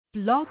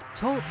Blog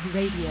Talk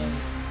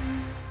Radio.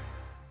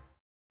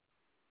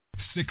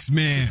 6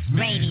 Man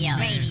Radio.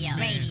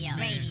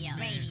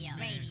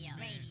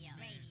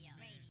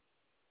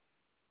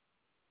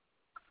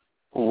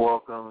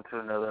 Welcome to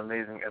another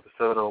amazing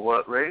episode of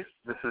WhatRace.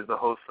 This is the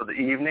host for the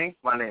evening.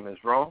 My name is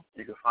Rome.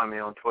 You can find me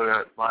on Twitter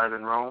at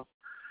LiveInRome.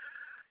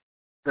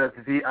 That's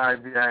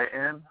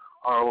VIVINROME.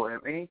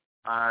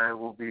 I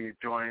will be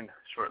joined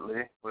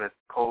shortly with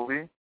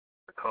Colby,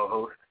 the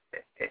co-host.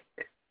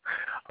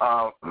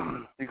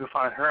 You can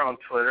find her on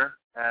Twitter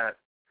at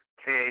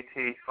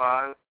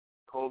KAT5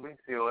 Colby,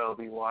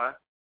 COLBY.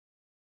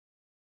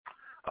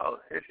 Oh,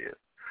 here she is.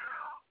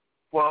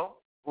 Well,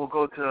 we'll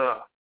go to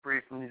a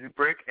brief music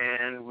break,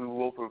 and we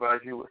will provide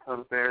you with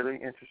some fairly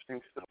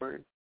interesting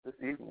stories this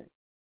evening.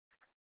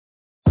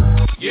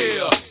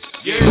 Yeah.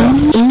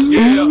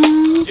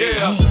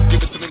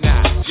 Give it to me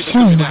now. Give it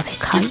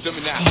to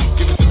me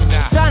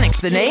now.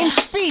 Sonic's the name,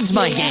 speed's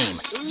my game.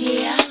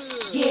 Yeah.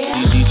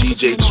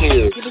 DJ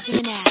Chill. Give it to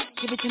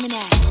me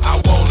now. I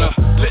wanna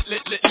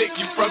lick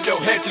you from your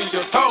head to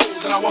your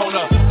toes, and I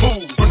wanna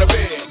move from the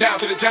bed down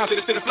to the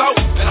floor,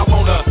 and I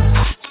wanna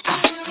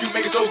you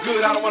make it so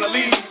good I don't wanna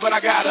leave, but I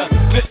gotta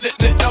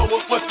know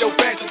what's your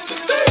fantasy.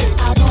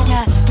 I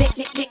wanna lick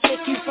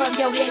you from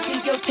your head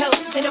to your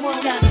toes, and I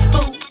wanna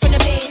move from the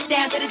bed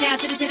down to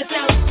the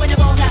floor, when I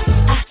wanna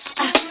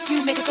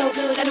you make it so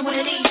good I don't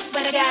wanna leave,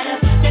 but I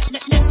gotta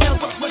know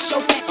what's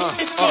your fantasy.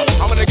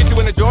 I'm gonna get you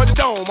in the Georgia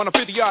Dome on the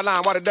 50-yard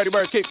line while the Dirty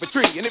Bird kick for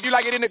tree. And if you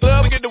like it in the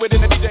club, we can do it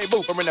in the DJ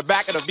booth or in the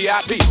back of the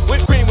VIP.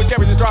 Whipped cream with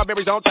cherries and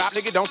strawberries on top.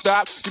 Nigga, don't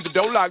stop. Keep the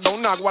door locked,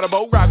 don't knock while the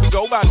boat rock. We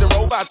go by the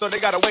robot, so they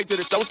gotta wait till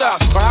the show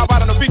stops. Or how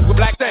about on the beach with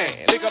black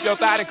sand? Lick up your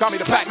thigh and call me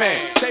the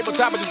Pac-Man.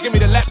 Tabletop and just give me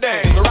the lap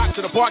dance. The rock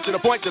to the point, to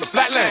the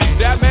flatland.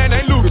 That man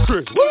ain't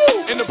ludicrous.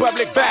 Woo! In the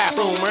public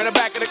bathroom or in the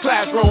back of the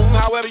classroom.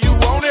 However you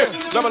want it.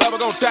 Lover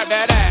gon' trap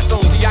that ass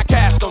on. See, I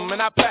cast them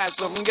and I pass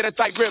them. Get a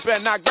tight grip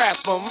and I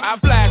grasp them. I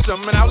flash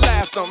them and I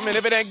last them. And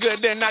if it ain't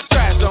good, then I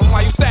trash them.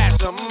 Why you stash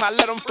them? I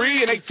let them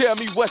free and they tell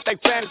me what's they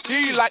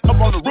fantasy. Like up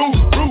on the roof.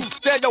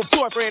 Tell your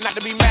boyfriend not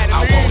to be mad at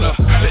me. I wanna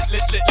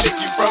lick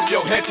you from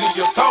your head to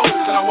your toes.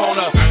 And I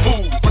wanna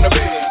move from the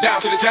bed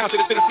down to the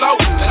floor.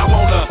 And I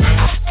wanna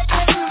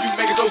you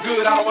make it so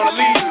good I don't wanna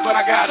leave, but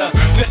I gotta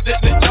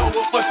know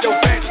what's your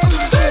fantasy.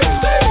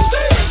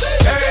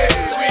 Hey,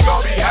 we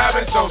gon' be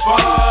having some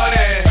fun,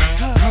 and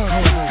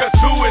 'cause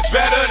two is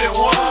better than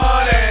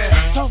one, and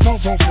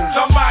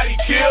somebody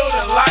kill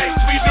the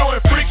lights. We doing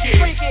freaky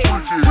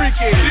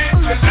shit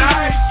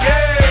tonight,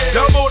 yeah.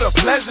 Double the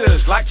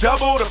pleasures, like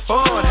double the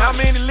fun. How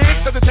many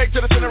licks does it take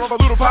to the center of a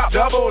little pop?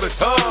 Double the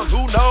tongues,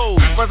 who knows?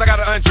 First I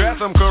gotta undress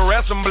them,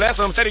 caress them, bless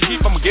them, steady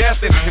keep them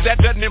guessing. If that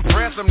doesn't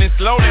impress them, then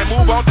slowly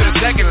move on to the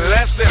second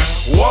lesson.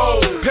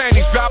 Whoa,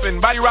 panties dropping,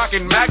 body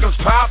rocking, magnums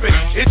popping.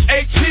 It's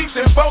 8 cheeks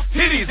and 4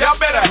 titties, y'all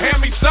better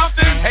hand me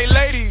something. Hey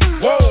ladies,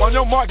 whoa, on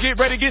your mark, get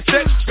ready, get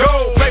set,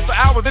 go. Play for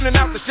hours in and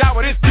out the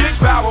shower, this dick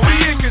power, we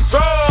in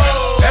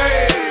control.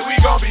 Hey, we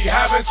gon' be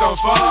having some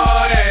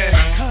fun, and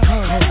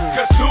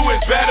 'cause two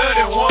is better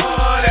than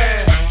one,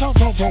 and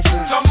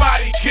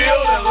somebody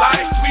kill the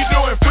lights. We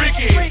doing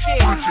freaky shit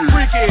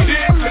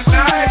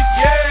tonight,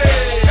 yeah.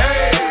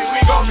 Hey, we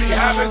gon' be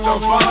having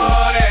some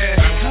fun,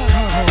 and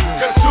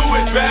 'cause two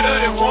is better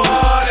than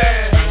one,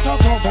 and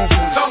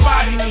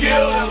somebody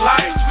kill the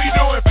lights. We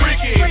doing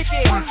freaky shit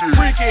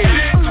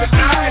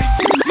tonight.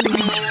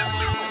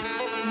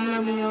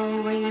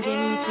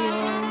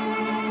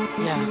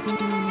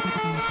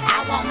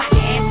 I want my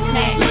ass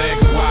smacked.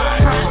 Legs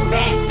wide, Front,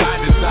 back, side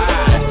to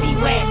side, pussy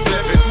wet.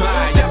 slip and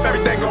slide. Yep,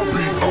 everything gon'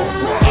 be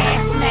alright.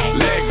 Ass smacked.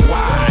 Legs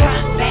wide,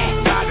 Front, back,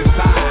 side to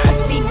side,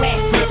 pussy wet.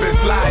 slip and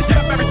slide.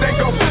 Yep, everything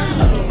gon' be.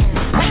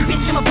 Wait,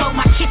 bitch, I'ma blow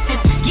my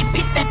kisses. Get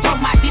pissed and throw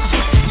my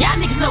dishes. Y'all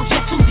niggas know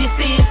just who this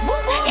is.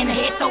 And the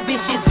head so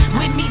vicious.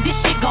 With me, this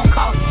shit gon'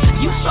 cost.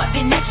 You short,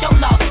 then that's your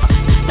loss.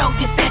 Don't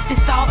get set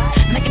this off.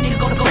 Make a nigga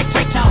go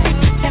break off.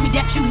 Tell me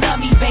that you love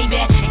me, baby.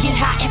 Get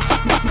high and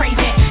fuck my crazy.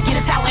 Get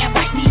a towel and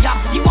bite me off.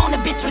 You want a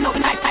bitch with no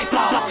nice type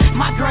flaws.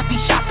 My girls be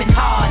shopping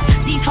hard.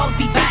 These hoes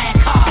be buying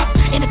cars.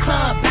 In the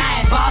club,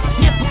 buying bars.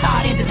 Nipple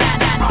hard in design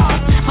bras.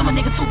 For my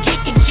niggas who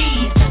cake and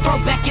cheese. Throw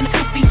back in the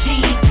crispy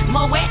jeans.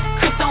 More wet,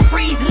 Chris on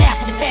freeze. Laugh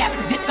at the tab,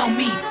 cause it's on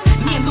me.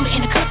 Me and Luda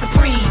in the cut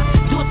supreme.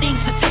 Doing things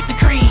to touch the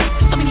cream.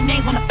 So many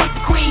names wanna fuck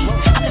the queen.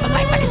 I live a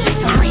life like a chick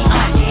supreme.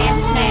 Ass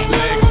smack.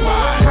 Legs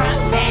wide,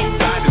 Front, back,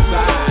 side to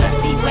side,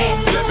 pussy wet.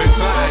 slip and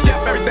slide.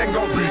 Yep, everything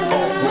gon' be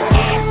alright.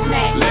 Ass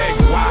smack.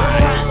 Legs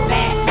wide, Front,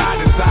 back, side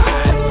to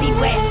side, pussy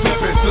wet.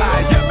 slip and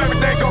slide. Yep,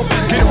 everything gon' be.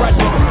 Get it right,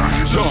 bro.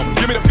 Jump,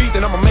 give me the beat,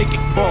 then I'ma make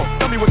it bump.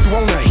 Tell me what you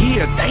wanna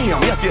hear,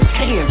 damn. Yes, you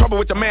can. Trouble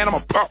with your man, I'ma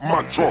pop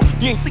my trunk.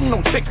 You ain't seen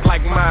no chicks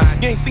like mine.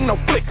 You ain't seen no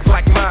flicks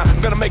like mine.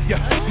 I'm gonna make you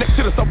next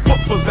to the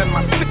subwoofers and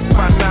my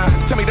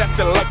 6x9. Tell me that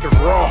you like it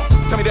raw.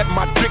 Tell me that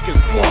my dick is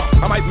raw.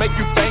 I might make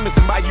you famous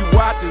and buy you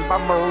watches, by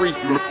Marie.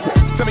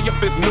 Tell me if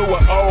it's new or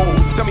old.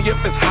 Tell me if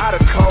it's hot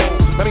or cold.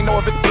 Let me know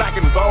if it's black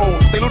and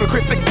gold. They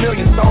ludicrous 6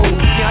 million souls.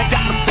 Yeah, I ain't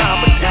got no time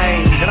for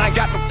games, and I ain't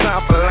got no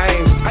time for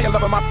lame. How you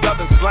loving my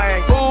southern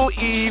slang?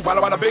 Ooh-ee,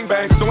 walla walla bing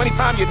bang. So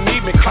anytime you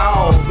need me,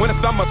 call. Winter,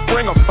 summer,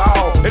 spring, or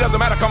fall. It doesn't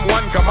matter, come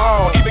one, come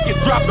all. Either get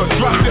dropped or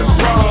dropped and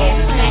roll.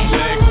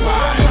 Leg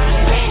wide,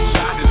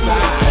 side to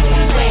side,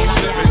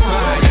 slip and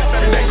slide. Yes,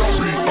 everything gon'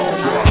 be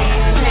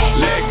alright.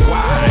 Leg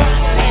wide,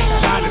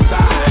 side to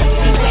side,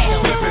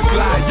 slip and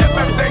slide. Yes,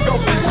 everything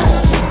gon' be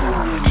alright.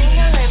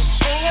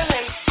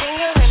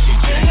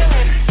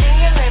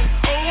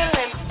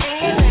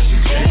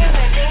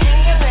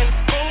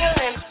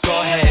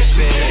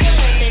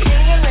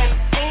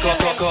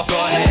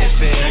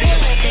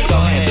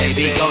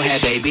 Go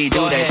ahead, baby,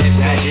 do that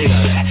magic.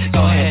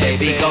 Go ahead,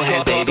 baby,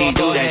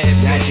 do that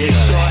magic.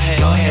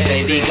 Go ahead,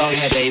 baby,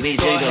 jiggle it,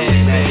 do that.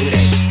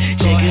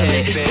 Jiggle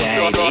it,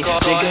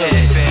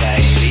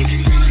 baby.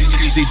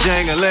 She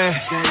jangling,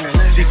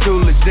 she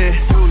cool as this.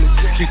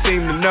 She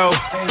seem to know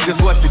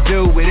just what to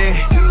do with it.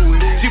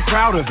 She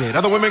proud of it,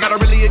 other women gotta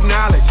really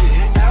acknowledge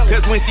it.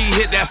 Cause when she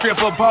hit that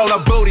stripper pole, her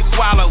booty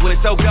swallow it.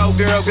 So go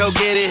girl, go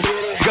get it.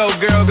 Go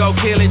girl, go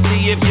kill it.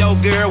 See if your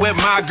girl with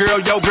my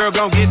girl, your girl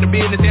gon' get the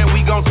business. And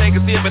we gon' take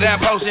a sip of that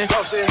potion.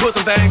 Put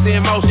some things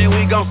in motion.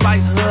 We gon' slice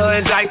her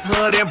and dice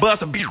her, then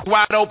bust a beat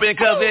wide open.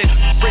 Cause it's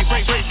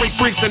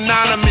freaks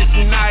anonymous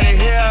united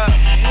here.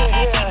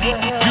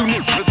 You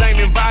niggas ain't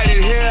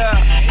invited here.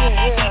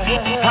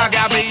 I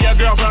got me a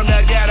girl from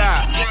the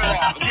ghetto.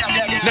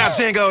 Now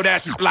jingle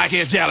that shit like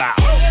it's jello.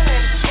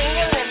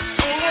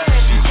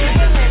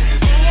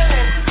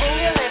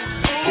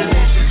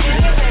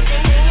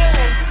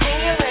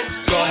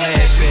 Go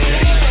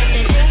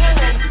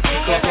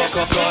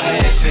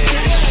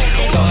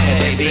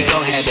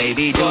ahead,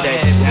 baby, do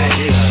that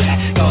magic.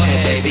 Go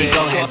ahead, baby,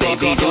 do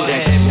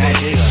that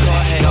magic.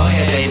 Go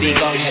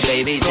ahead,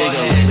 baby,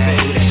 jiggle it, do that.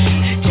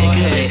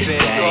 Jiggle it,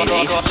 baby,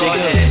 jiggle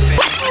it.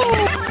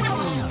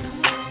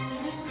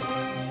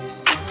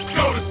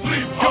 Go to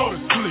sleep, go to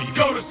sleep,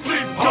 go to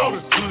sleep, go to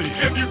sleep.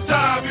 If you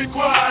tired, be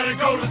quiet and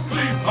go to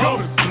sleep, go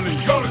to sleep,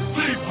 go to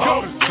sleep,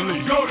 go to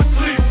sleep, go to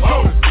sleep,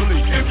 go to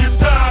sleep. If you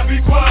tired, be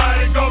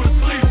quiet and go to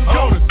sleep,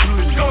 go to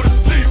sleep, go to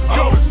sleep,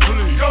 go to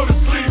sleep, go to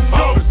sleep,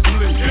 go to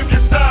sleep. If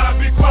you tired,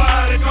 be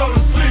quiet and go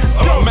to sleep.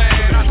 Oh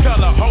man, I tell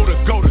her, hold her,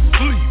 go to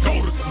sleep, go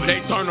to sleep. They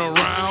turn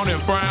around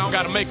and frown,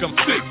 gotta make them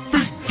 6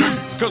 feet deep.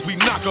 Cause we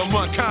knock them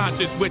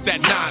unconscious with that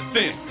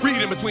nonsense.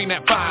 Read in between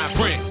that fine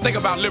print. Think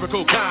about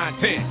lyrical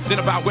content, then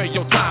about where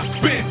your time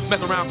spent. Mess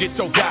around, get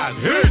your guys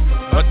hit.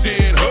 A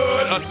 10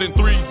 hood, us in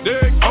 3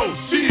 dicks. Oh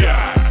shit,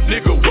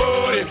 nigga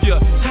would. If you're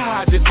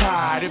tired, you're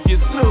tired. If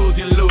you snooze,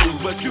 you lose.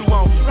 But you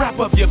won't wrap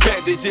up your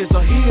bandages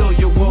or heal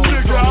your wounds.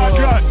 Nigga, I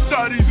got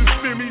shotties and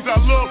stimmies.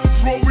 I love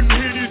throwing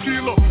Henny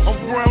dealer.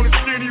 I'm brown and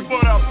skinny,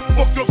 but I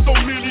fucked up so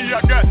many. I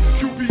got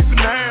QBs and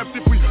halves.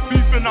 If we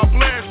beefing, I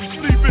blast. We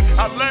sleeping,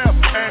 I laugh.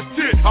 Ass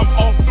shit, I'm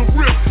off the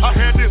rip. I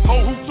had this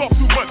hoe who talked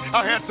too much.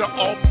 I had to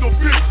off the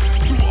bitch.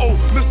 Too old,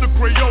 Mr.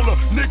 Crayola.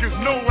 Niggas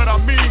know what I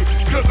mean.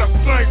 Cause I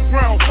sang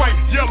brown, white,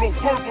 yellow,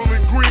 purple,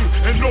 and green.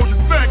 And know you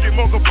faggot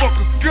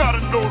motherfuckers gotta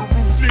know the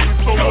routine.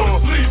 So go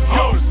to sleep,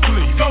 go to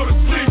sleep, go to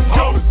sleep,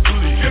 go to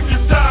sleep. If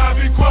you tired,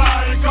 be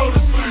quiet and go to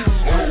sleep.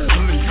 Go to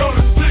sleep, go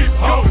to sleep,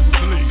 go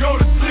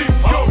to sleep,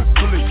 go to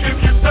sleep. If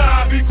you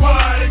tired, be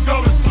quiet and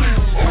go to sleep.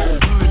 Go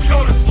to sleep,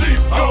 go to sleep,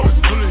 go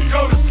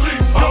to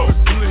sleep, go to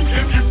sleep.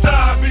 If you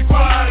tired, be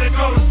quiet and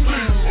go to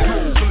sleep. Go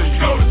to sleep,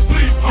 go to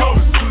sleep,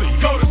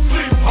 go to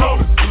sleep, go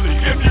to sleep.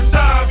 If you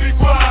tired, be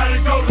quiet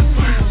and go to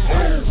sleep.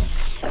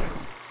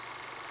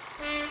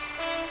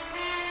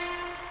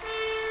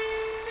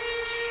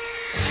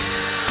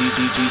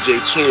 DJ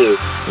Chill.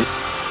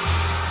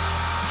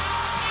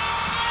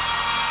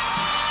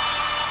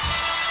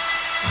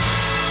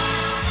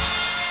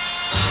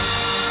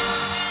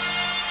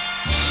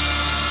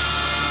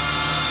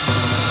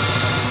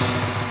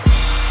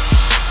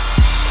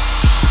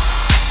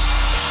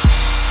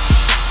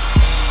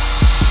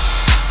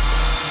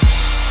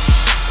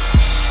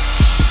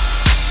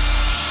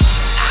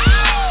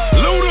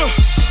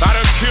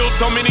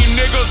 So many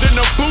niggas in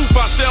the booth,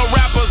 I sell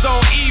rappers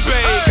on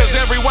eBay. Cause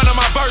every one of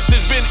my verses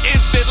been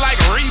instant like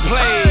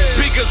replay.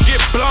 Speakers get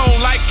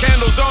blown like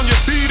candles on your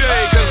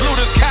B-Day. Cause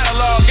Luda's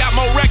catalog got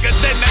more records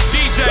than that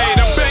DJ.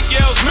 The bank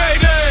yells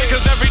Mayday,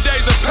 cause every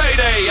day's a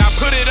payday. I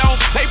put it on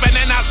tape and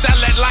then I sell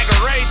it like a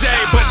Ray J.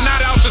 But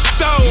not out the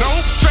stove,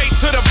 no, straight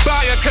to the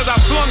buyer. Cause I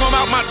flung them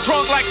out my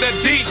trunk like the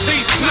DC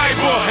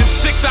sniper.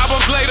 And 6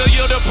 albums later,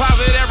 you'll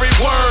deposit every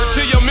word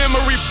to your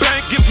memory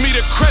bank. Gives me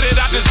the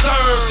credit I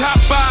deserve. Top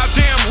 5,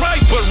 damn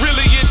right. But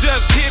really it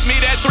just hit me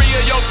that 3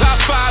 of your top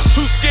 5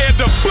 too scared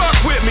to fuck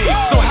with me.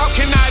 So how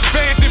can I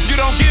advance if you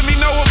don't give me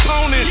no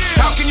opponent?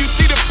 How can you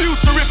see the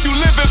future if you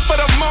live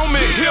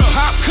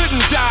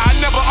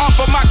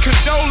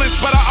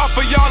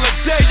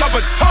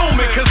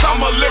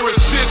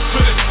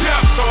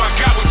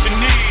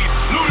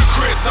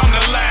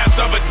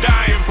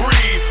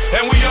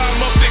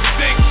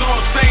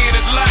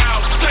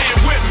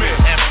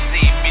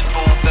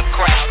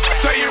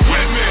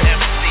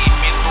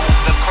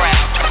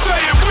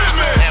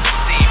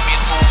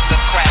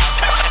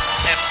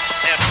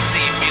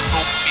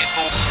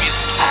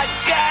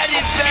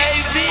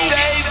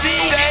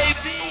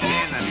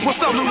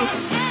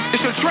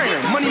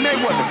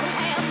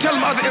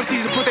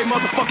MCs to put their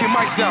motherfucking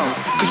mics down,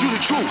 cause you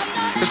the truth.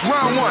 It's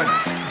round one.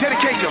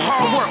 Dedication,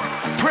 hard work,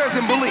 prayers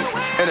and belief,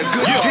 and a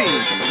good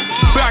team.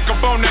 Back up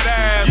on that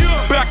ass.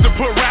 Back to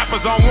put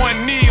rappers on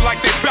one knee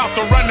like they bout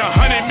to run a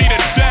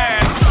 100-meter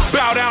dash.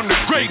 Bow down to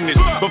greatness.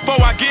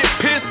 Before I get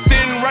pissed,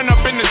 then run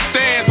up in the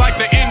stands like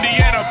the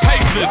Indiana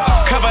Pacers.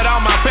 Covered all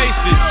my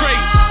bases,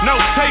 straight, no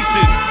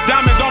chases.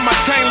 Diamonds on my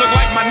chain look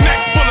like my neck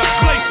full of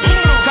glaciers.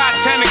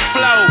 Titanic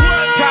flow,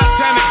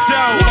 Titanic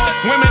dough.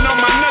 Women on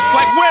my nuts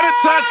like where did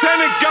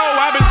Titanic go?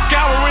 I've been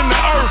scouring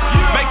the earth,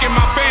 making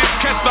my fans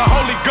catch the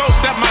Holy Ghost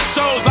at my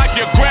shows like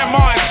your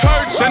grandma in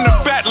church and the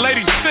fat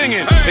lady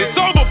singing. It's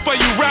over for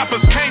you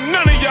rappers, can't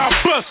none of y'all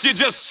bust. You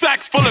just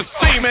sacks full of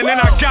semen,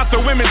 and I got the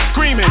women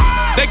screaming.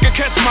 They could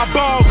catch my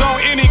balls on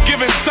any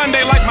given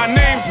Sunday like my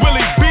name's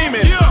Willie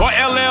Beeman or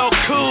LL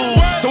Cool.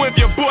 So if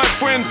your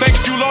boyfriend thinks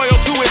you loyal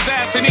to his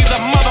ass and he's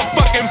a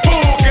motherfucking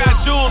fool,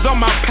 got jewels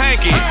on my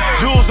panky,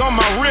 jewels on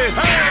my wrist,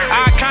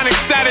 iconic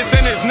status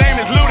and his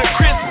name is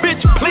Ludacris.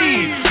 Bitch,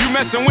 please, you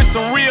messing with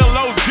some real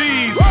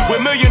OGs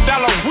with $1 million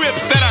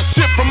whips that I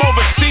ship from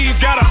overseas.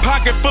 Got a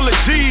pocket full of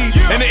G's,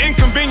 and the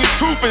inconvenient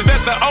truth is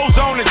that the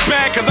ozone is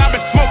bad, cause I've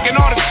been smoking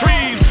all the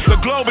trees. The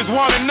globe is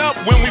warming up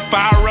when we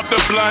fire up the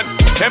blunt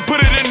and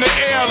put it in the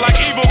air like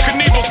Evel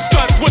Knievel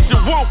stunts. What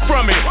you want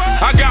from it?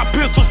 I got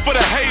pistols for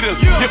the haters.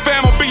 Your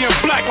fam will be in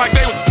black like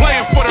they was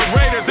playing for the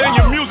Raiders, and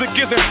your music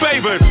isn't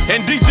favored.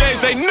 And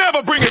DJs, they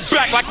never bring it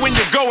back like when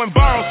you go and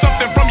borrow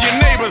something from your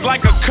neighbors,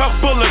 like a cup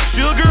full of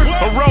sugar,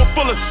 a roll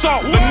full of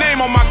salt. The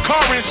name on my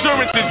car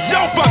insurance is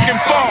your fucking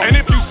fault. And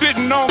if you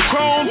sitting on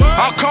chrome,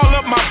 I'll call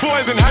up my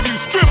boys and have you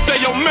stripped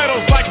of your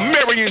medals like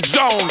Marion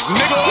Jones,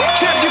 nigga.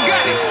 Champ, you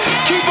got it.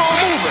 Keep on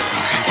moving.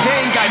 They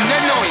ain't got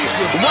nothing on you.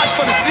 Watch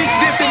for the sneak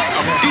distance.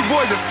 These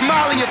boys will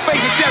smile in your face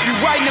and stab you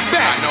right in the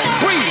back.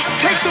 Breathe.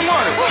 Take some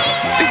water.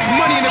 This is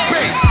money in the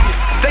bank.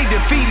 They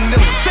defeating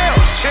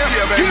themselves, champ.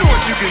 You know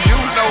what you can do.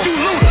 Do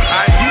Luda.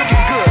 You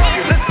looking good.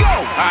 Let's go.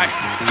 Alright,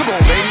 come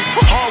on, baby.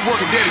 Hard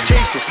work and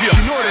dedication. You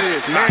know what it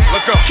is, man.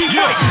 Let's go. Keep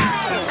fighting.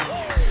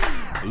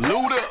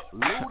 Luda.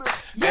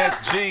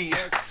 SG.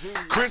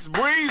 Chris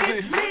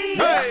Breezy.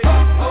 Hey.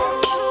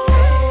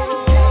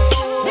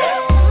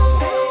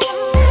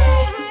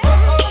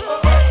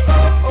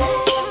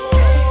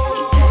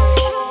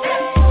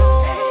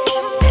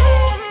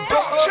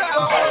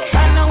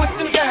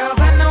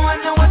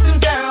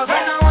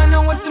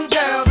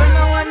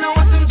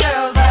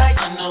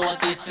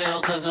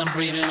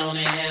 Breathing on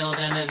their heels,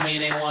 and it's me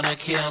they wanna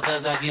kill,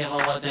 cause I give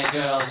them what their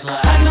girls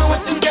like. I know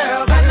what them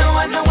girls, I know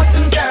what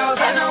them girls,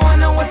 I know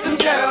what them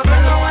girls,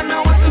 I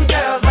know what them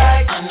girls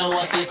like. I know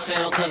what they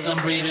feel, cause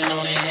I'm breathing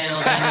on their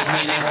heels, and it's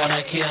me they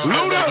wanna kill, cause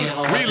Luda, I give them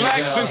what relax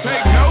their and girls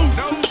take like.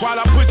 notes while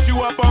I put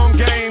you up on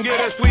game. Get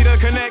a sweeter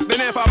connect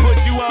than if I put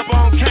you up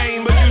on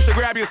cane. But you should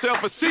grab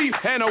yourself a seat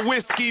and a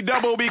whiskey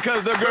double,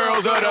 because the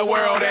girls of the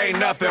world ain't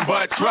nothing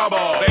but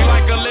trouble. They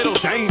like a little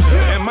danger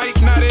and might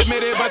not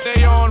admit it, but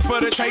they on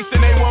for the chase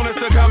and they want us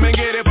to come and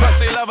get it. Plus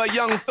they love a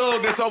young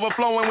thug that's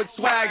overflowing with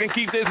swag and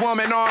keeps his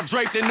woman all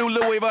draped in new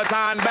Louis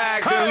Vuitton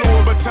bags and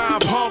Louis Vuitton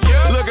pump.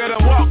 Look at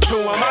them walk to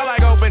him. I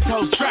like open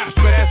toe straps,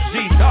 but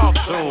SG talk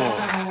to him.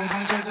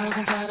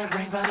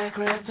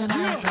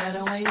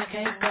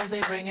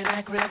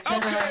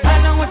 I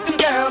know what them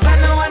girls, I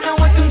know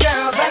what them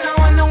girls, I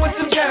know what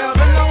them girls,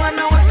 I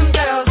know what them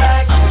girls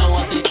like. I know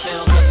what they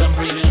feel, cause I'm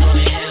breathing on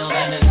their heels,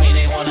 and it's me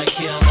they wanna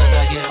kill, cause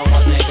I give them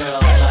what their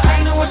girls like.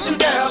 I know what them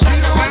girls, I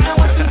know what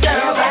them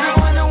girls, I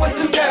know what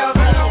them girls,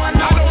 I know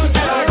what them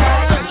girls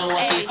like. I know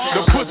what they feel,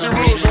 The pussy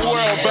rules the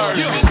world, bird.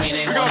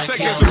 We gonna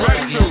take it to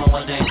ready too.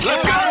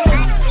 Let's go.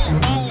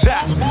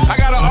 I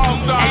got an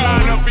all-star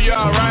lineup for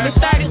y'all, right? It's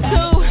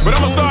 32. But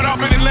I'm gonna start off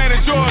in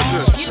Atlanta,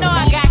 Georgia. You know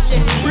I got you.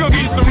 We gonna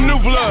get you some new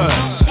blood.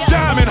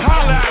 Diamond,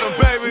 holla at him,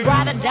 baby.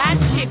 Ride or die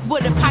chick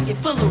with a pocket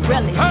full of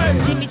relics. Hey.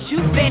 Jimmy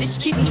Choo fetish,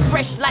 keep me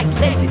fresh like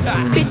lettuce.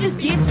 Bitches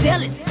get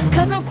jealous,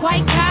 cause I'm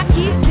quite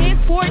cocky.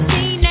 10,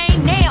 14,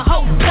 ain't now,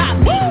 ho, stop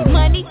me.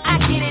 Money, I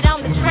get it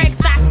on the tracks,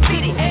 I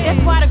spit it.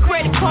 That's why the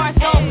credit cards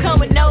don't come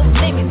with no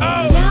limits.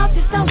 Y'all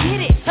just don't get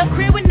it, a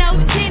crib with no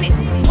tenants.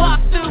 Walk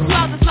through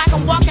closets like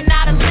I'm walking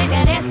out of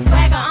Lincoln. That's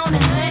swagger on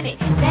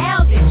 100,000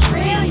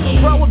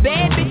 trillion. Bro with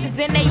bad bitches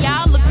and they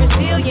all look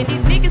Brazilian.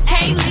 These niggas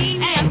can't leave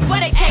me, I swear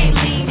they can't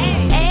leave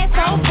me. Ass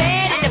so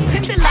bad and the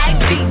pimpin' like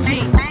BG.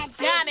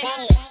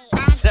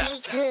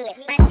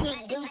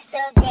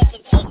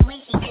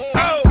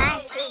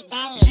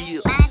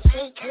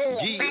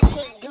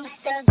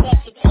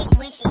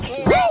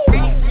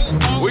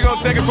 We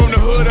gonna take it from the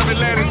hood of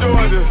Atlanta,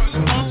 Georgia,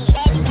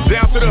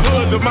 down to the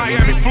hoods of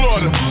Miami,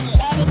 Florida.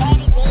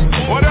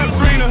 What up,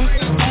 Trina?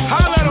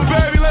 Holla at 'em,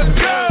 baby, let's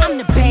go. I'm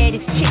the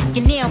baddest chick,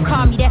 and they don't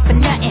call me that for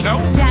nothing.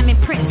 Nope.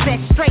 Diamond princess,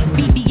 straight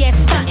BBS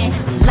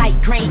stuntin'.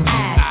 Light green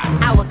eyes,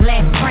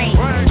 hourglass frame.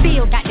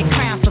 Still got the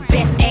crown for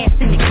best ass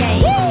in the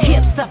game.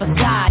 Hips of a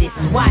goddess,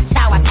 watch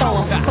how I throw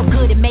 'em. So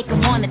good it make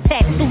 'em wanna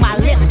tattoo my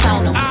lips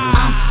on 'em.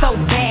 I'm so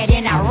bad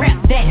and I rep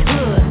that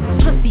hood.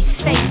 Pussy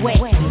stay wet,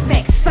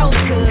 sex so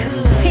good.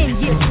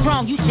 10 years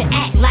strong, you should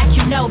act like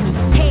you know me.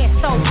 Hair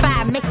so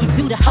fine, make you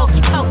do the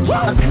hokey pokey.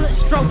 A good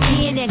stroke stroke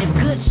in and a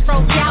good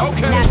stroke out.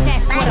 Okay. Now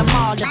that's what I'm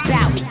all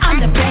about. I'm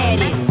the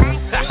baddest.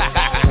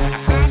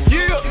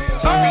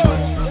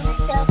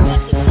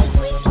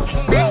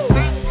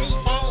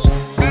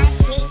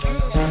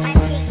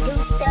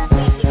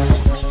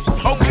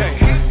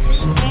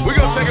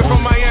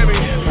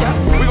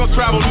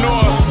 Travel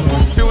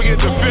north till we get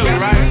to Philly,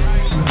 right?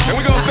 And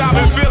we gonna stop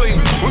in Philly.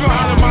 We gonna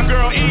holler at my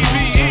girl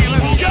EVE.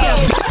 Let's go.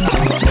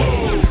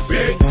 Move,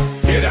 bitch,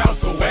 get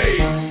out the way.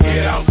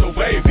 Get out the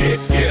way,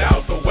 bitch. Get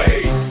out the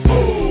way.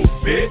 Move,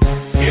 bitch,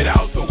 get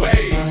out the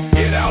way.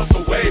 Get out the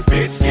way,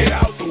 bitch. Get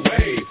out the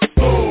way.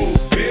 Move,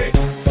 bitch,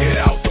 get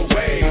out the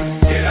way.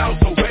 Get out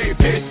the way,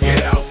 bitch.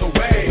 Get out the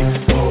way.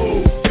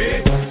 Move,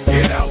 bitch,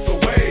 get out the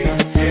way.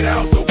 Get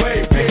out the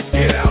way, bitch.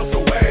 Get out the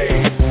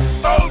way.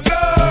 Oh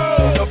no,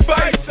 the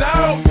fight's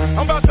out.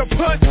 I'm about to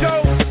punch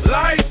your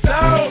lights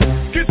out.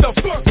 Get the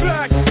fuck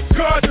back,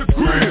 guard the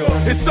grill.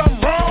 Is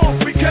something wrong?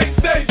 We can't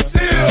stay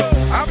still.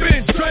 I've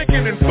been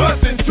drinking and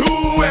busting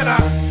too, and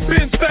I've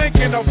been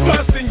thinking of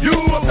busting you.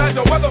 I'm not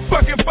your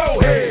motherfucking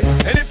forehead.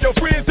 And if your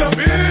friends jump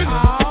in,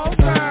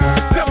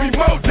 tell me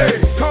more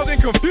days.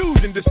 Causing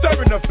confusion,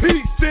 disturbing the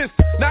peace. This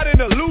not an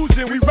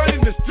illusion, we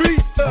running the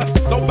streets.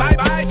 So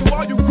bye-bye to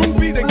all you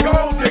groupies and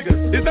gold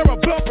diggers. Is there a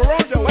bumper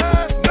on your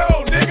ass?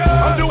 No, nigga.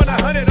 I'm doing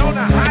 100 on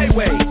the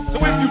highway. So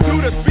if you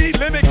do the speed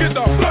limit, get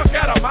the fuck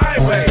out of my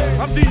way.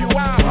 I'm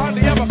DUI,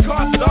 hardly ever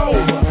crossed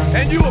over.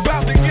 And you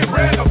about to get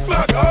ran the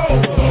fuck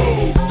over.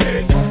 Move,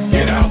 bitch,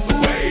 get out the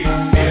way.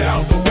 Get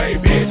out the way,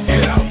 bitch,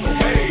 get out the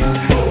way.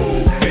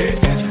 Move,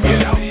 bitch,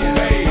 get out the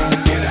way.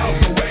 Get out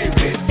the way,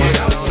 bitch, get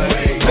out the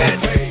way.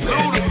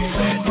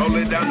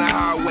 Rolling down the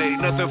highway,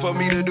 nothing for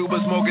me to do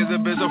but smoke as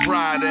if it's a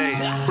Friday.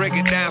 Break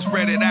it down,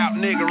 spread it out,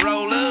 nigga,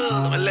 roll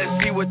up. And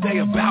let's see what they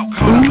about,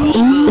 call it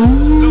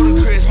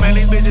Ludacris, man,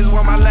 these bitches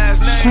want my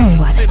last name.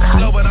 Sitting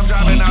slow, but I'm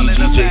driving out in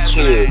the fast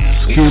lane.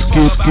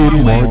 Sonic's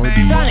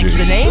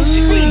the name.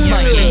 Street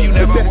Monkey. You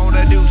never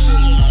wanna do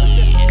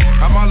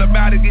shit. I'm all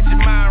about to get your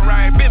mind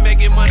right. Been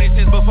making money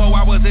since before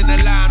I was in the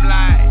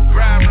limelight.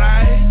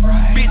 Right.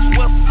 Bitch,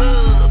 what's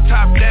up?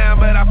 Top down,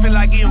 but I feel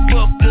like getting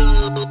fucked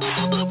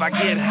up. I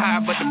get high,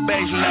 but the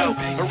bass low.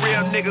 A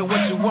real nigga,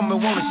 what your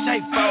woman wanna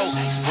shake for?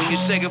 When you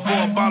shake it for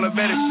a baller,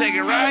 better shake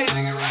it right.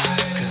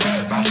 Cause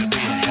it's about to be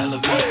a hell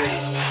of a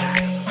night.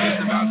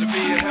 It's about to be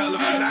a hell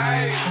of a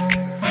night.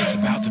 It's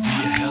about to be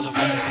a hell of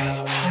a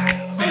night.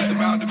 It's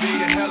about to be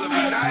a hell of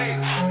a night.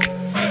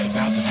 It's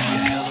about to be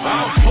a hell of a night.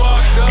 I'm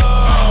fucked up.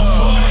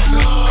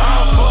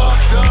 I'm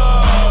fucked up.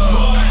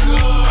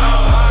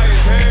 I'm high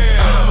as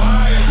hell.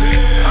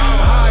 I'm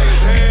high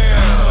as hell.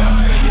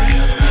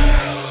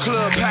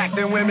 Club packed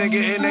and women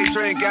getting they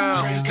drink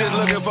on. Just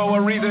looking for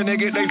a reason to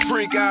get they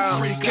freak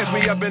on. Catch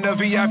me up in the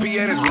VIP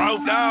and it's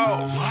roped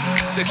off.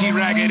 To keep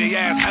raggedy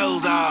ass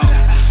hoes off.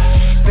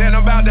 Then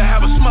I'm about to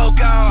have a smoke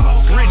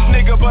off. Rich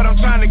nigga, but I'm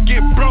trying to get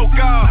broke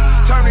off.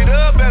 Turn it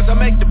up as I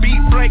make the beat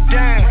break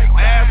down.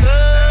 Ass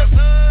up,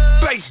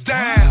 face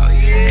down.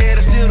 Yeah,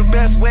 that's still the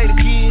best way to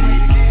get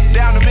it.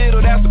 Down the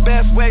middle, that's the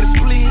best way to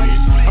split it.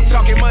 I'm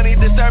talking money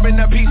disturbing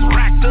the piece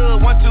racked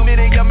up. 1 too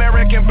many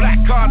American black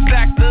cards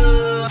stacked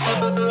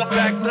up.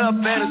 Backed up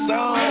and it's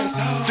on.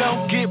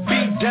 Don't get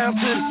beat down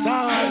to the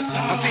song.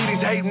 I see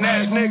these hating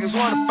ass niggas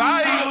wanna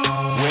fight.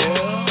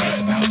 Well, it's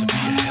about to be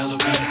a hell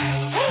of a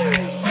night.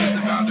 It's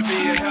about to be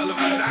a hell of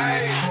a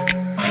night.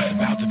 It's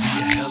about to be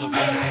a hell of a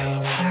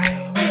night.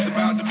 It's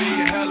about to be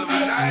a hell of a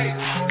night.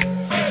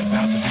 It's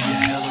about to be a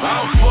hell of a night.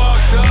 I'm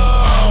fucked up.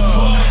 I'm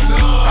fucked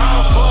up.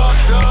 I'm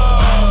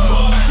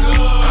fucked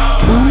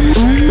up. I'm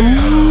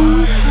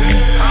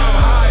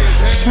high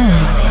as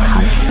hell.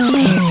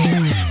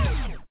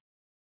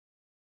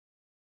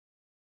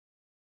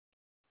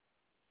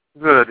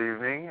 Good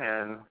evening,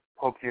 and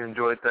hope you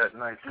enjoyed that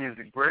nice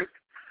music break.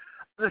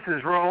 This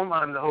is Rome.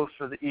 I'm the host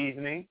for the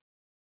evening.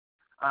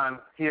 I'm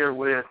here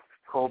with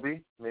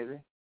Colby, maybe?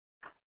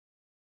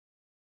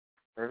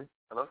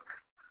 Hello?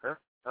 Yeah?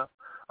 No?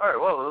 All right,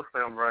 well, it looks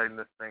like I'm riding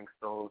this thing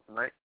solo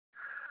tonight.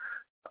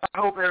 I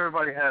hope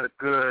everybody had a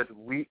good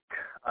week.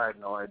 I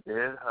know I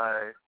did.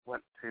 I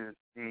went to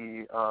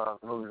see the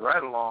movie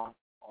Ride Along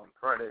on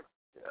Friday.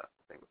 Yeah, I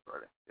think it was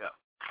Friday. Yeah.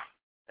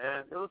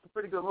 And it was a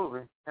pretty good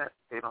movie. Can't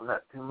hate on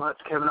that too much.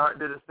 Kevin Hart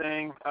did his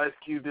thing. Ice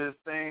Cube did his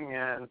thing.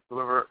 And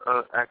whoever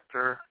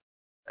actor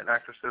and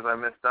actresses I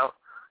missed out,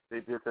 they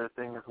did their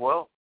thing as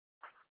well.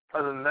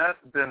 Other than that,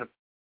 it's been a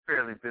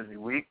fairly busy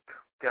week.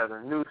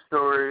 Gathering news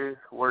stories,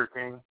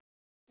 working,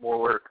 more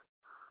work,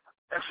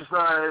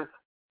 exercise,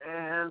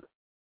 and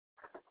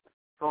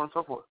so on and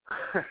so forth.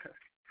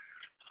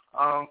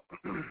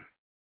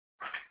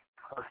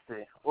 Let's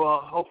see.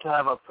 Well, hope to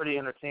have a pretty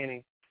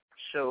entertaining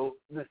show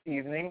this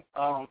evening.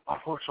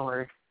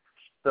 Unfortunately,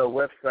 the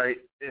website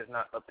is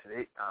not up to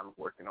date. I'm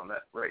working on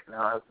that right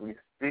now as we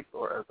speak,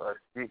 or as I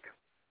speak.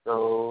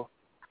 So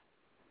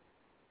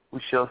we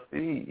shall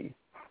see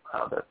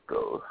how that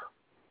goes.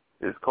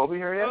 Is Colby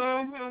here yet?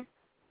 Mm-hmm.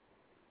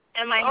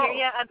 Am I here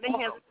yet? I've been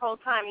here this whole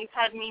time. You've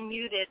had me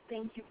muted.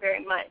 Thank you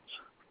very much.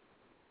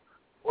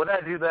 Would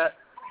I do that?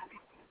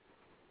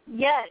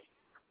 Yes,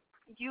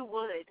 you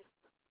would.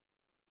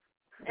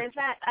 In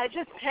fact, I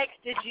just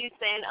texted you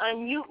saying,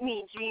 unmute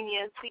me,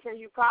 genius, because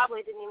you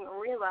probably didn't even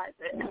realize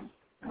it.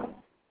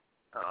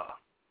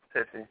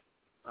 Pity.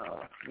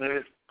 Maybe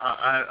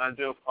I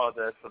do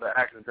apologize for the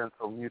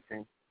accidental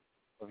muting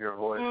of your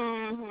voice.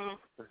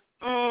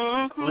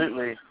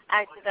 Completely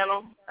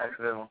accidental.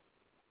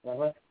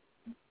 Uh-huh.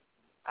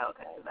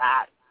 Okay,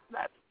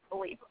 that's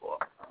believable.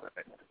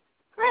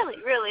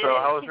 Really. So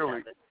how was your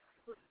week?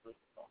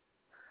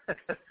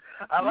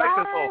 I like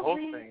this whole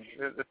host thing.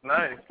 It's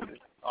nice. It's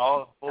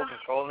all full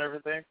control and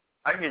everything.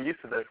 I can get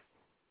used to this.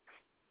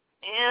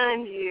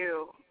 And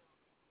you.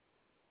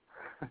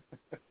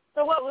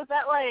 So what was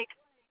that, like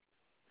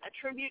a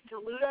tribute to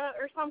Luda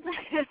or something?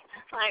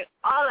 Like,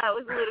 oh, that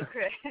was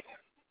ludicrous.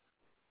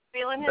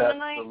 Feeling him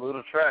tonight? That's the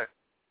Luda track.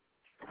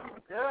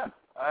 Yeah,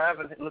 I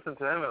haven't listened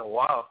to him in a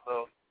while,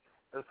 so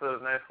this is a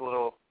nice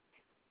little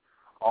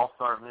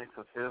all-star mix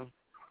of him.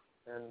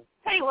 And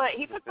tell you what,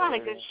 he puts on a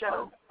good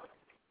show.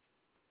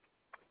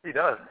 He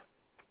does.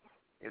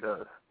 You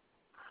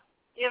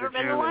ever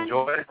been to one?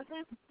 Enjoy it?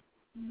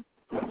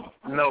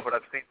 No, but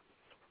I've seen it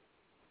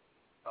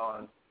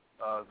on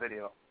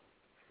video.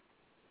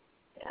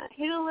 Yeah,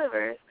 he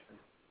delivers.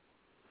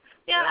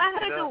 Yeah, I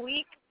had a good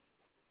week.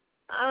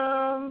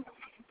 Was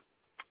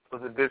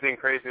it busy and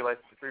crazy like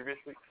the previous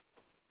week?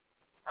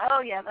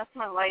 Oh, yeah, that's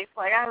my life.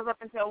 Like, I was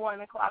up until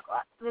 1 o'clock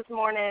this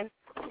morning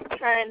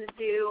trying to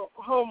do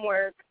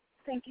homework.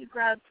 Thank you,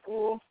 grad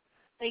school.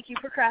 Thank you,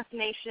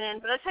 procrastination.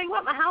 But I tell you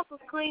what, my house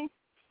was clean.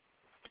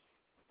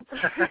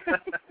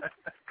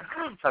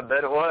 I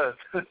bet it was.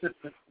 That's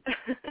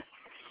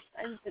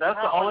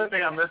the only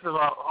thing I miss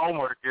about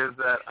homework is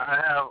that I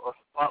have a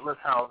spotless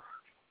house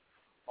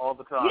all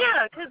the time.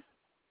 Yeah, because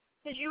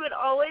you would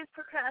always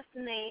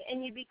procrastinate,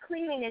 and you'd be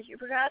cleaning as you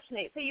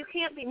procrastinate. So you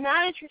can't be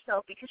mad at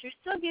yourself because you're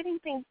still getting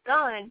things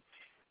done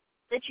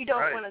that you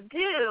don't want to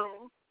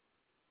do,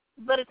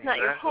 but it's not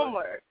your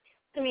homework.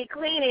 To me,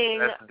 cleaning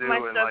my stuff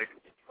in like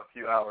a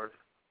few hours.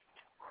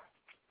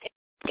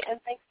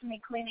 And thanks to me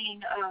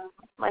cleaning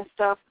my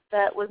stuff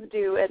that was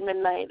due at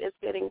midnight is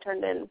getting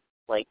turned in,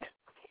 like,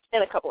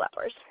 in a couple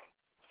hours.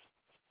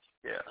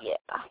 Yeah.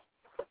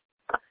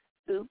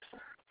 Oops.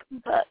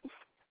 But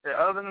yeah,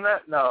 other than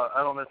that, no,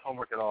 I don't miss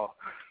homework at all.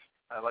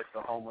 I like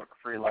the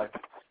homework-free life.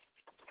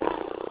 I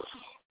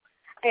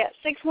got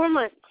 6 more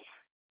months,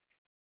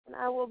 and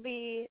I will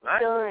be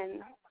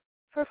done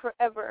for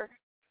forever.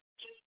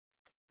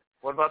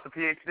 What about the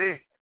PhD?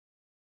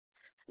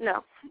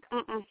 No.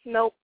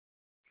 Nope.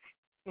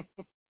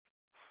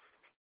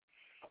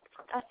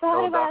 I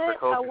thought about it.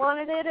 I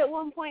wanted it at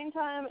one point in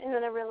time, and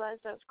then I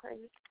realized that was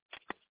crazy.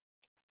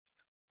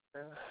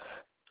 Yeah.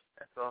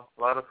 That's a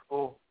lot of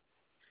school.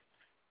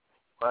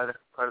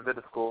 Quite a bit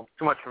of school.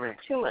 Too much for me.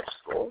 Too much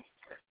school.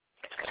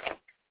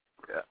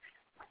 Yeah.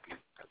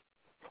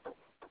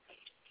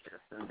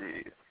 Yes,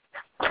 indeed.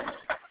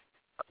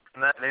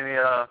 Any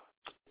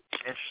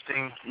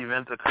interesting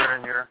events occur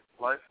in your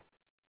life?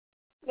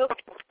 Nope.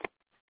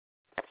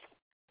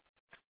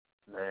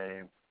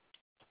 Lame.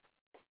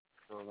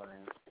 So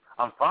lame.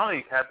 I'm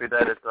finally happy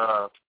that it's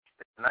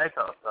nice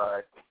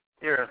outside.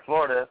 Here in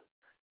Florida,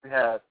 we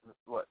had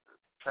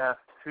past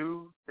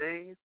 2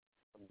 days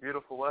of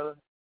beautiful weather.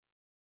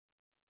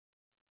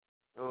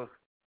 It was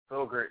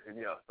so great to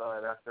be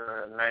outside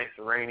after a nice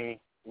rainy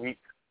week.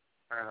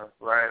 Trying to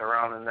ride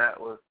around in that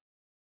was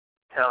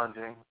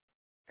challenging,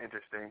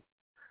 interesting,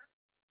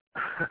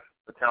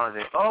 but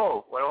challenging.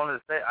 Oh, what I wanted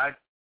to say,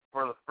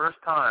 for the first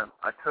time,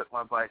 I took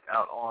my bike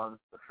out on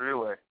the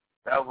freeway.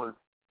 That was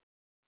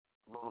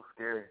a little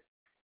scary.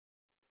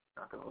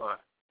 Not gonna lie.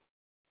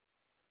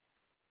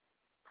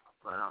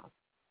 But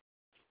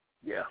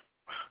yeah,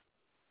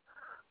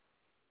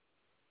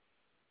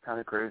 kind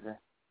of crazy.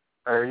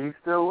 Are you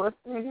still with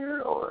me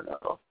here, or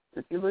no?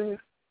 Did you leave?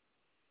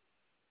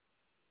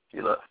 She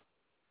left.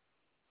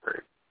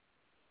 Great.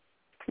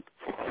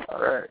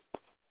 All right.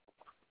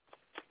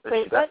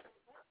 Wait, what?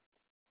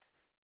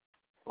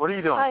 What are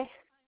you doing?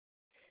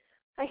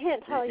 I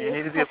can't tell you.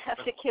 Need to be I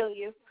have to kill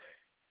you.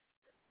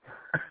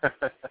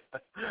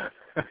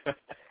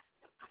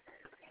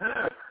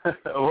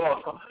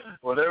 Well,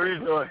 whatever you're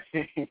doing,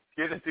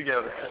 get it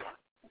together.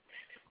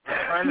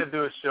 I'm trying to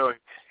do a show.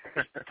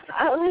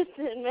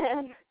 Listen,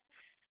 man.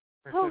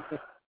 Oh,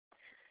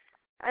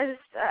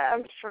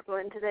 I'm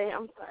struggling today.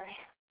 I'm sorry.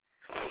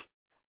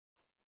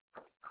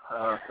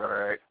 Oh, it's all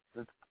right.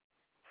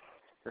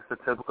 It's a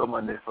typical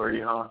Monday for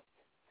you, huh?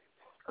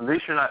 At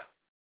least you're not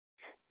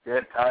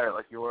dead tired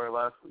like you were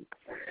last week.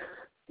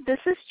 This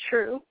is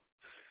true.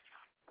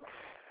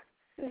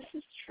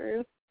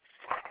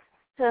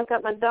 And I've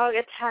got my dog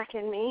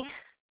attacking me.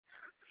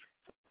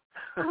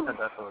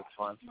 That's always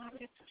fun.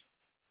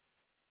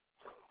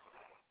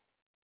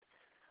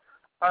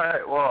 All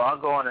right, well,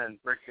 I'll go on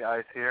and break the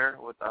ice here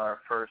with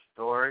our first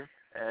story.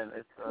 And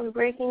it's We're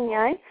breaking the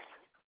ice?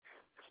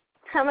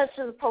 How much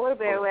does a polar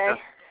bear weigh?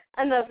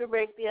 Enough to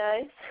break the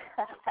ice.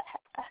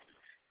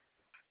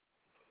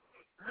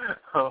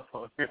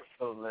 Oh, you're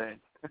so lame.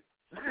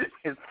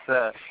 It's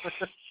sad.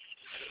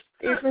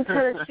 You're from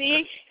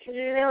Tennessee?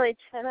 You're the only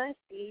 10 I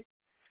see.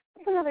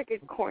 What's another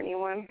good corny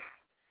one?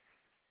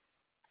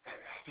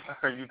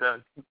 Are you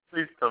done?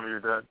 Please tell me you're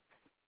done.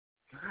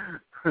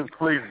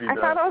 Please be done.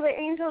 I thought all the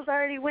angels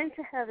already went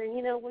to heaven.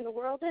 You know, when the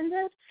world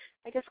ended,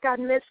 I guess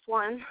God missed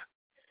one.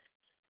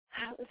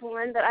 That was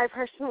one that I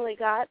personally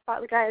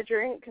bought the guy a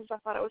drink because I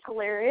thought it was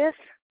hilarious.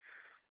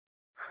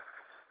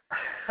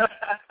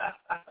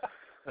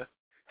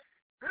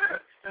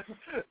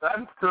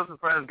 I'm still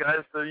surprised guys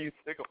still use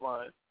pickup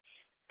lines.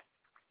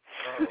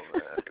 Oh,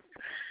 man.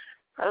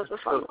 That was a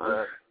fun one.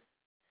 Sad.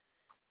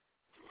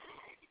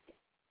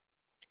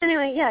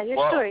 Anyway, yeah,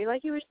 your story,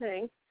 like you were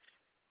saying.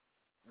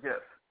 Yes.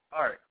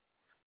 All right.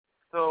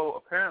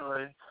 So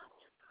apparently,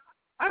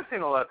 I've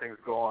seen a lot of things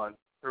go on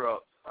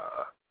throughout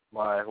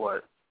my,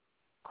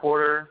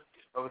 quarter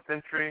of a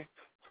century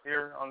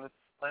here on this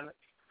planet.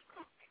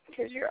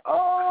 Because you're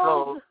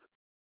old. So,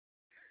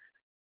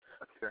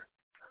 that's fair.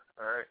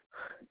 All right.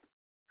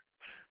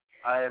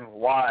 I am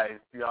wise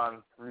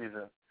beyond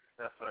reason.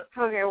 That's right.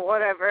 Okay,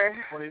 whatever.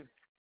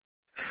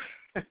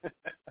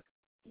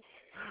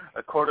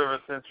 A quarter of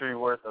a century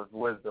worth of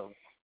wisdom.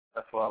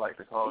 That's what I like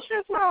to call it. You sure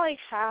it's not like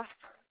half?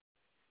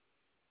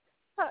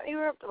 I thought you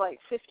were up to like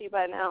 50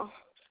 by now.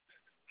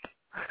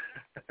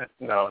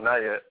 No, not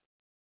yet.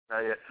 Not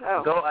yet.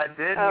 Oh. Though I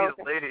did meet a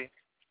lady.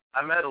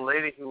 I met a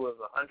lady who was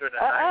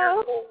 109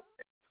 years old.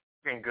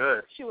 Looking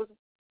good. She was.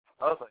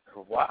 I was like,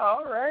 wow,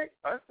 all right.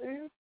 I see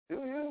you. Do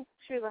you?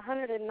 She was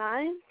 109?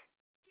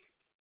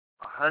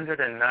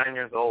 109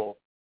 years old.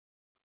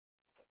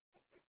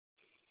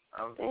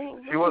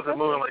 Dang, she wasn't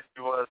moving like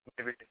she was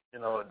maybe,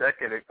 a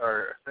decade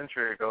or a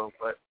century ago,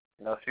 but,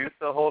 she was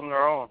still holding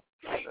her own.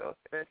 So,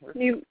 okay.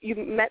 You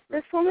met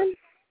this woman?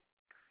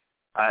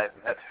 I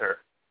met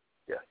her,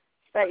 yes.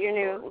 Is that your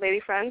new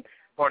lady friend?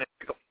 Morning,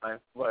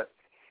 what?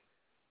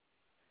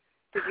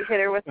 Did you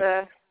hit her with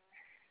the,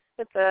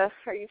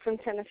 are you from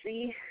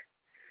Tennessee?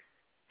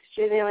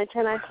 You're the only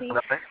 10 I see?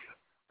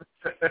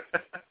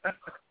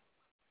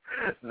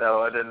 No,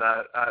 I did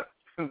not.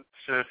 I'm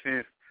sure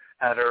she's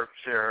had her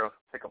share of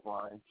pickup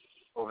lines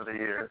over the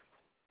years.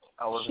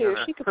 Sure,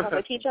 she could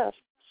probably teach us.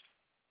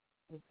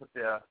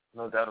 Yeah,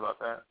 no doubt about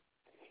that.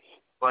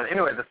 But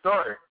anyway, the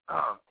story.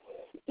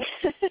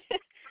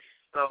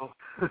 So,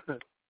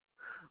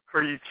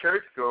 for you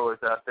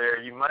churchgoers out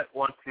there, you might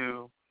want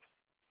to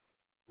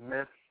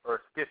miss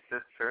or skip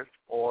this church,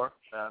 or,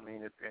 if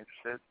you're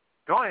interested,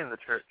 join the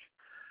church.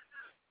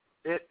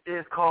 It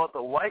is called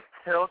the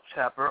Whitetail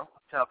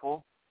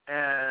Chapel,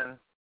 and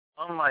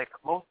unlike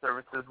most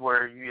services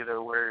where you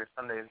either wear your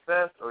Sunday's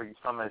best or you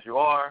come as you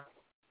are,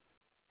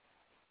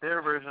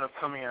 their version of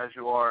coming as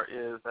you are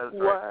is as a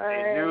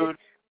nude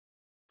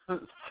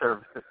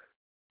service.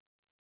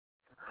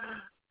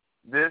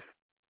 This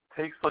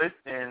takes place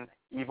in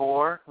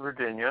Ybor,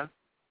 Virginia.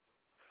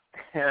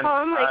 And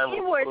I'm like,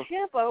 Ybor,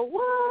 Tampa,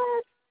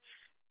 what?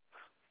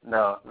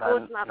 No,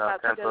 not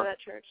about Tampa. to go to that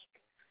church.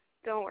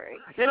 Don't worry.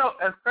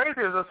 As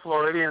crazy as us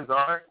Floridians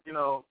are,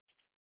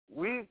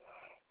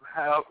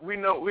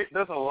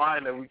 there's a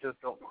line that we just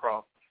don't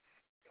cross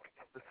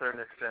to a certain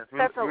extent.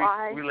 That's a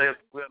lie. We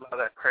allow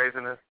that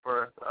craziness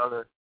for the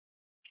other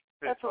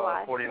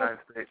 49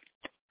 states.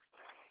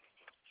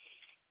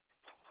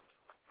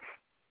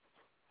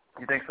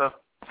 You think so?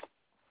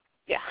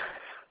 Yeah.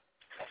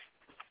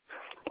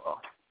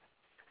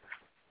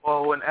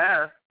 Well, when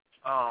asked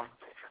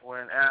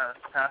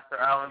Pastor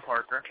Alan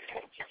Parker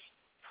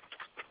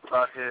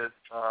about his,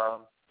 I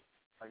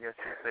guess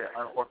you could say,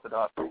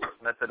 unorthodox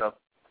method of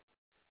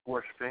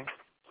worshiping,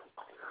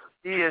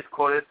 he is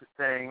quoted as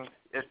saying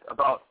it's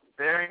about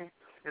bearing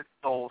his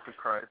soul to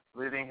Christ,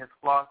 leading his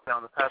flock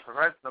down the path of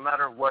right, no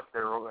matter what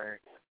they're wearing.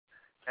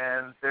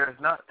 And there's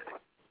not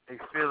a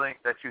feeling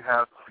that you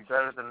have to be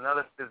better than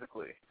another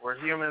physically. We're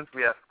humans,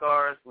 we have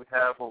scars, we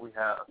have what we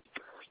have.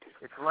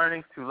 It's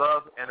learning to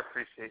love and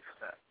appreciate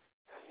that.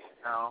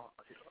 Now,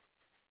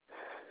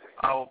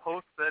 I will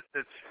post that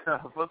picture.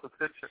 I'll post a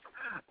picture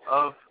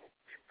of,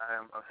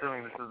 I'm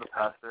assuming this is the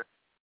pastor.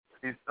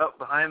 He's up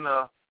behind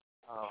the,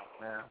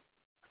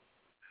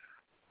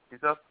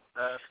 he's up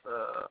at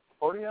the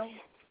podium?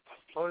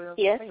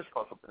 Yes. I think it's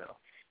called something else.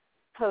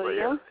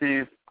 Podium.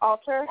 He's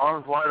Altar.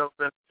 Arms wide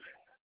open.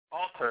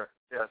 Altar.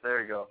 Yeah,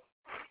 there you go.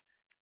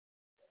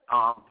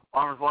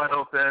 Arms wide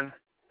open,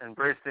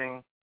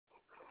 embracing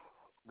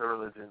the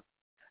religion.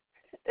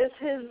 Is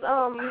his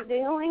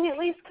kneeling at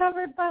least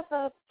covered by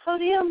the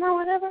podium or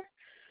whatever?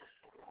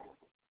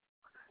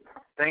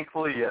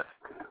 Thankfully, yes.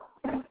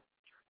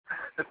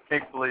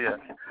 Thankfully, yes.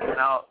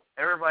 Now,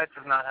 everybody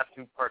does not have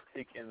to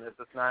partake in this.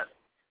 It's not,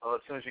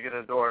 as soon as you get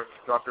in the door,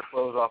 drop your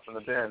clothes off in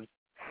the bin.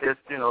 It's,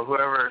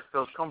 whoever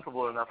feels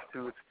comfortable enough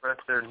to express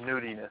their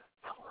nudiness.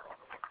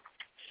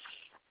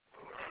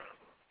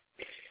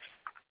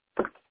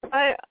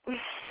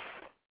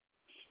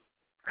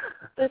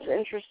 That's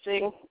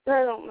interesting.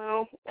 I don't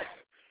know.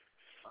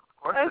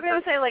 I was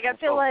going to say, I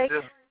feel like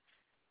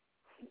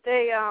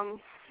they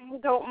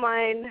don't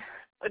mind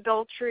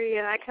adultery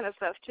and that kind of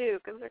stuff, too,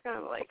 because they're kind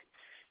of,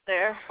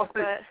 there.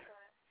 But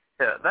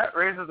yeah, that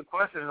raises the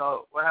question,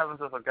 what happens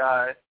if a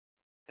guy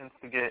tends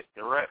to get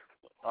erect?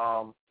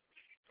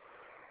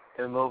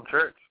 in the middle of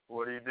church.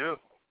 What do? You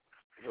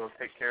go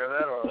take care of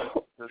that, or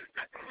just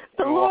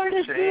the Lord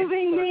is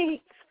moving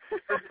me.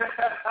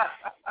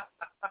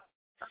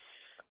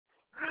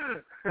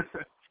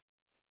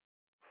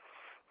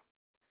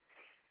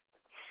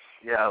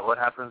 Yeah, what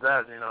happens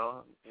as,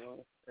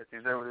 if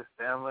he's there with his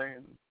family,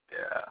 and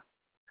yeah.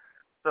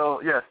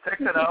 So, yes, check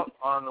that out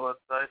on the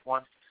website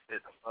once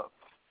it's up.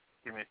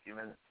 Give me a few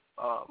minutes.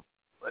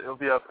 But it'll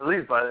be up at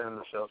least by the end of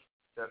the show,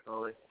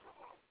 definitely,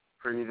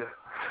 for you to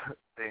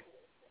see.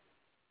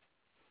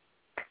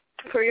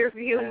 For your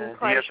viewing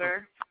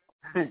pleasure.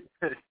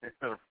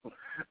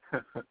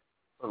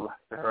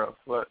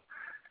 But,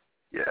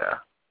 yeah.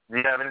 Do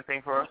you have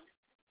anything for us?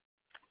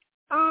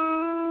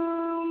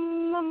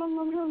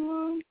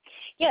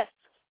 Yes.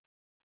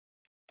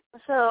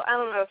 So, I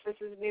don't know if this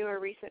is new or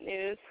recent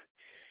news,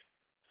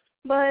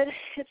 but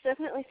it's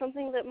definitely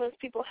something that most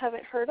people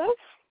haven't heard of.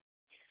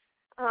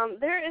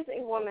 There is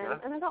a woman,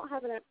 and I don't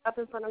have it up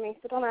in front of me,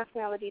 so don't ask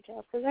me all the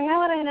details, because I know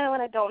what I know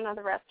and I don't know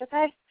the rest,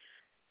 okay?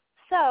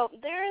 So,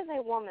 there is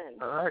a woman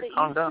that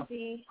used to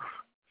be,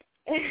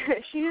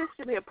 she used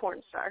to be a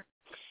porn star,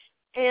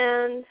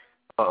 and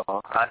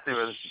I see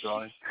where this is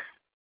going.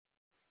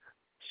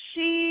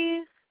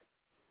 She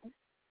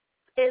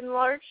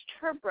enlarged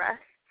her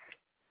breasts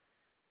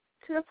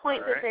to the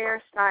point that they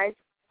are size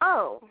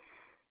O,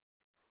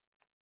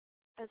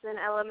 as in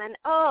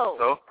LMNO.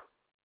 So?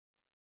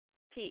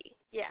 P,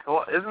 yeah.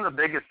 Well, isn't the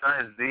biggest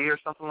size Z or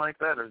something like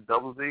that, or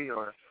double Z,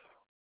 or?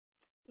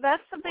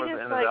 That's the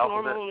biggest,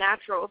 normal,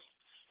 natural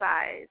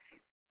size.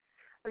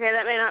 Okay,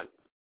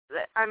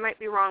 I might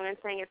be wrong in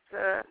saying it's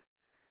the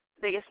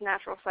biggest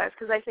natural size,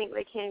 because I think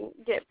they can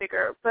get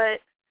bigger,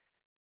 but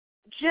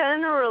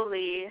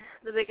generally,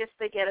 the biggest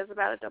they get is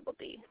about a double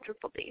D,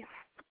 triple D.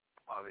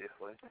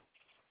 Obviously.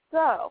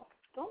 So,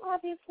 don't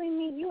obviously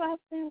mean you ask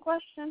the same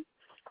question.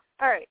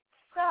 All right,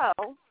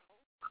 so.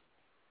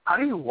 How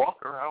do you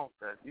walk around with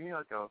that? Do you need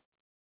like a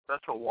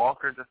special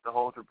walker just to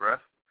hold your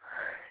breath?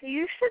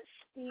 You should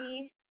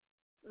see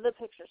the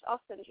pictures.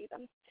 I'll send you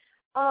them.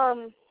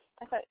 I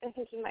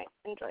think you might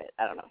enjoy it.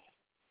 I don't know.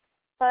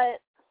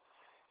 But,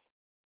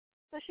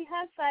 so she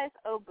has size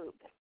O boob.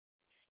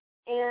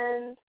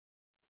 And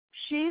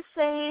she's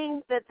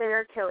saying that they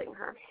are killing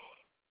her.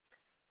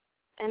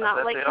 And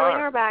not like killing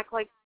her back,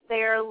 like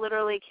they are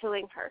literally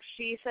killing her.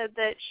 She said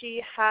that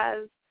she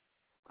has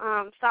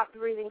stopped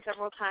breathing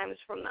several times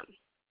from them.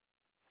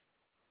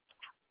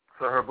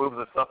 So her boobs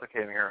are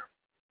suffocating her.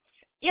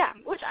 Yeah,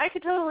 which I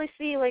could totally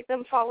see, like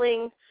them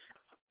falling,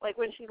 like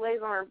when she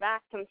lays on her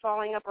back, them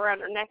falling up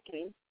around her neck,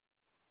 and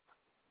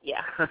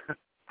yeah.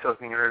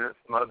 Choking her in its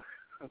smug.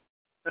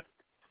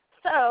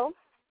 So.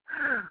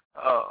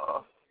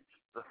 Oh.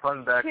 The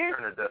fun back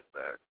turn a death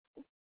back.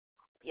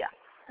 Yeah.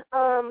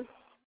 I'll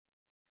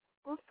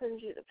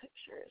send you the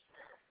pictures,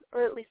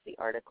 or at least the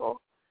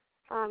article.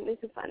 You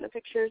can find the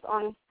pictures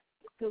on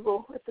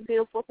Google. It's a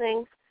beautiful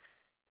thing.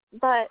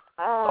 But,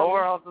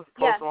 or I'll just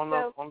post on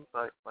the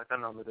site, like I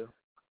normally do.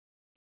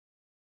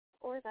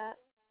 Or that.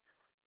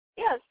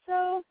 Yeah,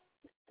 so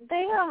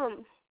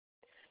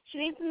she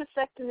needs a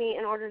mastectomy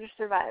in order to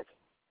survive,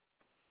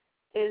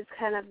 is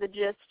kind of the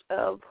gist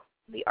of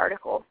the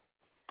article,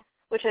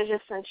 which I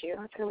just sent you.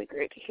 It's going to be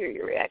great to hear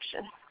your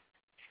reaction.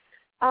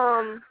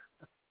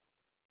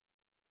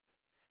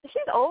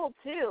 She's old,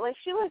 too. Like,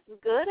 she looks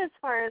good as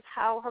far as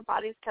how her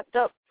body's kept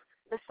up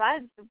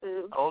besides the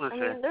boobs. How old is she?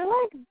 I mean, they're,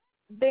 like,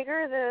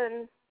 bigger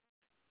than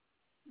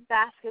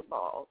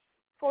basketballs.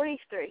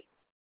 43.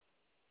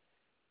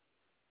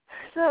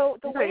 So,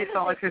 the way you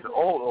sound like she's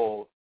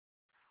old.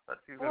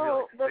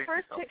 Well, the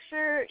first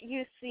picture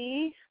you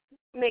see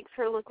makes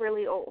her look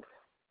really old.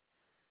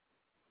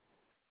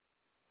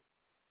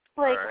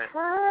 Like,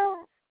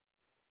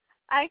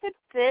 I could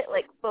fit,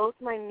 like, both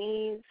my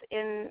knees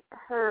in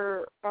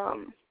her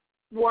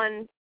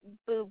one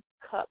boob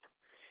cup,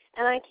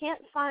 and I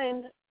can't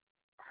find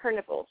her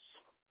nipples.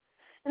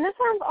 And this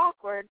sounds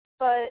awkward,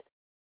 but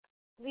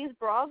these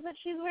bras that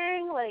she's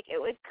wearing, like, it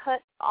would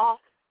cut off.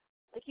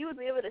 Like, you would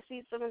be able to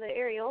see some of the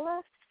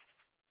areola.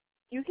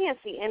 You can't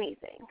see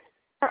anything.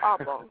 They're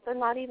oblong. They're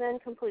not even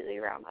completely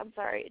round. I'm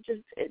sorry.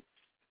 It's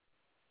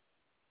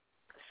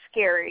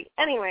scary.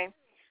 Anyway.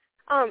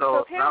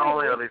 So not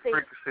only are they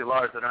freakishly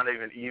large, they're not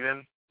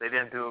even. They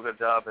didn't do a good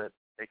job at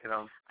making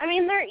them. I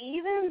mean, they're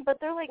even, but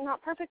they're, like,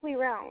 not perfectly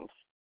round.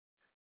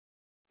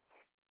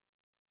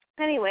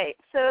 Anyway,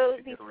 so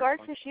the scar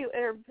tissue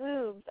in her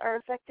boobs are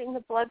affecting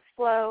the blood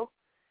flow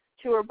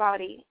to her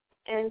body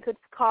and could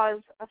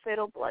cause a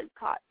fatal blood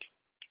clot.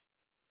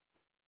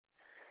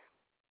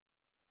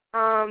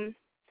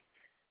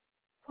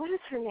 What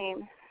is her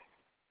name?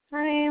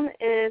 Her name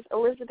is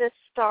Elizabeth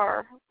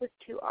Starr with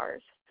 2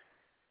 R's.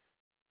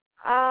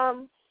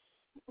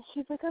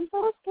 She's like, I'm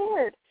so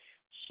scared.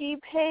 She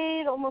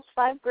paid almost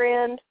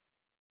 $5,000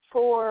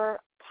 for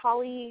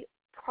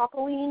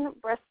polypropylene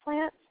breast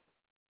plants.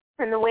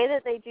 And the way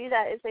that they do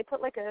that is they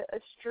put like a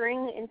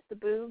string into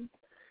the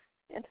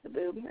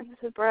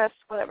breast,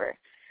 whatever.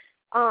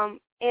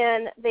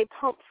 And they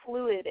pump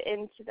fluid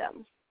into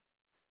them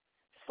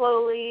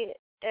slowly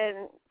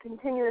and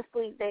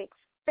continuously they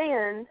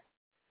expand,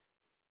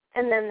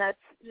 and then that's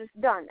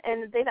just done.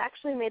 And they've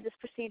actually made this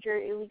procedure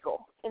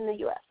illegal in the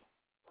U.S.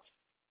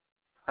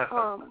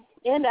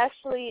 And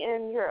actually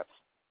in Europe.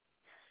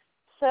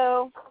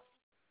 So,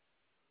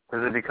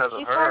 is it because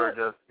of her or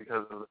just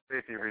because of the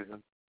safety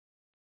reasons?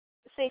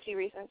 Safety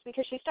reasons,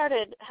 because she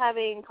started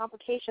having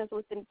complications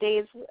within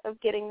days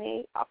of getting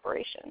the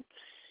operation.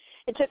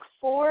 It took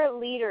 4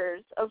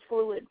 liters of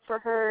fluid for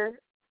her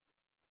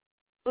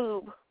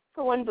boob,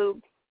 for one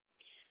boob.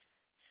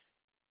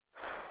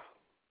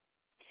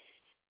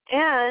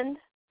 And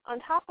on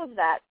top of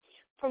that,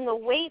 from the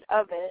weight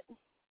of it,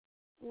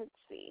 let's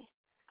see,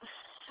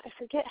 I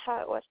forget how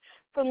it was.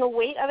 From the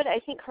weight of it, I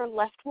think her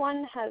left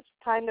one has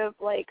kind of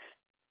like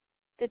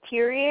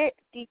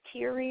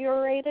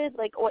deteriorated,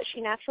 like what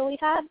she naturally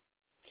had.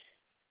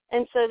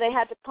 And so they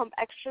had to pump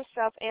extra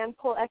stuff and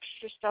pull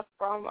extra stuff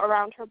from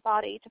around her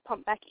body to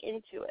pump back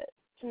into it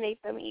to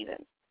make them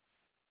even.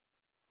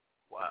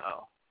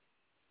 Wow.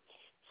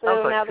 So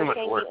sounds like now too they're much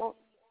saying work.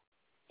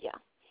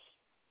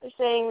 they're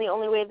saying the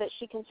only way that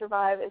she can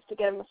survive is to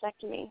get a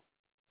mastectomy.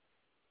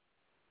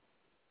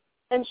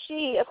 And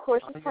she, of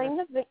course, is playing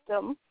the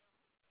victim.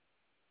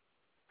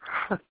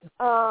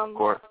 Of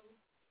course.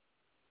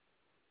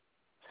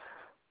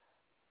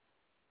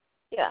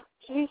 Yeah.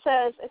 She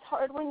says, it's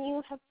hard when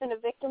you have been a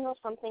victim of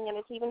something, and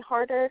it's even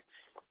harder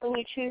when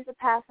you choose a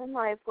path in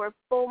life where a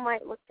bull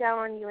might look down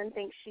on you and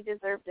think she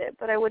deserved it.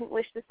 But I wouldn't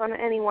wish this on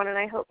anyone, and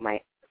I hope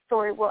my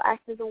story will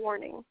act as a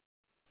warning.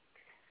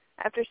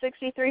 After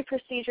 63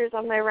 procedures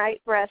on my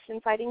right breast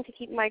and fighting to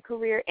keep my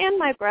career and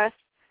my breast,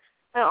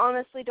 I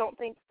honestly don't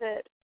think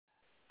that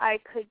I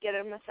could get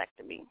a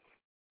mastectomy.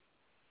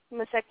 A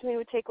mastectomy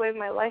would take away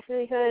my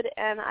livelihood,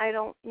 and I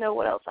don't know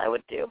what else I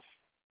would do.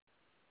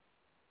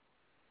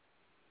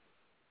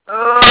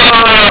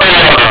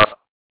 That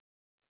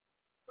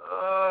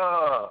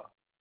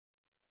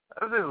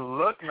doesn't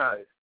look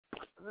nice.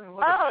 That doesn't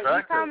look attractive.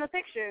 You found the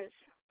pictures.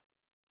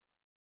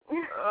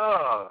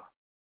 Oh,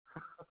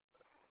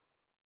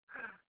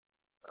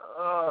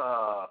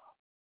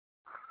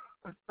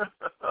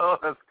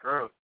 that's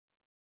gross.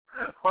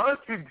 Why don't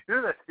you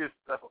do that to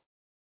yourself?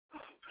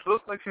 She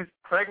looks like she's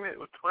pregnant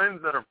with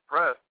twins at her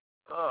breast.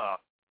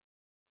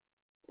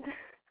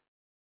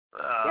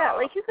 Yeah,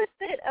 like you could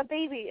fit a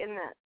baby in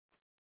that.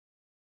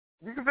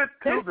 You could fit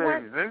 2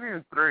 babies, maybe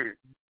even 3.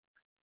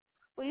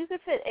 Well, you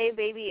could fit a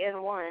baby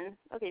in one.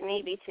 Okay,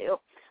 maybe 2.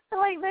 But,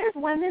 like, there's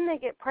women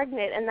that get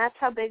pregnant, and that's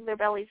how big their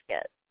bellies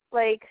get.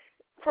 Like,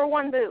 for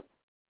one boob.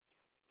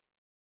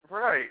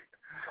 Right.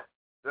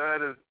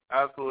 That is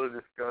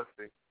absolutely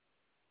disgusting.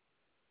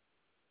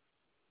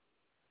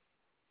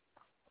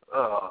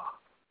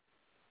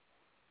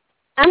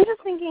 I'm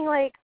just thinking,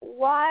 like,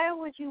 why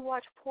would you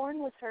watch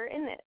porn with her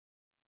in it?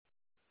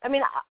 I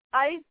mean,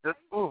 Just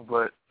move,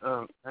 but,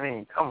 come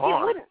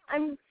on.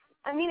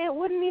 It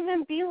wouldn't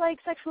even be,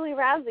 like, sexually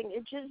arousing.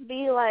 It'd just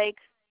be, like,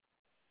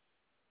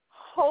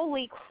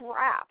 holy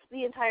crap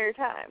the entire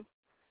time.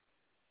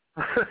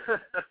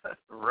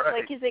 Right.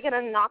 Like, is it going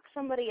to knock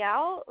somebody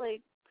out?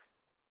 Like,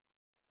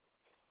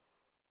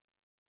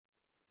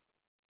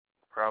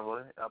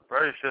 probably. I'm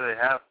pretty sure they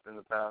have in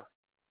the past.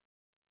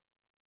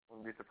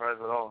 Wouldn't be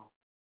surprised at all.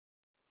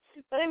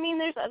 But, I mean,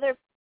 there's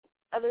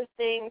other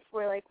things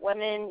where, like,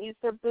 women use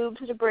their boobs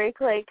to break,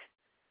 like,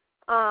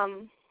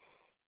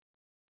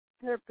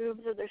 their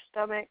boobs or their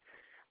stomach.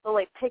 They'll,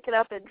 like, pick it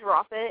up and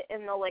drop it,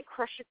 and they'll, like,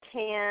 crush a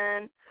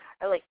can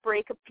or, like,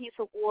 break a piece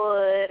of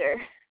wood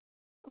or,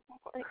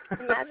 like,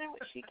 imagine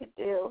what she could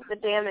do, the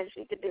damage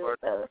she could do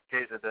with those.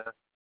 Case of death.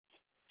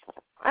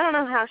 I don't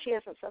know how she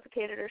hasn't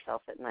suffocated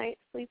herself at night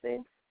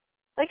sleeping.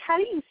 Like, how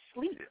do you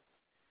sleep?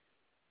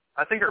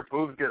 I think her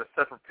boobs get a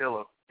separate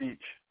pillow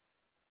each.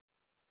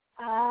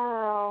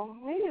 Oh,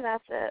 maybe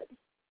that's it.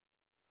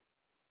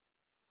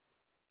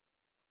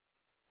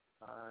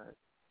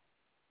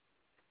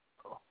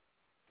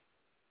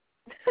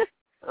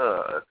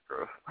 That's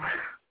gross.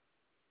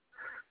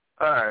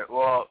 Alright,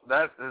 well,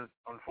 that is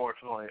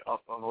unfortunately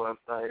up on the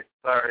website.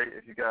 Sorry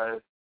if you guys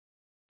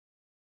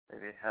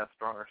maybe have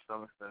stronger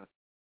stomachs than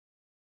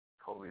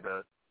Colby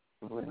does.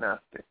 It's really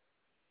nasty.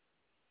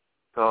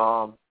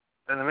 So,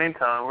 in the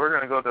meantime, we're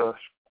going to go to a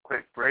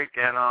quick break,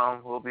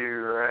 and we'll be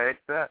right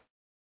back.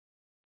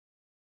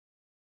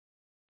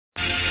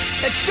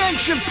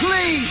 Attention,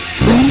 please!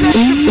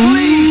 Attention,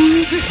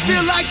 please! This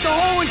feel like the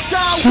whole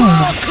entire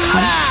world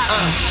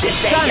collapsed! This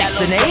that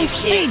yellow tape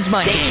shit,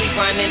 they keep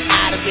running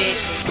out of it.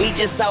 We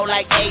just sold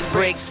like 8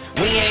 bricks,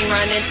 we ain't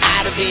running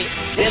out of it.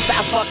 This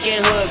our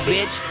fucking hood,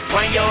 bitch.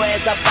 Run your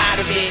ass up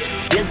out of it.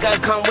 This gun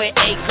come with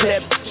 8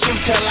 clips, shoot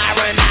till I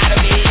run out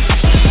of it.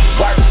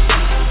 Work,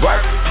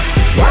 work,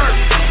 work.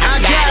 I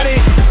got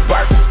it.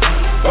 Work,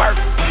 work,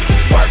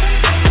 work.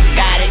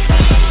 Got it.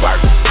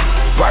 Work,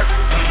 work,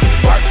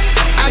 work.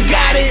 I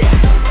got it.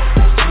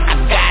 I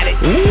got it.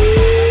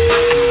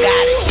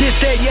 Got it. This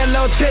that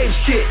yellow tape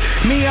shit.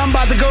 Me, I'm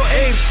about to go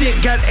ape shit.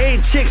 Got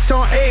 8 chicks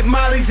on 8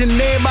 mollies and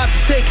they about to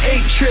take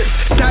 8 trips.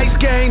 Dice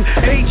game,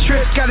 8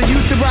 trips. Gotta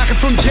use the rocket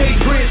from Jay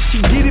Bridge.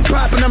 She get it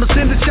poppin', I'ma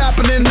send it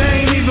shopping and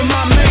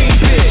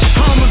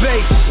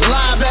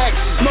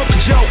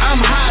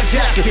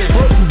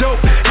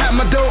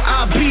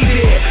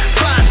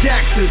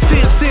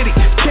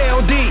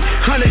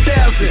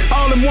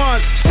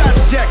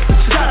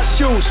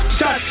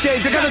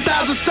shades, I got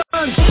 1,000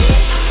 sons.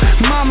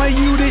 Mama,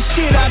 you this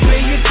shit, I pay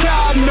your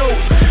car note.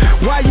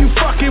 Why you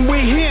fucking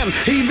with him?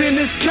 Even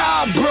his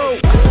car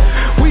broke.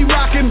 We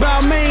rockin'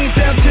 Balmain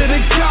down to the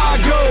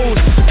cargoes.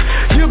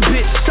 Your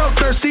bitch so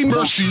thirsty,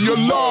 mercy your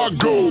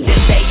lago.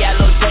 This that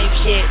yellow tape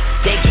shit,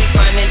 they keep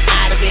running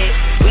out of it.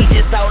 We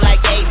just sold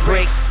like 8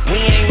 bricks, we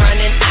ain't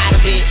running out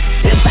of it.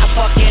 This our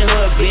fucking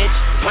hood, bitch,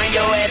 bring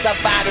your ass up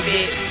out of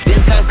it.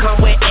 This gun come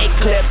with 8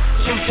 clips,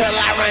 shoot till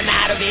I run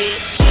out of it.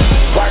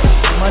 Work,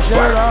 my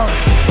shirt off,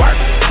 work,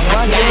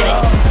 my shirt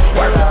off,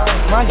 work,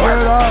 my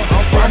shirt off,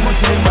 I'm gonna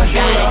take my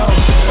shirt off,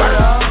 shirt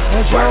off,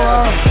 and show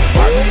off,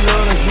 we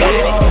gonna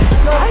show off.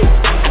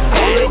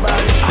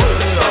 Everybody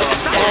shirt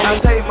off. I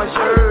take my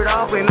shirt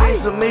off and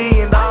it's $1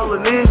 million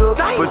nigga.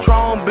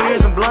 Patron,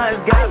 beers and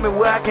blunts got me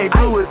where I can't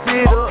do a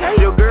sit up.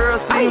 Your girl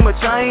see my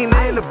chain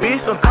and the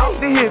bitch done caught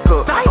the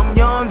hiccup. I'm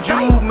young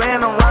Jude,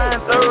 man, I'm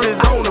riding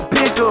 30s on the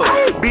pickup.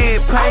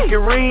 Big pink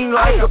and ring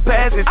like a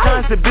Patsy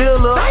Johnson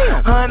Billa.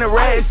 100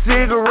 rat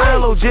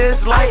cigarello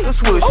just like a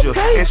Swisher.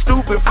 And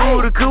stupid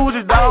food the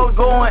coochie dog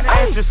going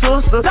at your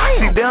sister.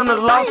 See them that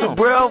lost her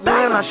breath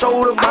when I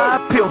showed her my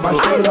pistol. My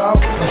shirt off,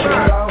 my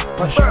shirt off,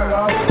 my shirt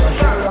off, my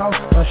shirt off,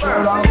 my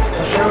shirt off,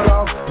 my shirt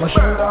off, my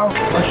shirt off,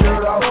 my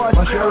shirt off,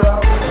 my shirt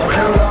off, my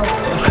shirt off,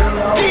 my shirt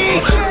off.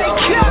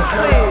 DJ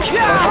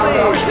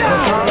Khaled,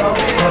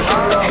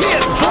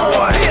 hit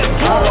boy, hit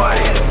boy.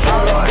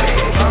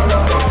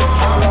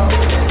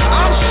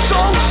 I'm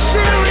so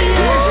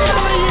serious.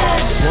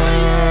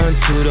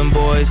 1, 2, them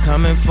boys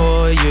coming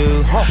for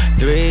you.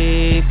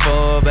 3,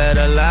 4,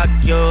 better lock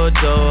your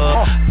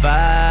door.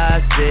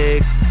 5,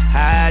 6.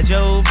 Hide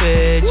your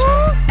bitch.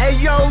 Hey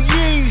yo,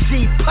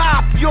 Yeezy,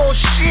 pop your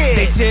shit.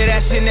 They say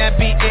that should not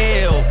be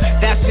ill,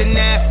 that should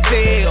not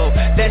feel,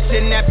 that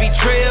should not be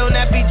trill,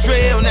 not be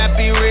drill, not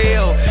be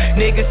real.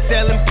 Niggas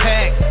selling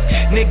packs,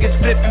 niggas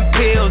flipping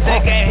pills. They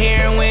got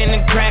heroin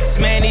and cracks,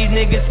 man, these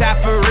niggas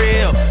hot for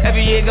real.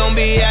 Every year gon'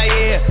 be our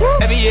year,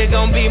 every year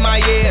gon' be my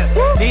year.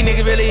 These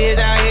niggas really is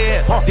out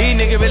here, these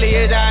niggas really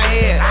is out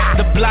here.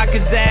 The block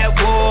is at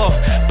war,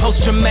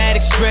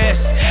 post-traumatic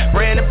stress,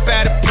 ran up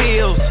out of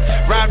pills,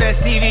 robbed that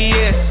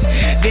CVS.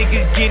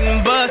 Niggas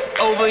getting bust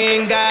over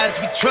in guys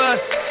we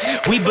trust.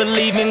 We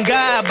believe in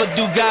God, but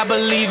do God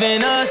believe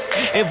in us?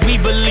 If we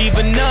believe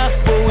enough,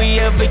 will we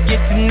ever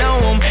get to know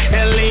him?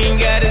 That lean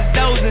got us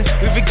dozing,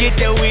 we forget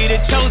that we the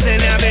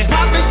chosen. I've been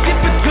popping shit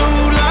for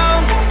too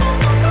long,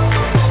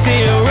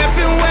 still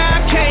repping where I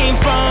came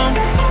from.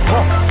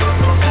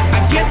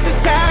 I guess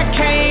it's how I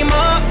came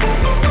up.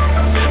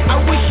 I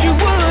wish you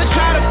would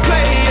try to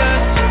play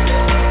us.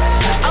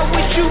 I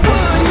wish you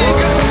would,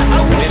 nigga.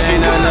 I wish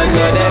you would, nigga.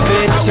 That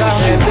bitch, I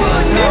wish you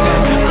would, nigga.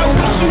 I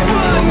wish you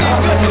would,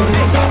 nigga.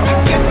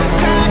 I guess it's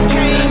how I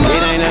came up.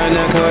 It ain't nothing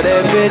to call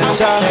that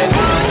bitch out.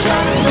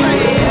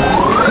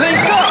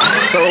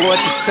 So what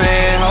you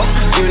saying, ho?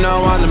 You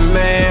know I'm the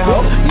man,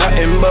 ho.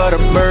 Nothing but a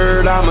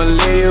bird, I'ma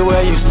live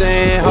where you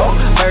stand, ho.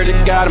 Heard you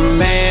got a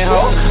man,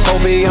 ho.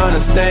 Hope he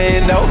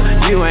understand, though.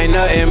 You ain't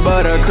nothing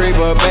but a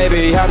creeper,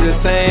 baby. I'm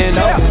just saying,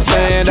 though.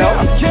 Saying,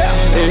 though.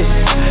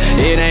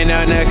 It ain't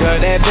nothing to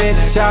cut that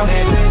bitch out.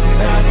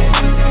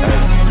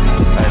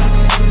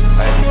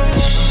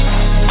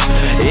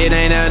 It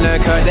ain't nothing to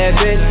cut that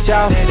bitch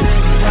out.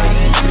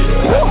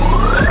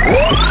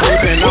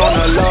 Creeping on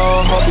the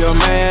low, hope your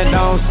man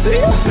don't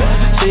see.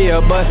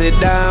 She'll bust it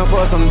down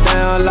for some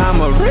down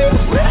llama rip.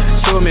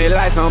 Shoot me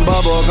like some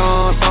bubble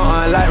gum,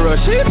 something like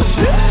Rashida.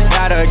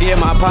 Gotta give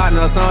my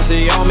partner some,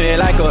 she on me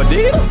like a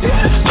deal.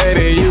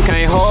 Baby, you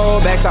can't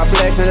hold back, stop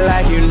flexing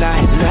like you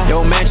nice.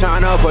 Your man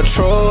tryna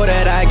patrol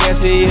that, I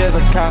guess he is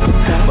a cop.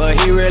 But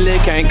he really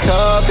can't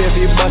cuff if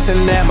he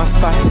bustin' at my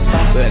spot.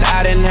 But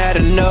I didn't have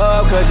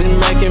enough, cause he's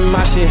making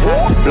my shit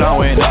hot.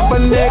 Blowing up a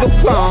nigga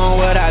phone,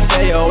 what I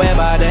tell you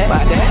about that?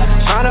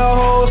 Tryna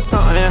hold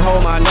something,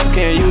 hold my neck,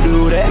 can you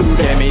do that?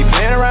 Get me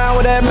playing around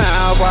with that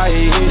mouth while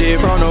he hit it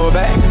from the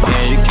back.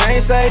 And you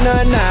can't say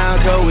nothing now,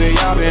 cause we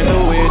all been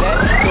through with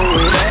that.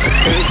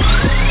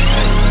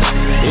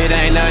 It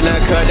ain't nothing to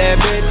cut that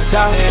bitch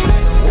out.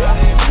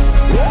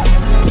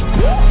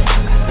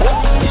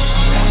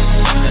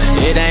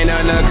 It ain't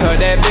nothing to cut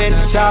that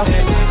bitch out.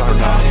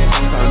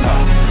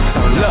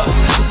 Look,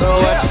 so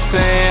what you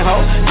saying, ho?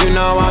 You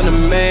know I'm the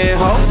man,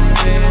 ho.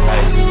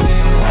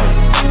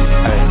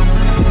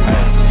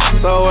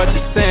 So what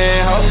you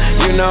saying, ho?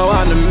 You know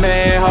I'm the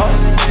man, ho.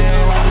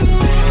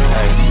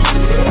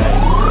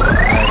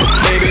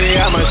 Baby,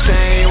 I'm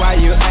ashamed why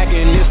you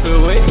acting this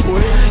way.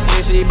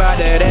 If she bout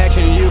that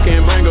action, you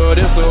can bring her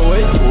this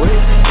away.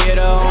 Hit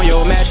her on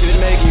your mattress,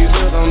 make you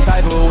feel some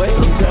type of way.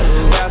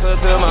 Pass her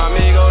to my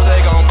amigos,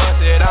 they gon' bust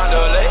it on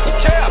the lake.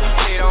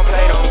 She don't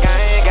play them games.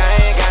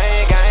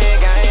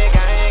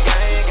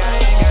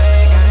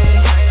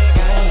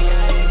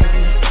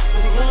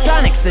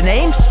 Sonic's the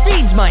name,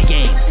 speed's my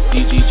game.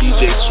 DJ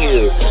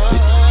Khaled.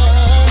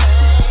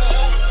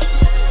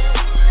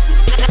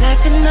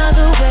 Like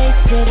another way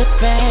to the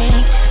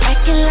bank,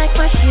 acting like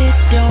my shit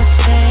don't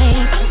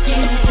stink. I'm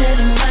getting to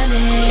the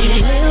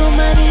money, little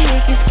money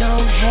niggas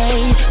gon'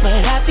 hate,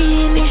 but I be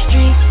in these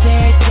streets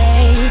every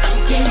day.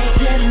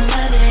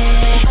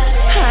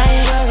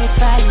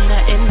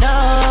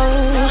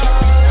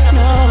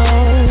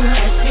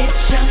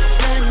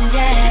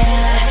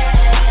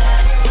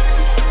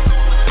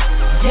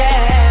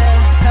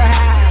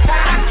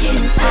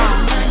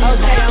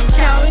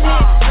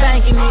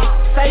 getting it,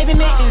 saving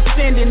it and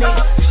sending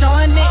it,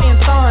 showing it and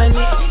throwing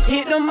it.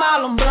 Hit them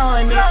all, I'm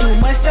blowing it. Too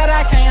much that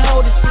I can't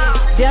hold the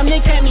shit. Damn, they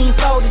can't even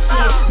throw the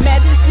shit.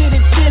 Magic City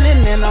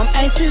chillin' and I'm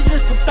anxious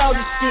just to throw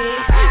the shit.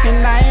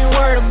 And I ain't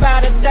worried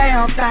about a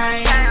damn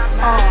thing.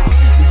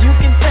 You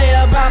can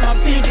tell by my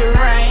pinky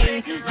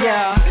ring.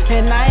 Yeah,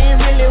 and I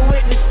ain't really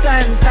with the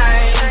sun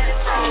thing.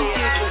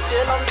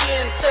 Still I'm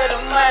getting to the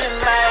money,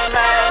 man.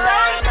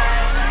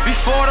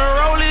 Before the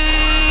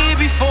rollie,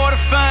 before the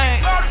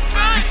fame,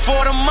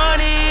 before the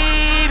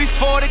money,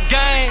 before the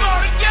game,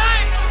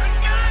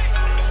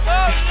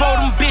 before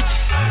them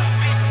bitches,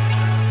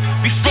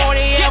 before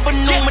they ever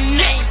knew my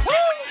name,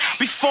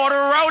 before the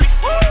rollie,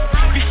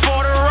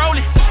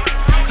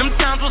 them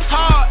times was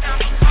hard,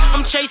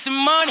 I'm chasing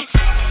money,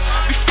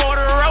 before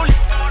the rollie,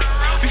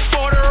 the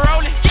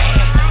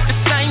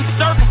same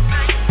circle,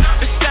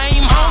 the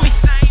same homies,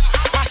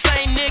 my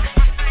same niggas,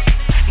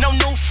 no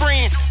new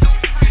friends.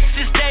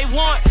 Day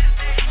one,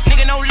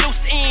 nigga, no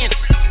loose ends.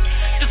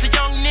 Just a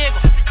young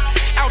nigga,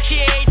 out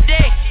here every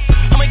day.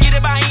 I'ma get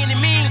it by any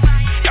means.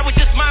 That was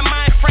just my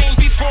mind frame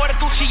before the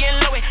Gucci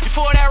and Louis.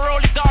 Before that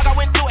Rollie dog, I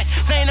went through it.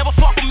 They ain't never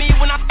fuck with me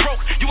when I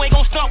broke. You ain't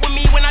gon' start with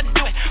me when I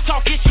do it.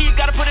 Talk your shit,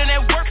 gotta put in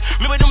that work.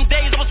 Remember them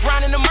days I was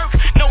riding the Merc.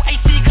 No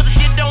AC cause the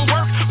shit don't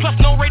work. Plus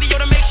no radio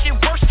to make shit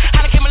worse.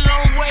 I done came a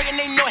long way and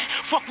they know it.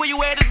 Fuck where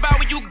you at, it's about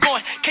where you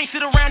going. Can't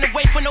sit around and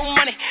wait for no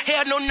money.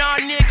 Hell no, nah,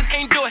 niggas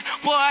can't do it.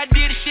 Boy, I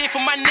did this shit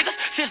for my niggas.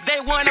 Since day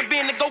one, I've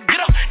been to go get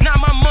up. Now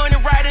my money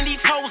riding these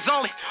hoes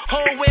only.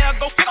 Whole way I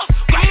go fuck up.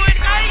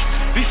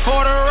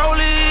 Before the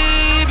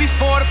rollie,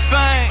 before the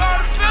fame,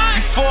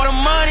 before the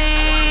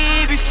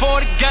money,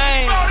 before the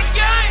game,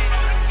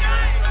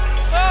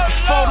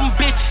 before them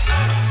bitches,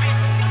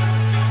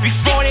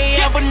 before they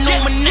ever knew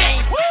my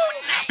name,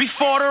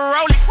 before the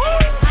rollie,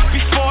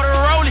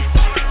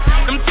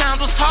 them times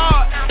was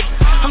hard,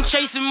 I'm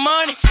chasing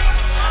money,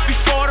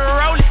 before the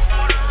rollie,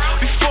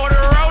 the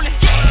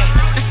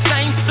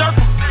same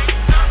circle,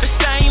 the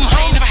same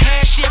home. Never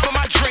had shit but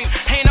my dream,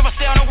 ain't never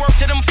sell no work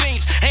to them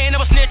fiends, ain't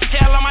never snitch and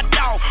tell on my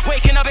dog,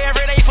 waking up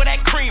every day for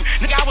that cream.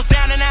 Nigga, I was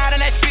down and out in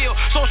that field,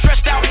 so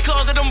stressed out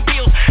because of them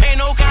bills. Ain't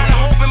no kind of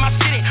hope in my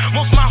city,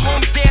 most of my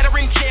homies dead or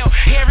in jail.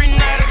 Every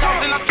night I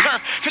talk and I turn,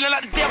 feeling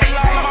like the devil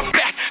all on my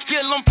back.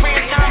 Still I'm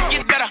praying time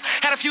get better,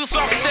 had a few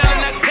songs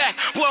selling that pack.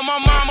 Well, my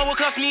mama will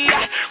cuss me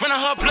out, running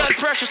her blood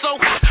pressure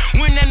so high.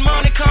 When that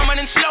money coming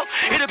in slow,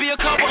 it'll be a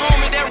couple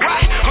homies that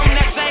ride. I'm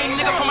that same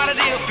nigga from out of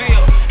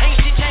Dealville. Ain't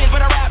shit changed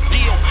but a rap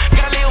deal.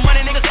 Got a little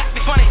money, niggas act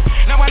me funny.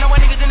 Now I know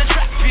what niggas in the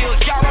trap field.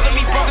 Y'all rather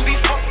me broke and be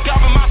fucked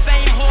up in my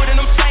same hood and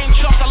them same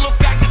trucks. I look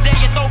back today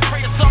and throw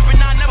prayers up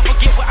and I never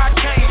forget where I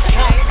came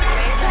from.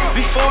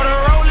 Before the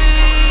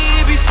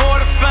rollie, before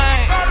the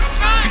fame,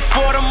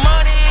 before the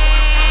money,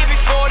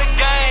 before the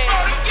game.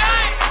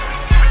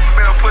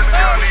 Man,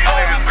 pussy on these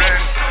niggas, man.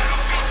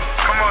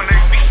 Come on,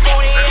 niggas.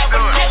 Before they ever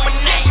know my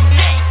name.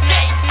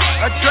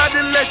 I tried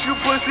to let you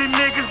pussy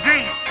niggas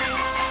deep.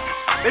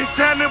 It's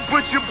time to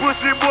put your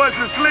pussy boys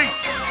to sleep.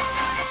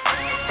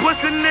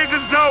 Pussy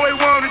niggas always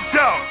wanna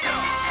talk.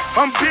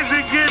 I'm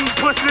busy getting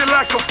pussy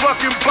like a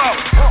fucking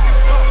boss.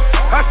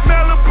 I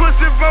smell a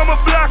pussy from a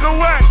block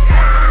away.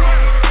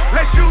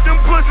 Let's shoot them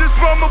pussies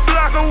from a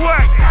block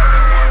away.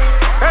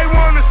 They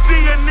wanna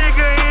see a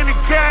nigga in the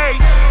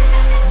cage.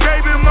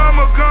 Baby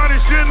mama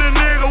garnishing the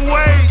nigga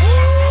waist.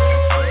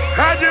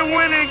 I just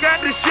went and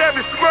got the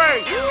Chevy spray.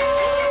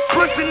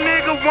 Pussy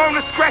nigga wanna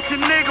scratch a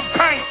nigga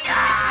paint.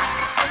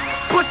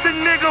 Pussy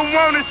nigga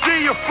wanna see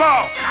you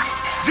fall.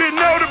 Just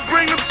know to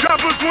bring them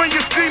choppers when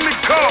you see me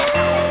call.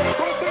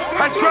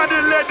 I try to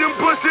let them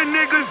pussy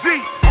niggas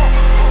eat.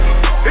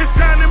 It's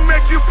time to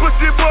make you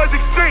pussy boys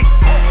extinct.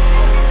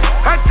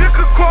 I took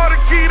a quarter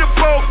key to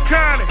Polk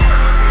County.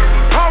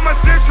 All my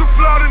Central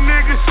Florida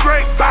niggas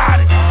straight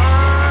body.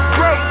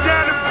 Broke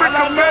down and brick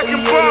them back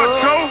in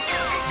Bartow.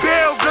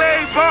 Bell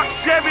Glade, Box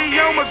Chevy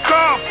on my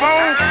car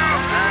phone.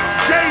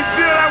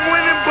 Jaysville, I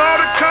went and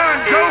bought a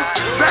condo.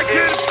 Back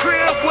to the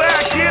crib where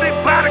I get it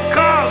by the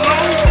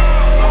carload.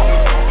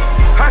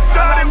 I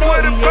started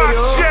with a box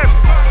Chevy.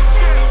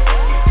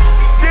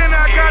 Then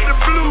I got the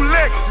blue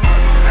Lexus.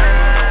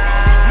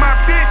 My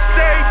bitch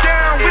stayed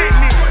down with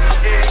me.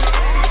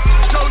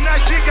 So now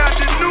she got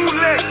the new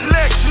Lex.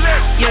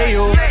 Yeah,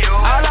 yo.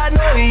 All I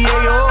know is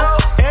yeah, yo.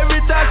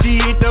 Every time she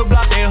hit the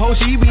block, that hoe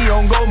she be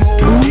on go mode.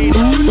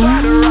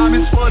 Try to rob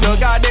me for the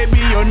guy that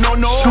be a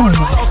no-no.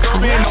 Talk up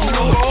in the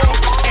logo,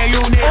 and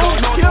you nigga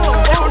no-no.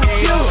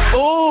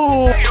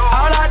 Ooh,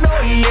 all I know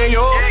is yeah,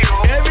 yo.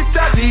 Every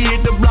time she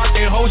hit the block,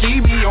 that hoe she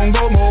be on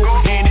go mode.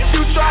 And if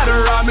you try to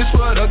rob me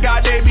for the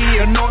guy that be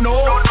a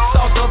no-no.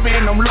 Talk up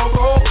in them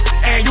logo,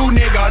 and you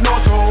nigga no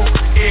so.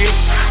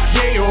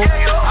 Yeah, yo.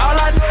 All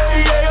I know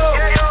is yeah, yo.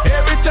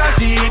 Every time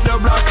she hit the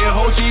block, that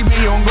hoe she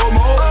be on go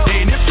mode.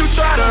 And if you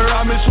try to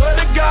rob me, swear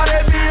to God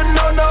that be a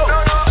no-no.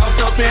 Talk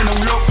up in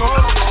them loco,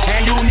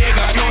 and you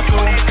nigga no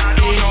so.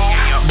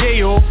 Yeah,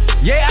 yo.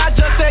 Yeah, I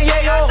just say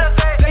yeah, yo.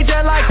 They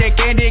just like that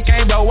candy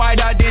cane, but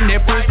whiter than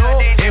that pussy.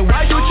 And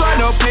why you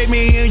tryna play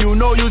me in, you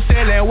know know you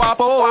selling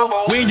waffle.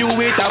 When you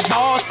with the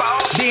boss,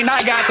 then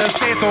I got the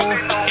say so.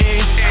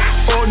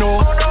 Oh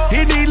no,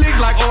 hit these licks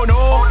like oh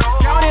no.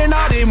 Counting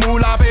all the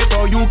moolah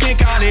paper, you can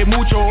call it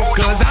mucho.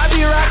 Cause I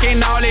be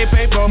rocking all the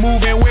paper,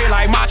 moving way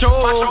like macho.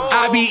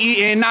 I be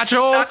eating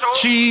nacho,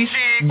 cheese,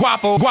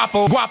 guapo,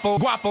 guapo, guapo,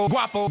 guapo,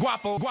 guapo,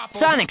 guapo, guapo.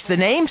 Sonic's the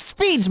name,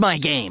 speed's my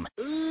game.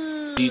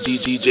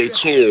 DJ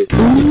Tool.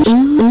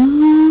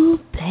 Ooh,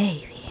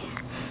 baby.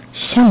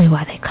 Show me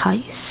why they call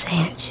you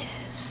Sanchez.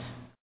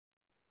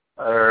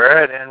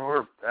 Alright, and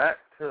we're back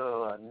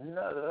to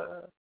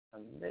another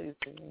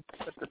amazing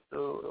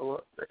episode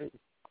of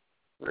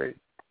WhatRace.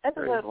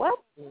 Episode what?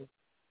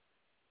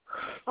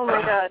 Oh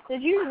my god,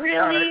 did you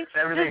really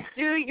just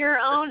do your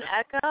own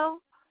echo?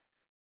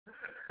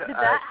 Did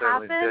that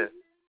happen?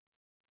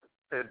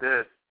 It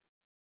did.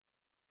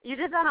 You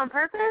did that on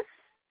purpose?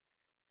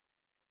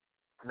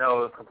 No,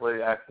 it was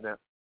completely accident.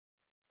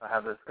 I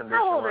have this condition.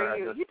 How old where are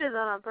you? You did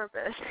that on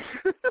purpose.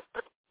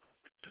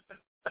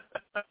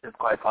 It's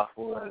quite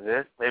possible that it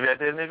is. Maybe I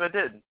did, maybe I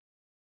didn't.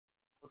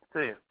 Let's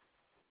see.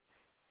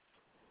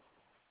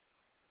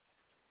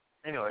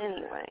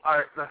 Anyway.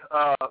 Alright,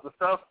 the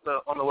stuff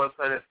on the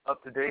website is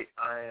up to date.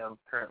 I am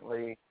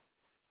currently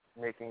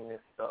making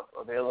this stuff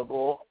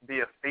available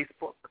via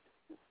Facebook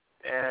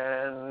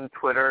and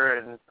Twitter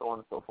and so on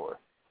and so forth.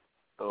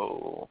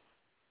 So,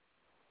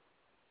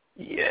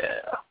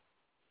 yeah.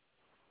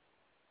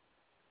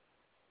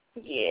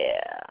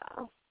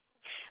 Yeah.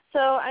 So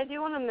I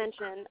do want to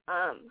mention,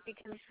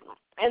 because,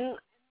 and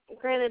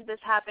granted this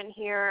happened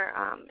here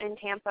in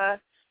Tampa,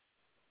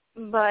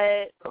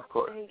 but of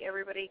course, I think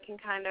everybody can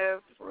kind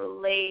of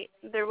relate.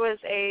 There was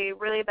a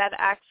really bad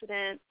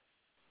accident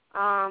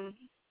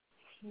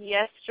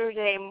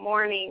yesterday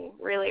morning,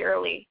 really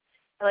early,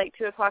 at like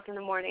 2 o'clock in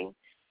the morning,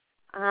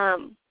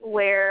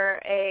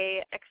 where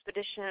a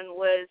expedition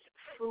was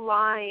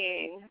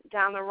flying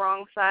down the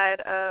wrong side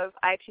of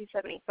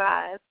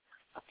I-275,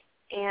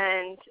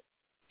 and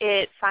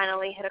it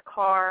finally hit a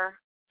car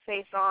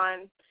face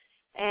on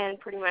and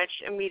pretty much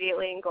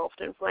immediately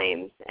engulfed in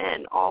flames,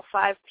 and all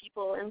 5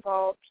 people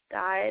involved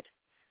died.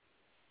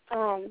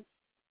 Wow.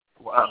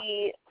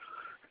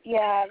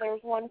 There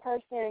was one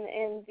person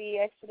in the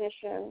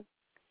expedition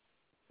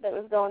that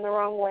was going the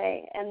wrong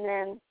way, and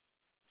then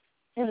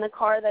in the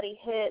car that he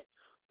hit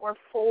were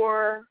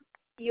 4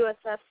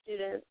 USF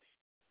students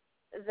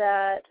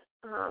that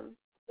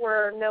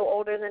were no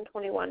older than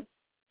 21.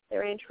 They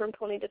ranged from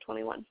 20 to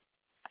 21.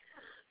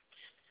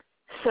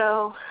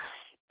 So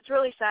it's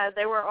really sad.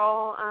 They were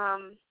all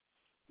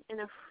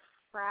in a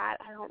frat.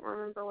 I don't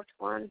remember which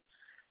one.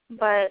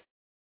 But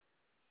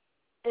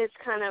it's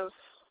kind of,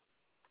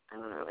 I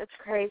don't know, it's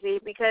crazy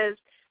because,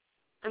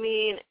 I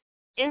mean,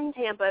 in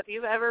Tampa, if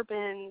you've ever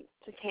been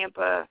to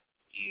Tampa,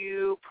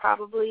 you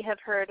probably have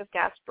heard of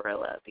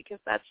Gasparilla because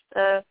that's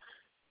the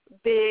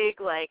big,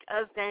 like,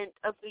 event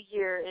of the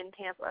year in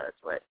Tampa.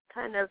 That's what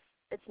kind of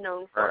it's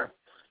known for.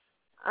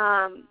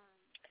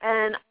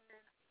 And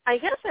I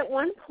guess at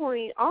one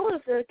point, all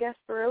of the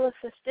Gasparilla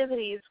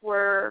festivities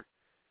were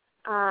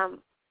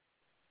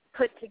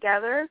put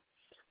together,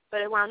 but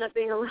it wound up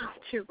being a little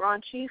too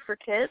raunchy for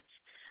kids.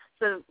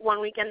 So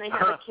one weekend they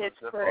have a kids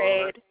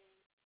parade,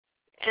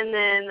 and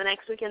then the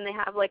next weekend they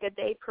have like a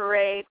day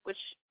parade, which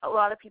a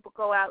lot of people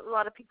go out. A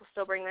lot of people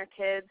still bring their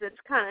kids. It's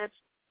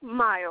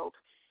mild.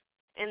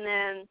 And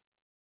then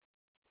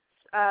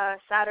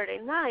Saturday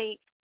night,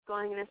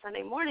 going into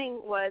Sunday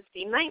morning, was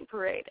the night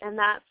parade, and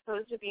that's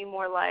supposed to be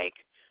more like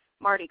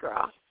Mardi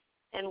Gras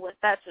and what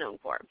that's known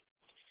for.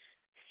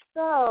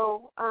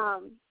 So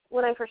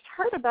when I first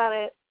heard about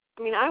it,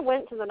 I mean, I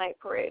went to the night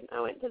parade.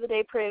 I went to the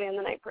day parade and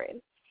the night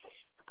parade.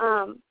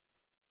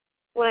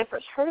 When I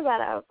first heard about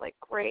it, I was like,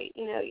 great,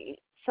 you know,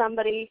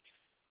 somebody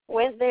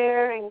went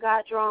there and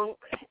got drunk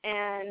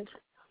and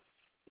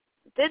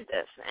did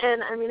this.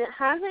 And, I mean, it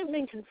hasn't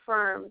been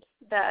confirmed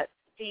that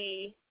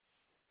the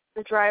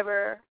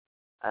driver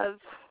of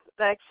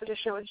the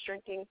expedition was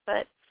drinking,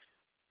 but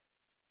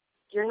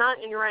you're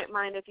not in your right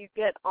mind if you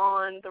get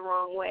on the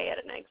wrong way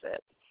at an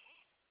exit.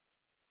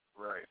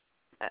 Right.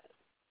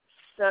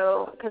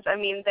 So, because, I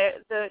mean,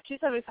 the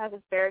 275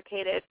 is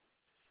barricaded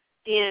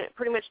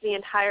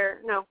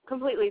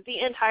completely the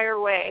entire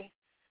way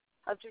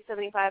of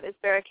 275 is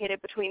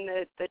barricaded between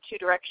the 2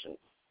 directions.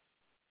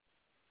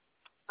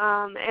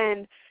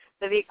 And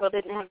the vehicle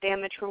didn't have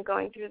damage from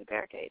going through the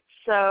barricades.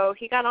 So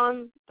he got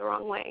on the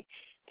wrong way,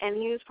 and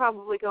he was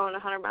probably going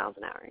 100 miles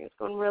an hour. He was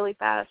going really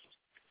fast.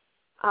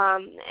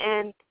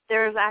 And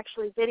there's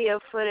actually video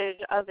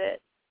footage of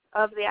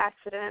the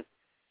accident,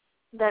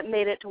 that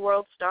made it to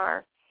World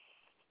Star,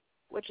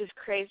 which is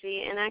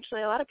crazy. And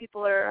actually a lot of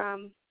people are,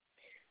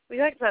 we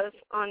talked about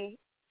this on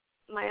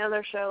my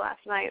other show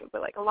last night,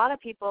 but like a lot of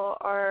people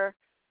are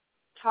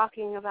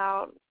talking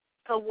about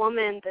the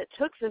woman that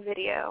took the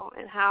video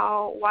and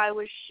why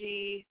was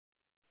she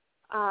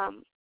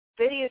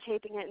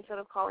videotaping it instead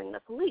of calling the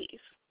police.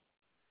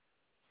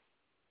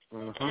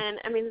 Mm-hmm. And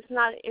I mean,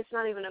 it's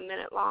not even a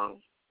minute long,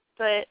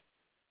 but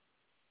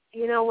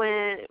you know,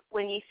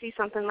 when you see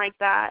something like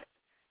that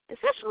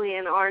especially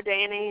in our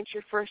day and age,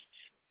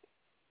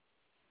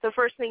 the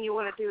first thing you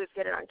want to do is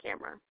get it on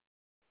camera.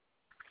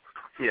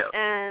 Yeah.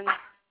 And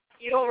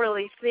you don't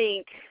really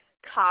think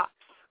cops.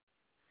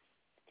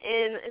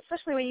 And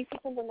especially when you see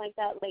something like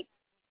that, like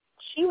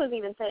she was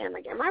even saying,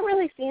 like, am I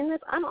really seeing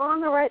this? I'm on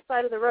the right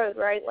side of the road,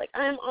 right? Like,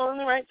 I'm on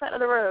the right side of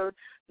the road.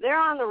 They're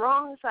on the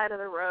wrong side of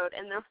the road,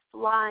 and they're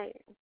flying.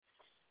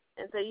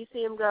 And so you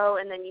see them go,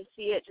 and then you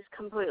see it just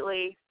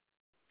completely,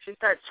 she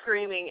starts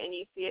screaming, and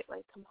you see it,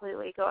 like,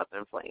 completely go up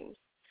in flames.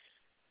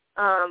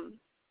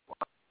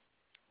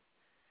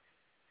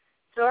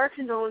 So our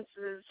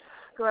condolences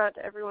go out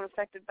to everyone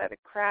affected by the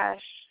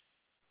crash.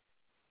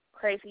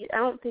 Crazy. I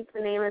don't think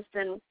the name has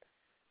been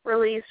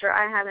released, or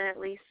I haven't at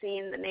least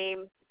seen the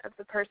name of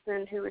the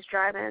person who was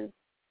driving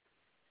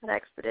that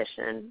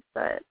expedition.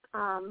 But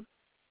it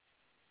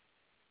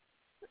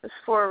was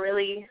 4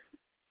 really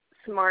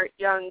smart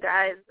young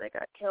guys that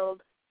got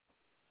killed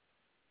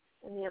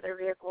in the other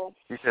vehicle.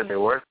 You said they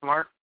were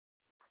smart?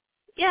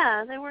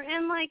 Yeah, they were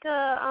in like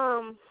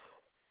a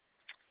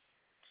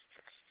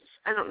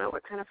I don't know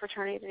what kind of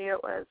fraternity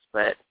it was,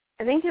 but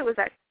I think it was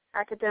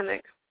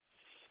academic,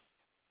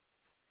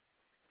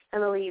 I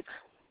believe.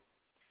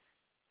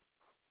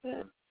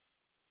 Yeah.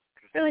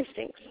 Really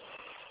stinks.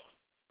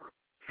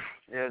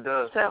 Yeah, it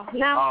does. So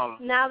now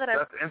that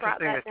I've brought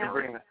that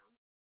down.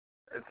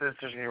 It's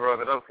interesting you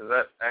brought it up because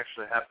that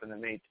actually happened to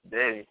me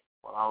today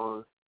when I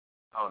was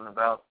out and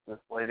about. This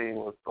lady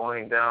was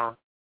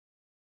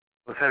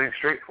heading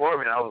straight for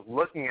me, and I was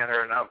looking at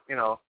her, and I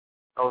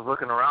was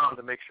looking around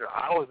to make sure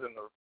I was in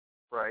the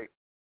right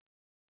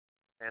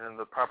and in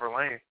the proper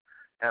lane,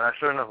 and I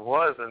sure enough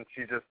was, and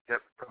she just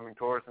kept coming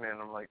towards me,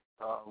 and I'm like,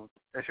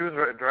 and she was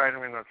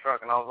driving me in a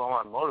truck, and I was on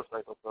my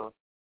motorcycle, so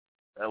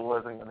that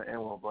wasn't going to end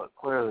well, but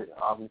clearly,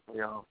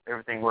 obviously,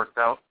 everything worked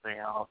out.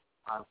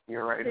 I'm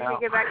here right now. Did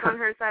you get back on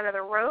her side of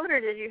the road, or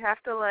did you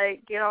have to,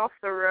 like, get off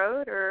the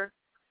road, or?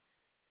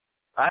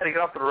 I had to get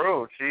off the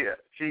road. She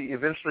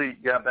eventually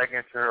got back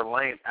into her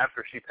lane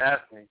after she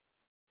passed me,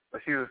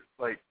 but she was,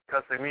 like,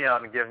 cussing me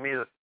out and giving me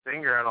the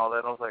finger and all that,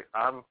 and I was like,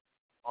 I'm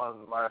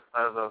on my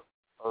side of the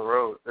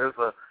road. There's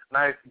a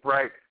nice,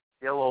 bright,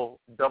 yellow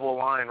double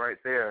line right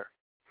there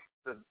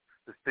to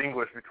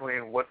distinguish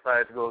between what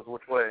side goes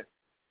which way.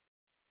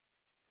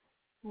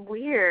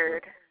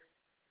 Weird.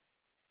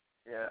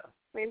 Yeah.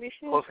 Maybe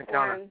she Close was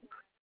encounter. born.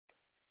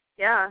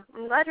 Yeah,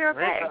 I'm glad you're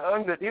okay.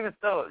 Even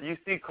still, you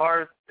see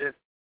cars.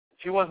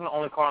 She wasn't the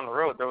only car on the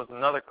road. There was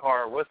another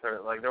car with her.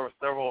 Like, there were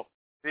several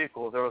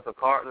vehicles. There was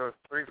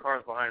 3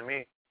 cars behind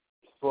me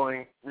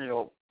going,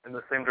 in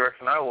the same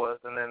direction I was,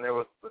 and then there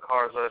was the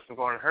cars that were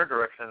going in her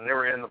direction, and they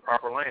were in the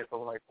proper lane. So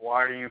I'm like,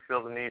 why do you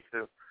feel the need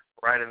to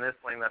ride in this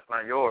lane that's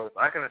not yours?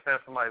 I can understand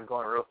somebody's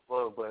going real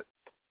slow, but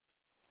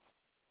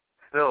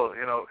still,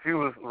 she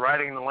was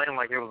riding in the lane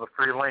like it was a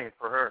free lane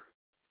for her.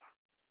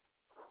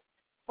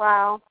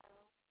 Wow.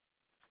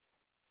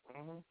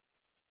 Mm-hmm.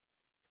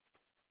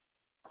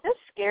 That's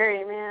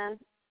scary, man.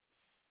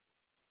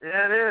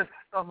 Yeah, it is.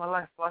 Oh, my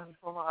life flashes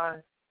before my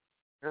eyes.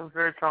 It was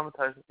very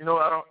traumatizing. I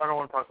don't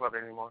want to talk about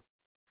it anymore.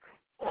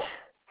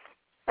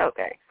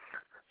 Okay.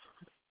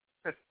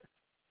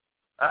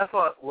 That's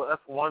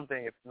one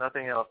thing, if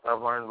nothing else,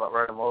 I've learned about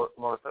riding a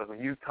motorcycle.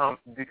 You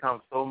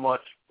become so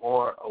much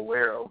more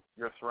aware of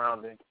your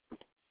surroundings,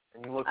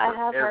 and you look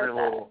for every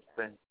little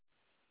thing.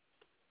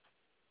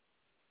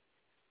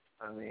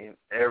 I mean,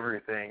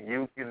 everything.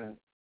 You can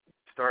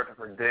start to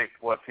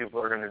predict what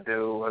people are going to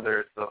do,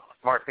 whether it's the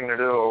smart thing to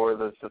do or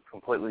whether it's just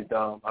completely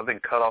dumb. I've been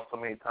cut off so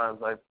many times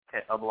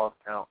I've lost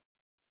count.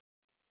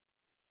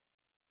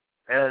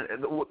 And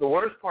the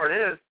worst part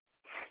is,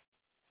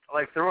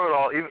 like, through it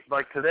all, even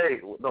like today,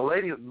 the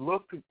lady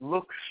looked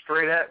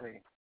straight at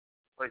me.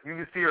 Like, you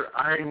can see her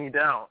eyeing me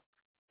down.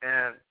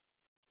 And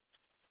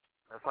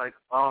it's like,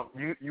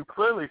 you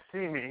clearly see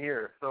me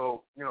here,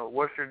 so,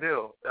 what's your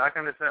deal? I can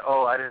understand,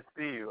 I didn't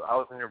see you. I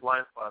was in your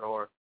blind spot,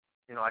 or,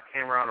 I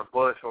came around a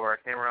bush, or I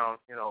came around,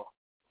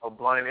 a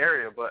blind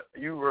area, but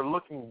you were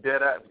looking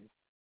dead at me.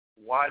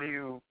 Why do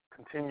you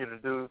continue to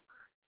do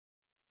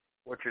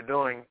what you're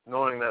doing,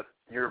 knowing that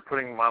you're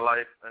putting my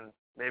life and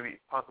maybe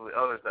possibly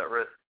others at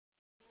risk?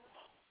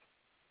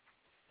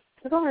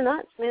 You're going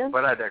nuts, man.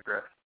 But I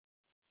digress.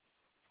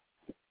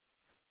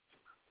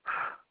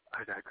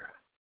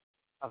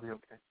 I'll be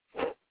okay.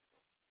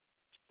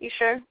 You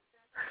sure?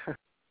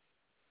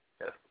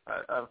 Yes,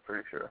 I'm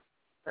pretty sure.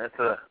 It's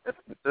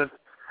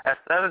as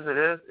sad as it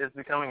is, it's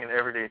becoming an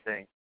everyday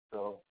thing.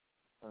 So,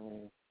 I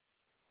mean,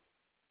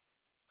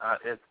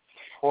 it's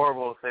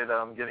horrible to say that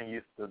I'm getting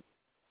used to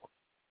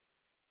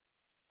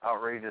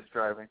outrageous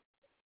driving.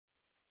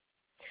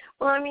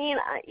 Well, I mean,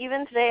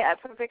 even today I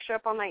put a picture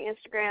up on my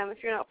Instagram.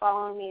 If you're not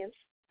following me, it's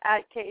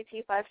at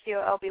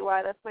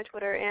KAT5COLBY. That's my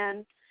Twitter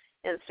and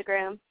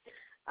Instagram.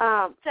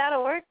 It's out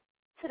of work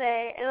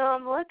today, and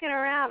I'm looking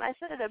around. I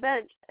sit at a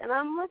bench, and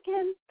I'm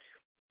looking,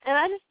 and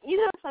I just,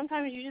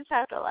 sometimes you just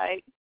have to,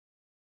 like,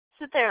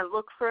 sit there and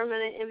look for a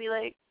minute and be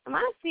like, am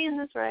I seeing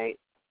this right?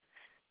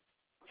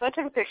 So I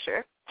took a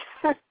picture.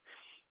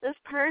 This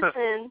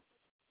person,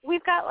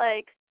 we've got,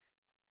 like,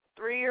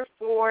 3 or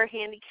 4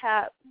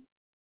 handicap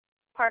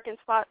parking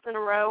spots in a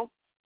row.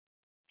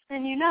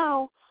 And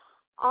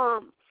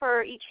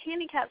for each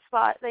handicap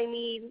spot, they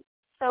need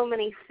so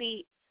many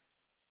feet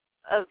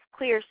of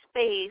clear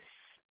space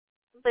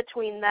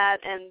between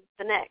that and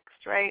the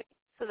next, right?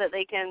 So that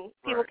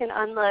people can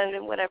unload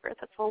and whatever.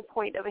 That's the whole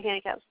point of a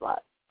handicap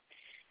spot.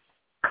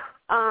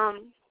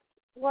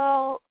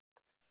 Well,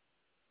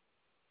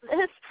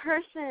 this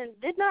person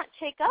did not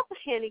take up a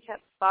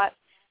handicap spot.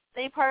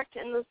 They parked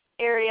in this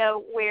area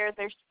where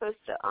they're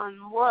supposed to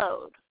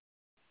unload.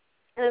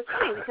 And it's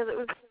funny because it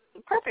was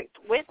the perfect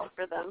width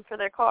for them, for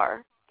their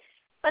car.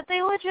 But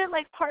they legit,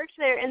 parked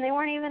there, and they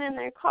weren't even in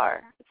their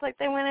car. It's like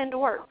they went into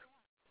work.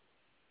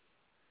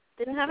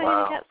 Didn't have a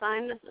handicap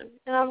sign, nothing.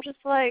 And I'm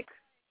just like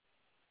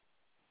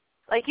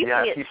you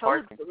can get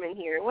towed from in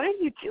here. What are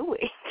you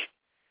doing?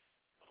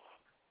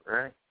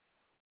 Right.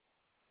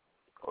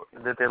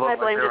 Did they look I like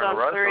blamed they were it in a on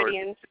rush?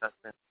 Floridians.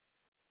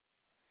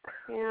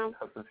 Yeah.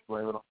 That's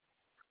blame it on.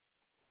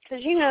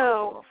 Because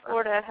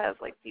Florida has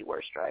the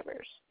worst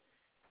drivers.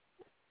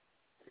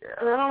 Yeah.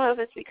 And I don't know if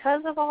it's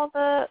because of all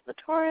the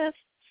tourists.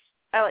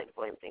 I like to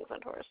blame things on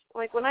tourists.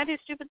 When I do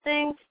stupid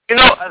things, as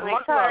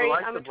much sorry, as I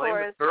like I'm to a blame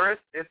tourist. the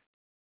tourists,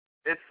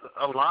 it's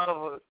a lot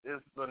of it is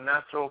the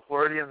natural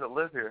Floridians that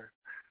live here.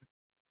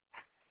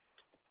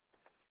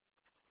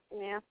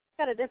 Yeah,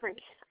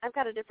 I've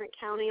got a different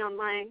county on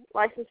my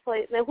license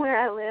plate than where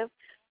I live.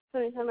 So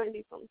anytime I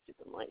do something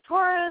stupid, I'm like,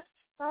 tourist,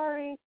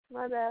 sorry,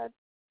 my bad,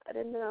 I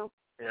didn't know.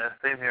 Yeah,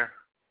 same here.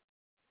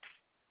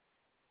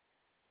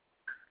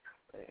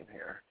 Same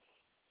here.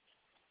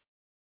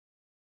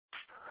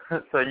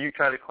 So you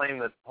try to claim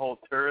the whole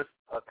tourist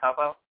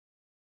cop-out?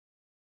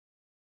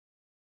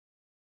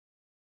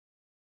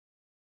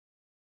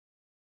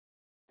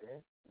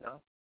 Yeah?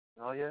 No?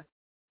 No, yeah?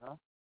 No?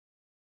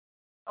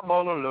 I'm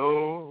all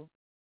alone.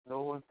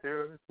 No one's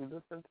here to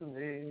listen to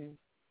me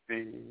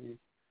speak.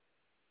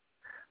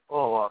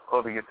 Oh, while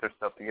Chloe gets her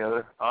stuff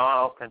together,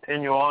 I'll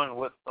continue on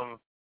with some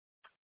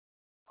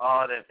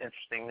odd and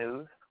interesting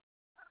news.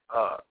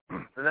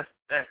 The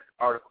next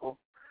article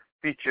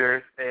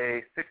features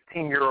a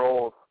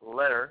 16-year-old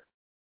letter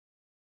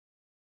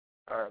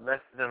or a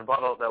message in a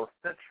bottle that was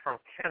sent from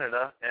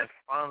Canada and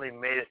finally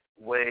made its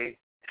way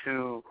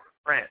to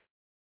France.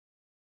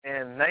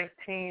 In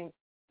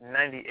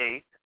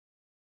 1998,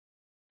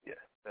 yes,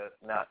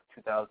 that's not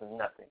 2000,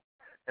 nothing.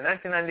 In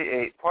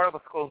 1998, part of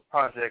a school's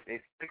project,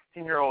 a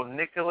 16-year-old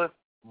Nicholas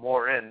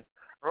Morin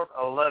wrote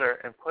a letter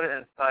and put it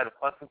inside a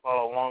plastic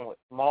bottle along with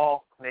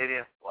small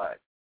Canadian flags.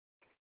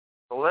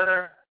 The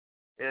letter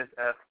is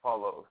as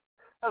follows.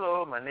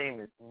 Hello, my name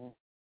is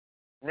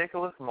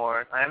Nicholas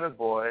Morin. I am a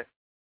boy.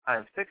 I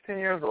am 16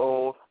 years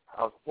old.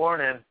 I was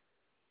born in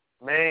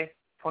May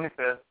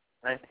 25th,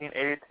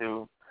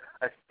 1982.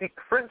 I speak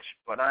French,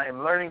 but I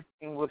am learning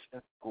English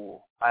in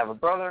school. I have a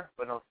brother,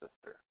 but no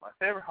sister. My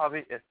favorite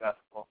hobby is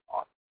basketball.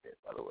 Awesome kid,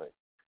 by the way.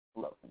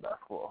 Loves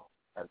basketball.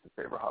 That's his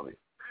favorite hobby.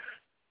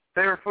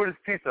 Favorite food is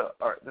pizza.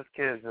 All right, this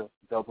kid is just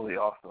doubly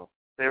awesome.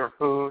 Favorite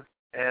food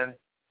and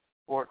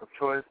sport of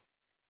choice,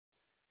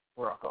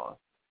 rock on.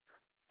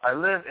 I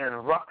live in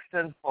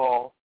Roxton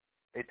Falls,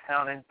 a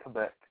town in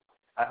Quebec.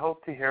 I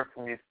hope to hear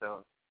from you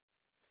soon.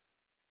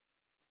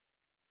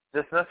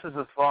 This message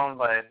was followed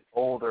by an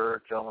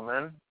older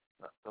gentleman,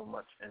 not so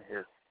much in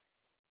his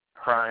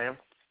prime.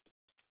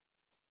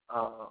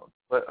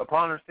 But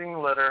upon receiving the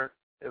letter,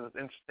 it was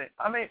interesting.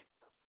 I mean,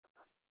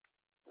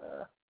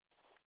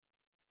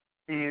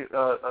 he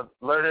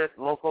alerted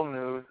local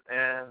news,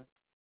 and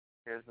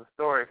here's the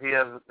story.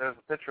 There's a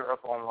picture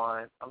up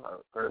online. I'm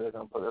not really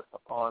going to put this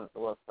up on the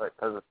website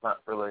because it's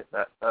not really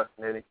that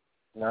fascinating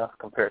enough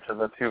compared to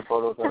the 2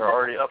 photos that are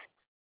already up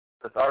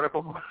this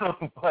article.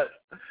 But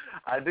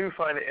I do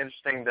find it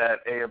interesting that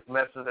a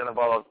message in a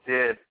bottle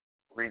did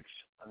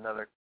reach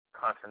another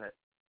continent.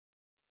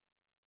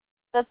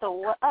 That's the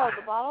what? Oh,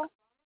 the bottle?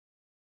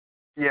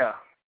 Yeah.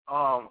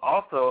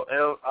 Also,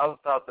 I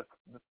thought the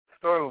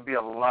story would be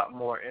a lot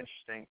more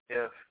interesting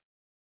if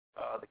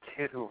the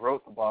kid who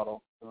wrote the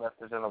bottle, the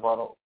message in the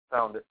bottle,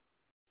 found it.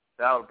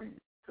 That would be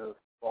just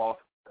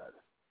awesome.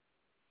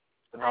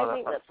 I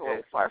think that's a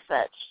little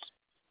far-fetched.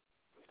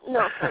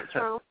 No offense,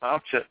 Ron.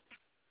 I'm just...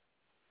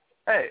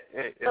 Hey,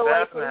 if the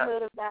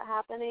likelihood of that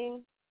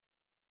happening.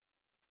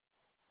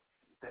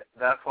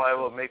 That's why it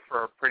will make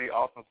for a pretty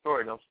awesome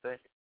story, don't you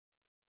think?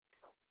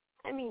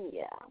 I mean,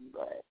 yeah,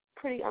 but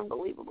pretty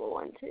unbelievable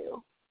one,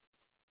 too.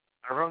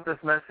 I wrote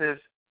this message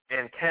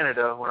in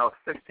Canada when I was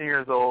 16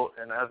 years old,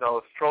 and as I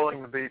was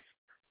strolling the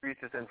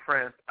beaches in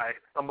France, I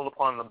stumbled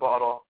upon the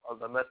bottle of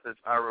the message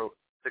I wrote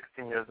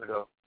 16 years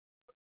ago.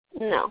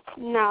 No,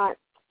 not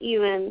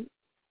even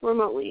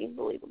remotely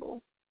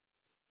believable.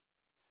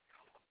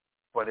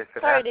 But if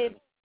it Sorry, happened, dude.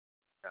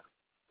 Yeah.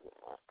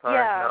 Sorry,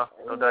 yeah,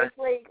 no dice. It's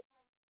like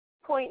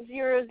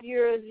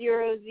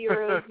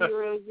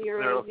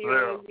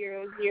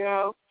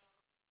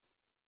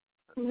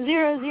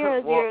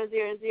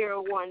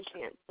 0.000000000000001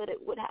 chance that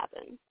it would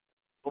happen.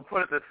 We'll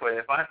put it this way.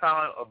 If I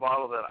found a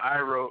bottle that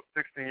I wrote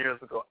 16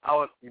 years ago, I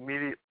would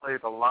immediately play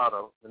the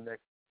lotto the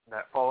next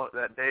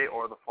that day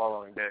or the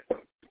following day.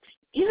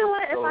 You know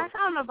what? So, if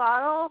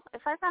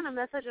I found a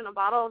message in a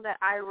bottle that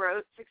I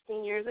wrote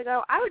 16 years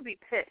ago, I would be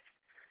pissed.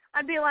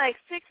 I'd be like,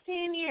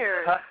 16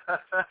 years,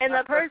 and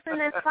the person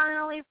that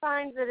finally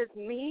finds that it's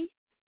me,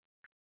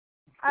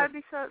 I would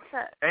be so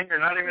upset. And you're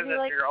not even in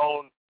like, your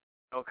own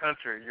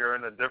country. You're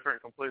in a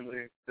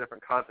completely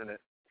different continent.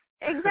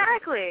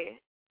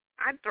 Exactly.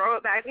 I'd throw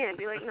it back in and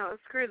be like, no,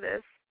 screw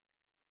this.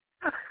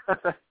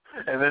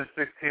 And then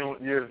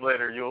 16 years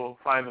later, you'll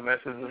find the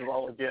messages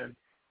all again.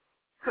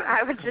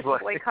 I would just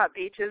boycott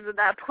beaches at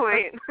that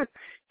point.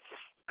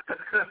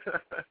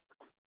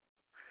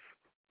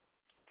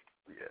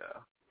 Yeah.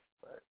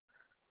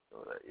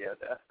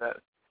 That's that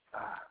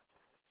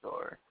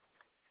story.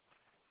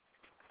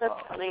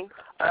 That's funny.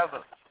 Yeah,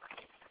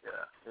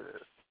 it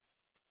is.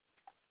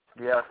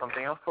 Do you have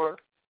something else for us?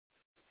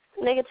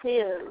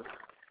 Negative.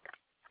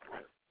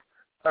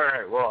 All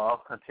right, well,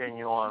 I'll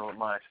continue on with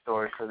my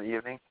story for the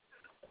evening.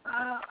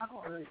 I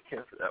don't really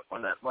care for that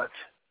one that much.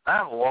 I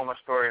have a Walmart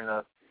story and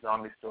a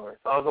zombie story,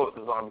 so I'll go with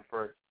the zombie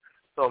first.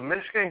 So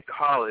Michigan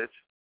College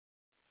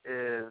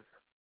is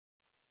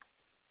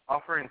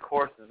offering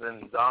courses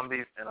in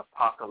zombies and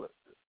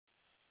apocalypses.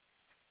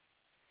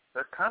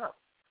 They're kind of,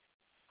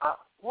 I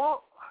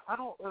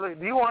don't really,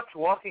 do you watch The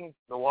Walking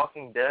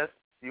Dead?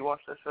 Do you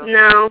watch that show?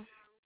 No.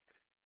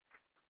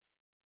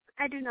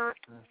 I do not.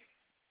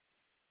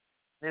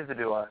 Neither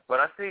do I. But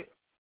I seem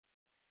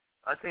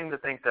to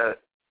think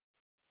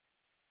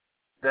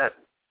that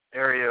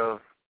area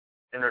of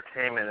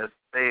entertainment is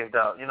saved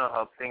out. You know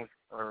how things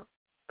are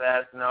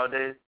fast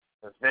nowadays?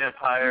 There's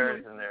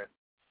vampires and there's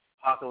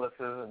apocalypses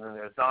and then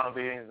there's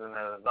zombies and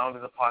there's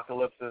zombies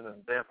apocalypses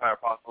and vampire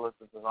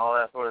apocalypses and all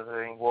that sort of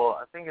thing. Well,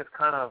 I think it's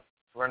kind of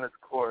run its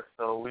course,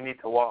 so we need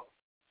to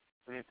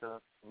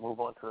move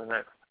on to the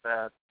next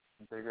fast,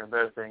 bigger and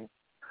better thing.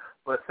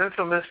 But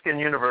Central Michigan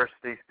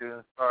University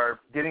students are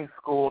getting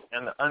schooled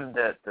in the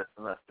undead this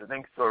semester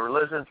thanks to a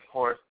religion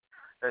course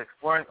that's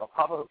exploring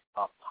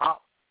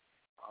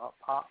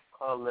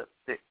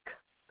apocalyptic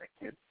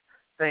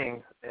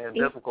things and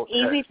biblical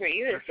texts. Easy for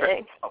you to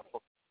say.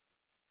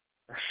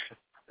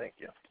 Thank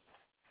you.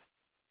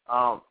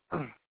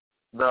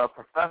 The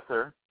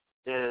professor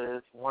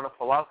is one of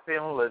philosophy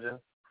and religion,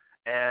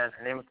 and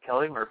her name is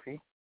Kelly Murphy,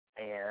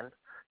 and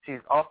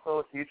she's also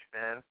a huge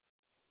fan,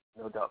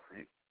 no doubt for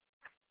you,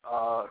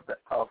 of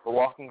The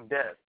Walking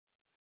Dead.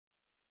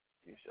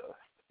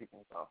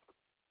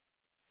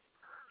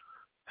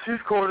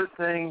 She's quoted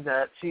saying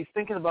that she's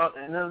thinking about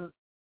the end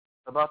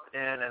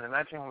and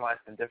imagining life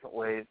in different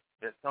ways.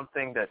 It's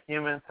something that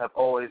humans have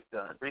always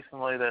done,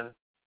 recently than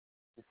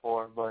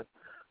before, but...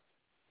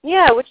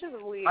 Yeah, which is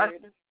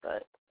weird,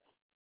 but...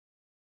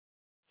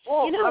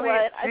 Well, you know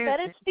what? I bet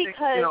it's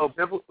because...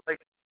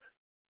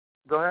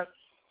 go ahead.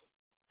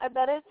 I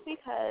bet it's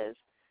because,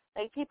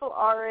 people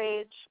our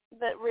age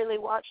that really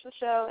watch the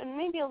show, and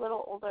maybe a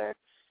little older,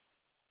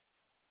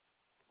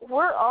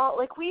 we're all,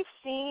 we've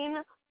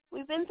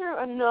been through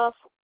enough,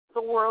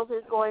 the world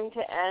is going to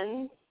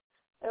end,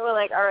 and we're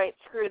like, all right,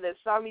 screw this,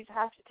 zombies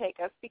have to take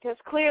us, because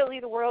clearly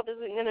the world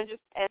isn't going to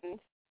just end.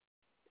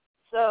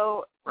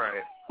 So,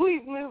 right.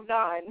 We've moved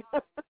on.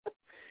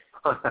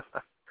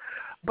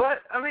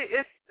 But,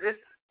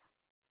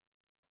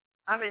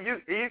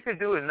 you could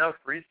do enough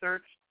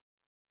research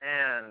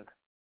and,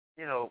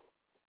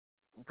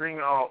 bring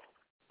out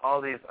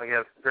all these,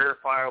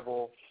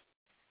 verifiable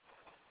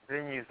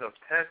venues of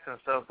text and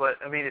stuff. But,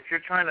 if you're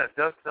trying to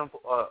just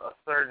a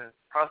certain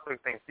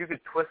prospect things, you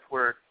could twist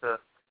words to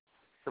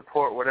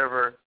support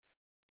whatever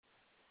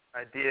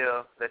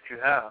idea that you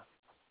have.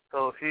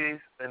 So in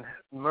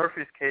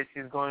Murphy's case,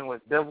 she's going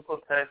with biblical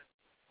text,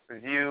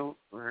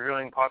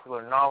 reviewing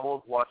popular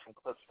novels, watching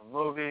clips from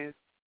movies,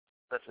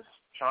 such as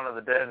Shaun of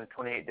the Dead and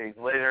 28 Days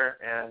Later,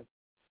 and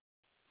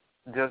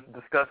just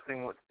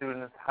discussing with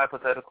students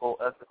hypothetical,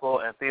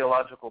 ethical, and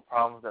theological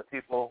problems that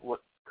people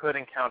could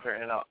encounter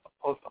in a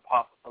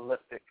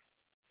post-apocalyptic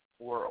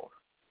world.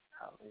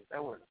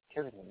 That word is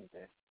killing me these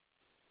days.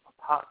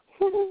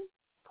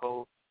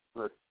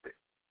 Apocalyptic.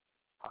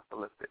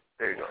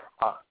 There you go.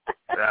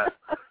 That.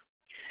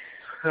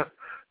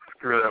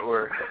 Screw that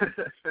word.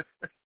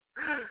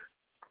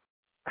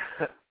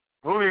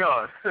 Moving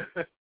on.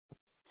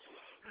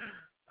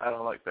 I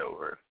don't like that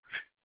word.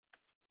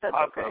 That's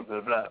okay.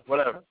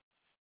 Whatever.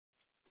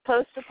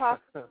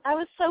 Post-apocalyptic. I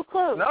was so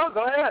close. No,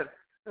 go ahead.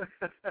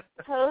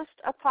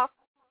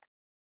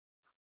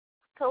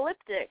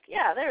 Post-apocalyptic.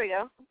 Yeah, there we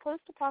go.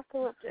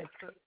 Post-apocalyptic.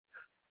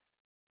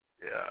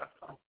 Yeah.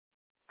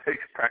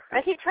 Takes practice.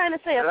 I keep trying to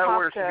say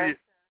apocalyptic.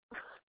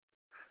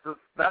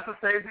 That's the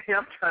same thing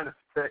I'm trying to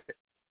say.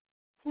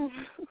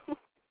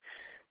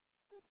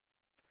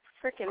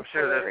 Freaking I'm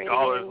sure there's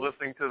scholars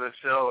listening to the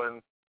show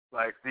and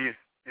these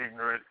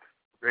ignorant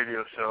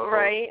radio shows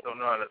don't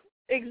know how to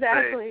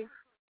say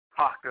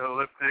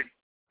apocalyptic,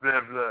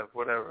 blah, blah,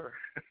 whatever.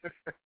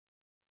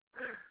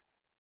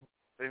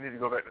 They need to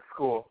go back to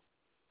school.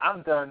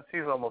 I'm done.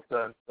 She's almost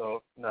done,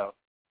 so no.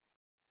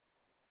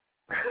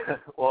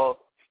 Well,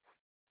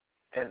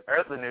 In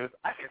earthly news,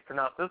 I can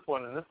pronounce this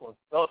one, and this one's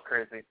spelled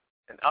crazy.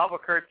 In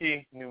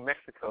Albuquerque, New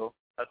Mexico,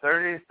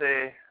 authorities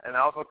say an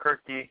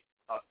Albuquerque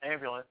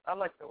ambulance, I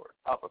like the word,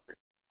 Albuquerque,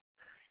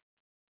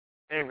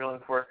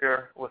 ambulance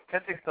worker was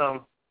catching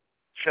some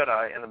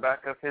shut-eye in the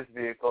back of his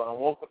vehicle and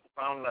woke up and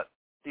found that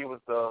he was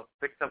the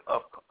victim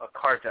of a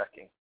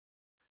carjacking.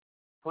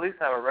 Police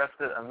have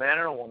arrested a man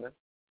and a woman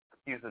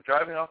accused of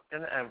driving off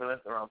in the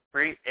ambulance around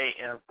 3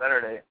 a.m.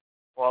 Saturday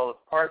while it was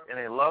parked in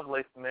a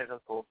Lovelace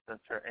Medical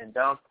Center in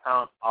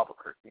downtown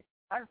Albuquerque.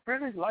 I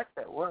really like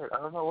that word. I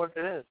don't know what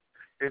it is.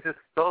 It's just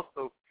so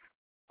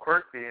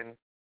quirky and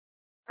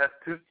has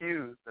two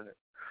Q's in it.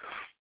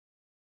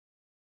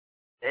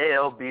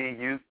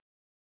 ALBUQUERQUE,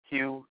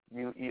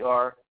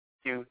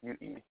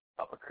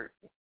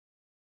 Albuquerque.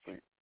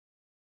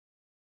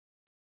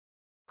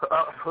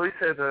 Police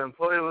said the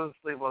employee was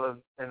asleep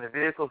in the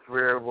vehicle's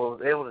rear, but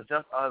was able to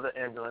jump out of the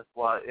ambulance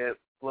while it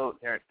flowed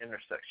near an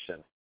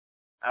intersection.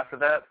 After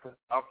that,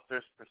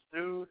 officers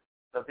pursued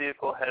the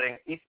vehicle heading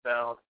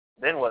eastbound,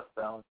 then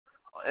westbound,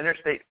 on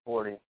Interstate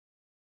 40.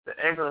 The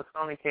ambulance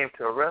only came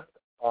to a rest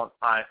on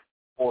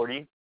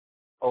I-40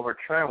 over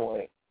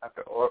tramway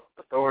after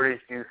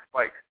authorities used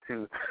spikes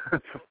to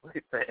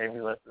deflate the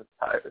ambulance's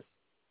tires.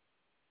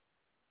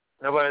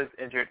 Nobody's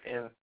injured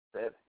in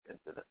said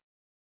incident.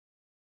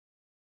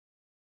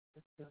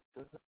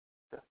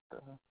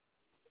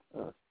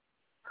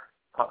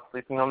 Caught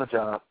sleeping on the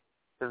job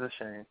is a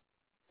shame.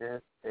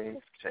 It's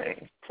a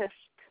shame.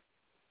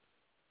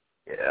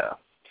 Yeah.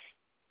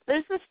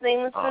 There's this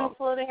thing that's been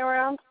floating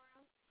around.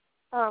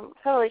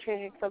 Totally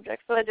changing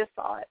subjects, but I just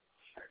saw it.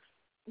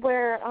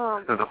 Where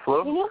the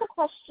flu? You know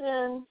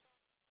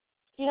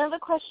the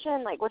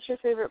question, like, what's your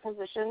favorite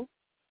position?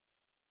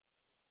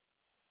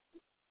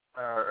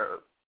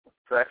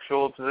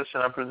 Sexual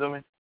position, I'm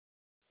presuming.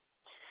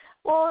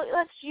 Well,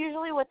 that's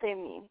usually what they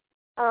mean.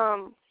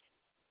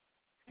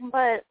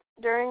 But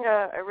during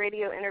a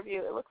radio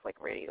interview, it looks like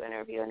a radio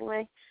interview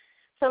anyway,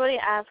 somebody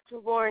asked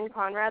Lauren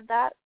Conrad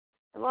that.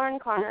 And Lauren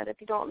Conrad, if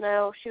you don't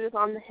know, she was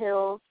on The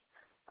Hills,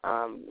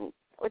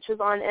 which was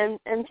on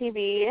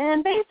MTV.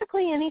 And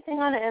basically anything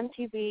on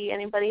MTV,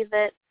 anybody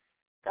that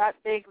got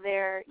big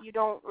there, you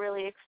don't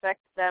really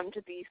expect them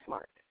to be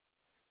smart.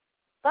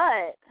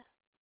 But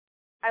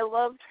I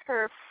loved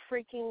her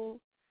freaking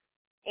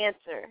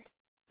answer.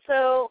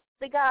 So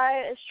the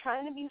guy is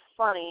trying to be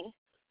funny,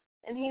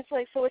 and he's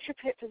like, so what's your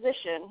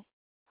position?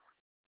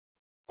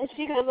 And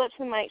she goes up to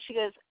the mic, she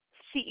goes,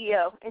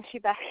 CEO, and she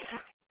backs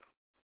up.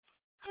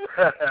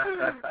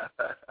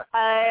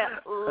 I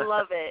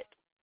love it.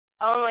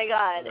 Oh, my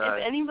God. Nice.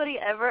 If anybody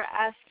ever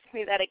asks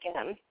me that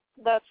again,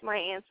 that's my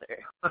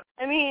answer.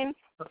 I mean,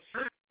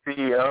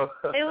 CEO.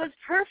 It was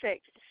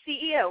perfect.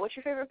 CEO, what's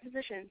your favorite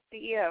position?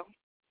 CEO.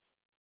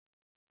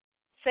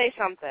 Say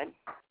something.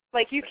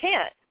 Like, you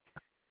can't.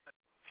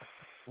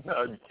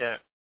 No, you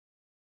can't.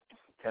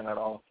 Can't at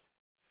all.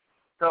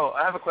 So,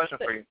 I have a question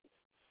for you.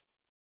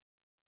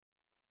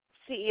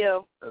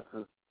 CEO. This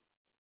is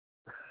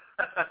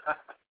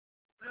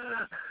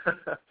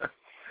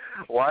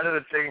Why did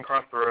a chicken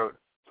cross the road?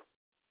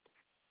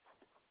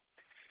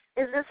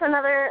 Is this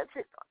another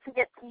to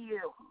get to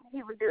you?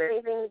 He would do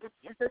anything.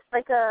 Is this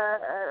like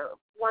a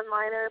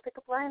one-liner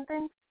pickup line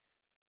thing?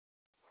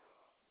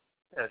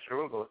 Yeah, sure,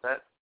 we'll go with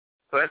that.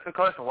 So that's the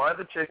question. Why did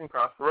the chicken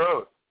cross the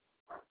road?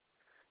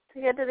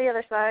 To get to the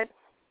other side.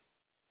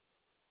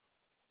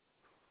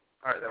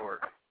 All right, that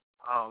works.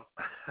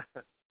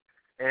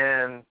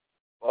 And,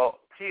 well,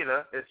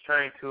 PETA is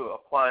trying to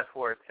apply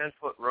for a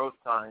 10-foot road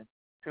sign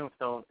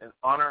tombstone in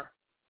honor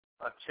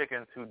of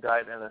chickens who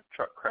died in a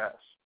truck crash.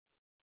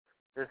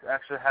 This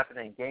actually happened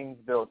in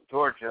Gainesville,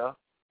 Georgia,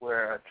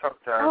 where a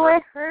truck driver... Oh,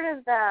 I heard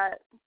of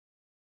that.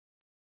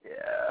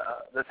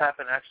 Yeah, this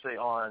happened actually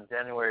on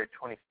January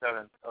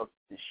 27th of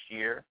this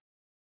year.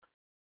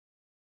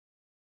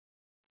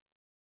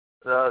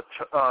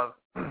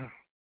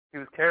 He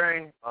was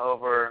carrying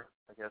over,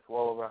 I guess,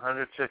 well over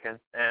 100 chickens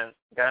and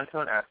got into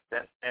an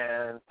accident,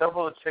 and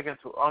several of the chickens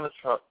who were on the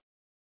truck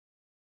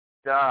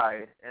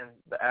died in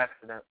the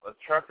accident. The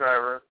truck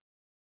driver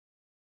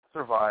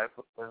survived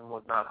and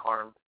was not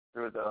harmed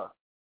through the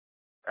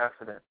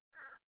accident.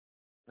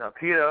 Now,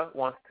 PETA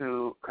wants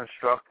to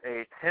construct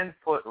a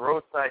 10-foot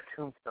roadside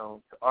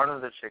tombstone to honor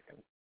the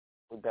chickens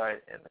who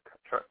died in the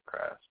truck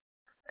crash.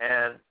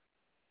 And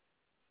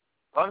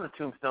on the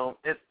tombstone,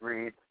 it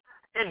reads,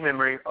 in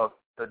memory of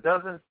the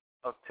dozens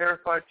of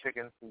terrified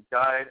chickens who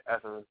died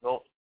as a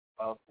result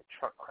of the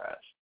truck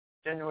crash,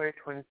 January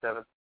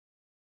 27th,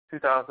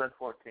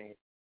 2014.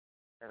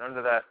 And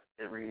under that,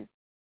 it reads,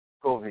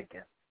 go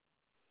vegan.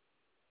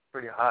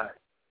 Pretty high.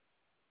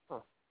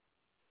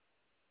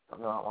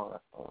 I'm not on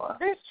that a lot.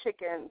 There's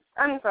chickens.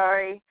 I'm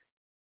sorry.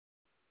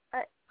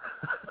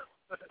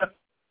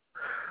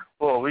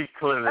 Well, we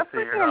clearly see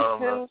you're not on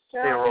the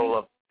payroll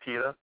of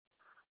PETA.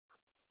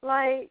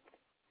 Like,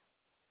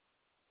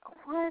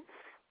 what?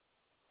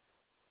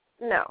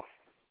 No.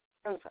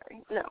 I'm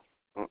sorry. No.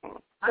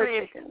 I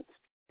mean, chickens.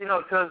 You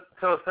know,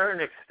 to a certain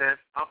extent,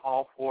 I'm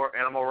all for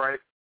animal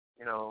rights,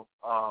 you know,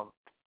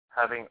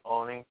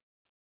 owning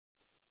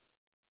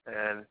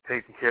and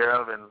taken care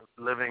of and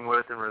living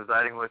with and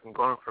residing with and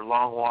going for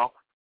long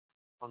walks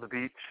on the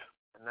beach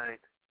at night.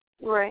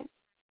 Right.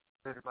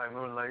 Visited by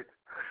moonlight.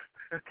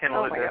 Can't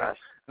oh live my there. gosh.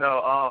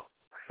 No,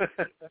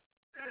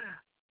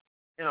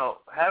 you know,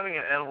 having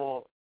an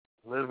animal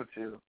live with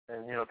you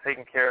and, you know,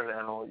 taking care of the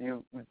animal,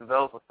 you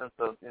develop a sense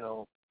of, you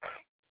know,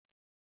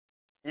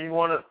 you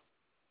want to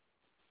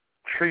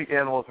treat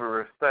animals with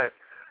respect.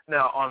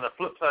 Now, on the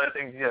flip side of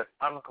things, yes,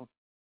 I'm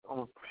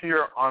a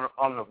pure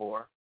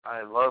omnivore.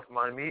 I love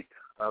my meat.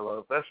 I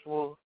love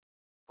vegetables,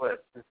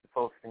 but this is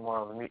focusing more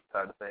on the meat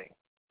side of things.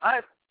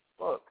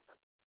 Look,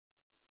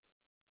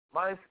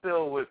 my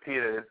spill with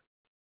PETA is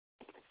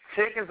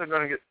chickens are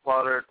going to get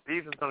slaughtered,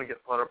 beef is going to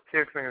get slaughtered,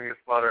 pigs are going to get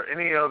slaughtered,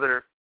 any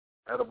other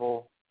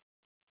edible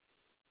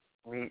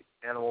meat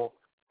animal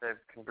that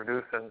can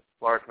produce in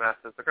large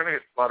masses, they're going to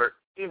get slaughtered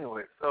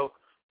anyway. So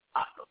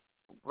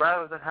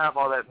rather than have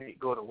all that meat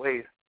go to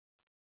waste,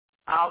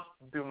 I'll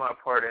do my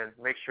part and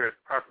make sure it's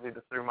properly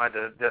through my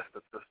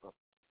digestive system.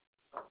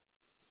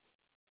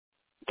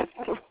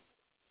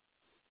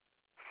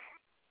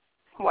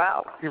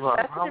 Wow.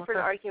 That's a different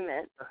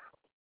argument.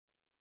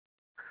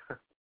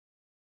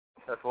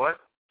 That's what?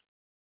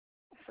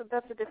 So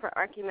that's a different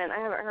argument. I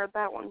haven't heard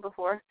that one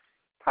before.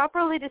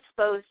 Properly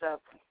disposed of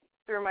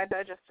through my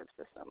digestive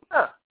system.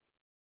 Yeah,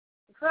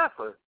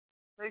 exactly.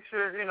 Make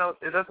sure, you know,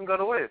 it doesn't go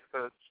to waste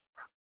because,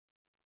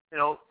 you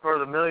know, for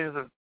the millions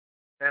of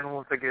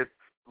animals that get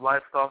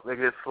livestock that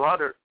get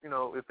slaughtered, you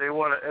know, if they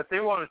want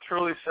to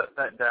truly shut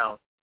that down,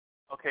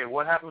 okay,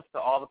 what happens to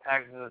all the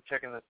packages of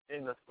chicken that's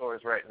in the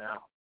stores right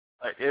now?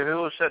 Like, if it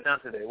was shut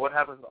down today, what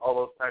happens to all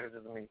those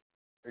packages of meat?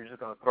 Are you just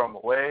going to throw them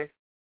away,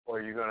 or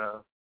are you going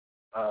to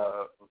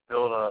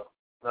build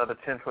another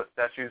 10-foot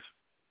statues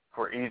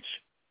for each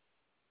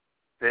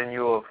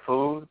venue of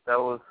food that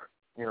was,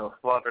 you know,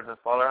 slaughtered in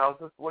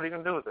slaughterhouses? What are you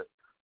going to do with it?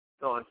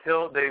 So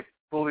until they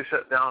fully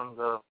shut down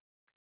the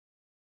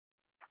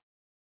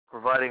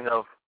providing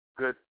of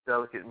good,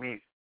 delicate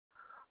meat,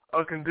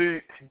 I'll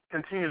continue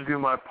to do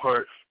my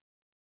part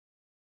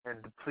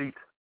and deplete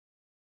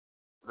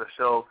the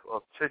shelves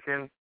of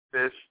chicken,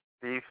 fish,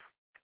 beef,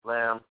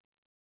 lamb.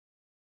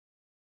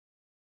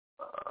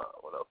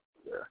 What else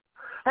is there?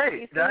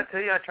 Hey, did I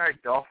tell you I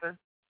tried dolphin?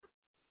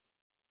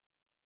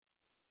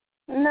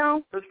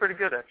 No. It was pretty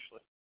good,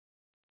 actually.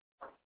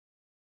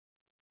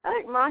 I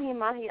like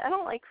mahi-mahi. I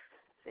don't like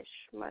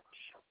fish much.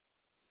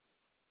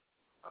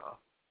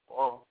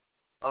 Well,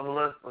 on the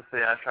list, let's see,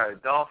 I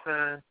tried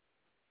dolphin,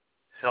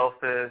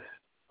 shellfish,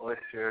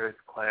 oysters,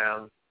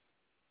 clams,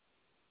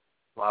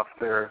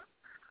 lobster,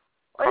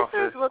 oysters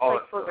crawfish, look all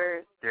like that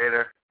boogers. Stuff.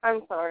 Gator.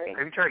 I'm sorry.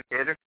 Have you tried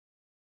gator?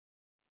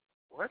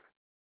 What?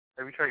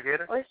 Have you tried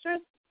gator?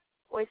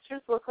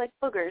 Oysters look like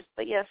boogers,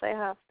 but yes, I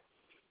have.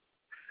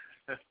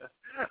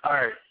 All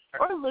right.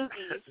 Or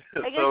loogies.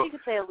 I guess you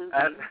could say a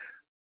loogie.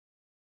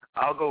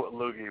 I'll go with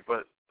loogie,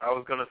 but I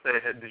was going to say,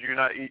 did you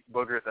not eat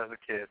boogers as a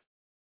kid?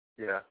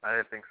 Yeah, I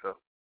didn't think so.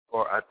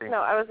 Or I think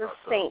no, I was a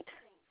so. saint.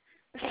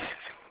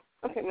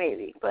 Okay,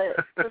 maybe, but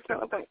that's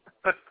not the point.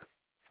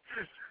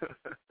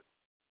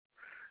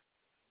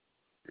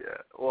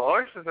 Yeah, well,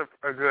 oysters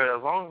are good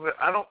as long as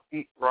I don't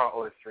eat raw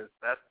oysters.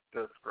 That's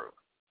just gross.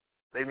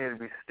 They need to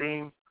be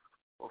steamed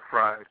or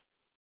fried.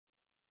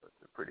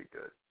 That's pretty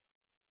good.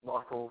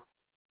 Mussels.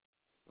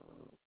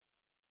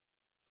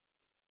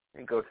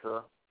 You go to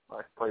a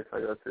nice place I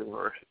go to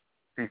for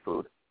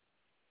seafood.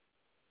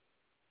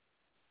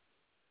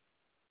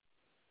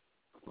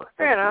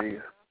 Fair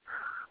enough.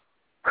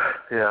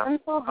 Yeah. I'm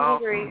so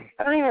hungry.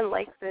 I don't even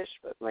like fish,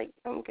 but, like,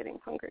 I'm getting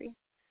hungry.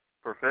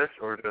 For fish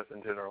or just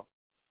in general?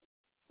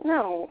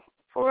 No,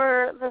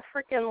 for the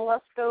freaking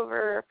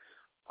leftover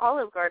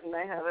Olive Garden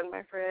I have in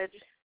my fridge.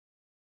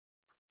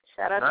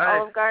 Shout out to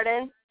Olive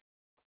Garden.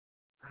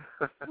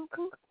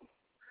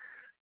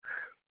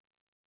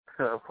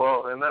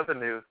 Well, in other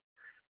news,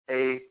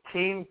 a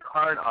teen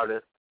con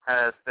artist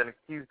has been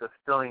accused of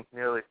stealing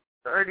nearly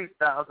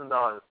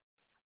 $30,000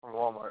 from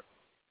Walmart.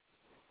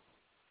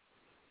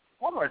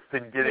 Walmart's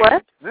been getting...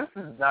 What? This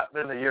has not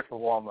been the year for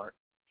Walmart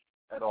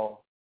at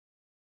all.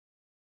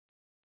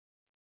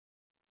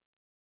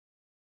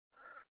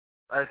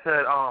 I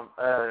said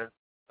a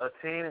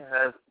teen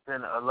has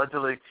been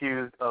allegedly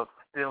accused of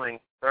stealing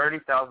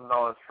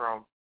 $30,000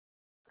 from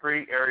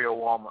 3 area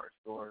Walmart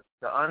stores.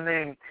 The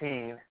unnamed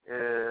teen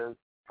is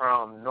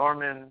from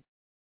Norman,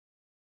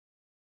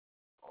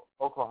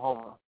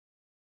 Oklahoma.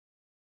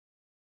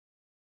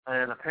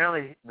 And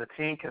apparently the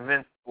teen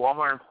convinced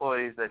Walmart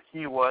employees that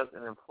he was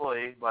an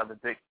employee by the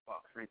big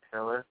box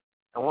retailer.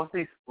 And once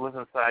he was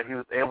inside, he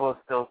was able to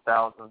steal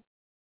thousands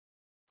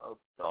of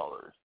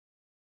dollars.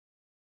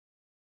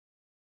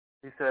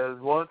 He says,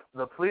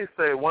 the police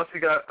say once he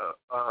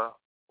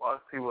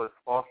was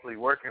falsely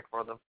working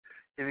for them,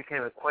 he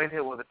became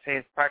acquainted with the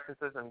chain's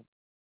practices, and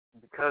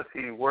because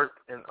he worked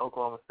in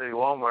Oklahoma City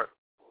Walmart,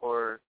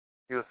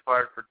 he was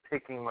fired for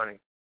taking money.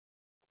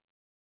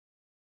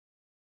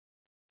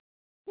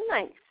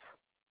 Nice.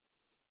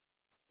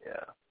 Yeah.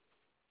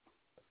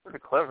 That's pretty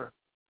clever.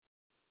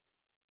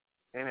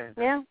 Ain't it?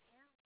 Yeah.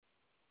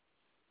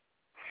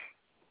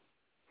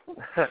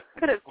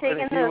 Could have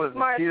taken those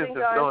smarts and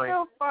gone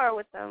so far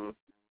with them.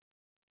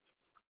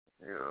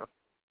 Yeah.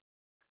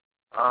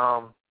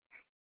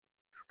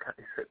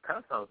 It kind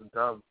of sounds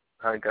dumb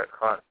how he got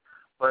caught.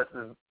 But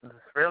the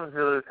surveillance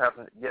videos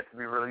haven't yet to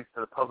be released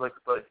to the public.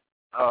 But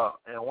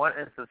in one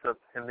instance of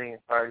him being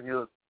fired, he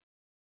was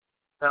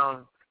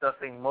found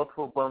stuffing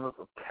multiple bundles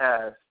of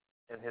cash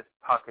in his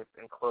pockets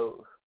and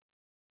clothes.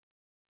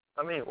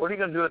 I mean, what are you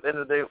going to do at the end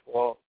of the day?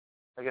 Well,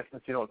 I guess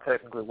since you don't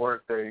technically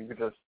work there, you could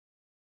just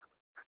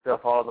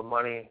stuff all the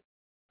money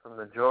from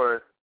the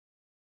drawers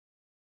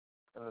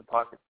in the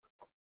pockets.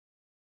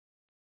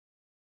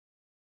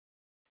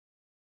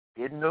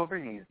 Getting over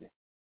easy.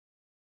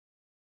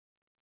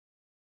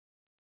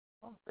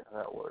 I don't think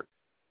that works,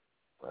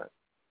 but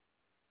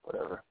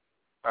whatever.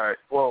 All right.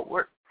 Well,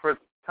 for the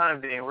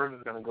time being, we're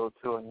just going to go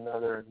to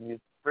another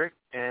music break,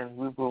 and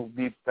we will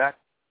be back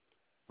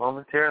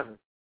momentarily.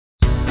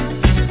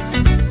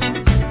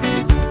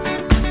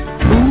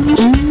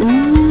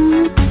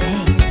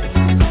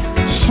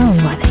 Show me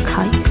why they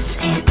call you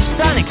Sam.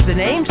 Sonic's the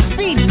name,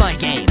 Speed's my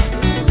game.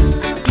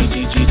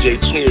 DJ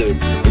Tool.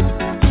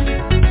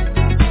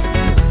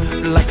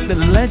 Like the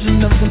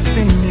legend of the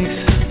phoenix,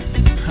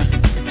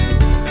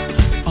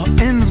 all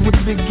ends with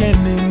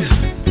beginnings.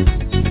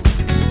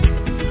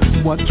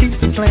 What keeps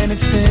the planet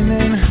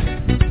spinning?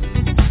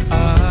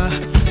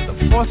 The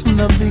force from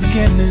the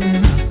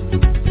beginning.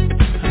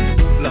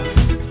 Look.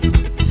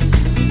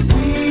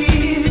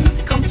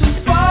 We've come too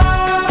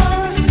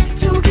far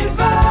to give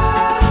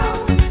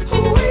up who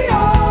we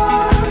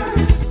are.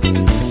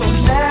 So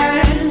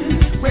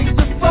let's raise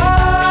the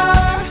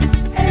bar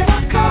and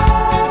our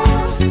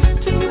cause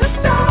to the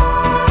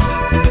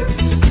stars.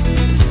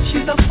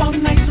 She's up all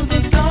night to the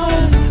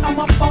sun. I'm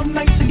up all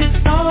night to get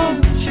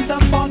some. She's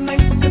up all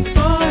night for good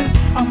fun.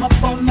 I'm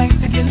up all night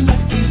to get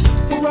lucky.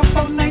 We're up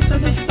all night to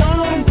the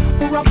sun.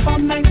 We're up all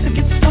night to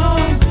get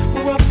some.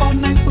 We're up all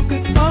night for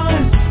good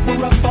fun.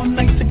 We're up all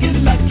night to get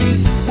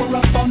lucky. We're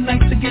up all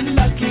night to get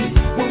lucky.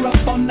 We're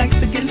up all night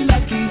to get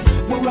lucky.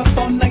 We're up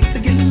all night to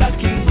get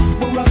lucky.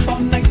 We're up all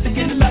night to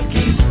get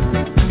lucky.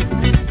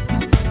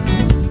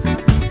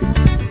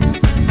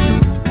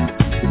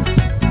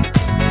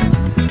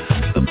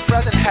 The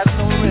present has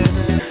no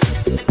limit.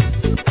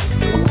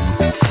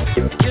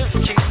 Just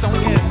keeps on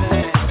giving.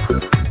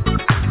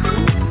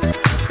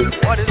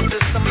 What is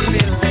this I'm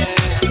feeling?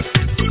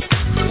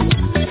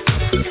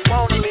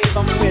 Won't leave,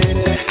 I'm with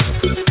it.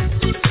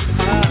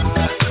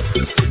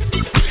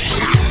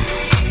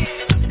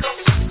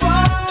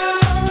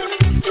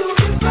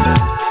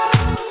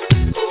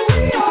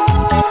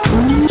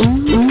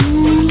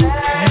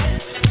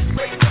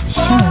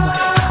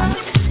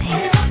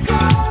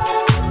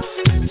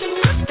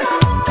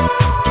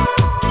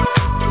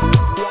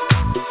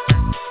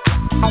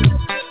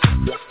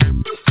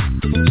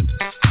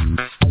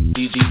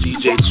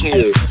 DJ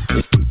Tool.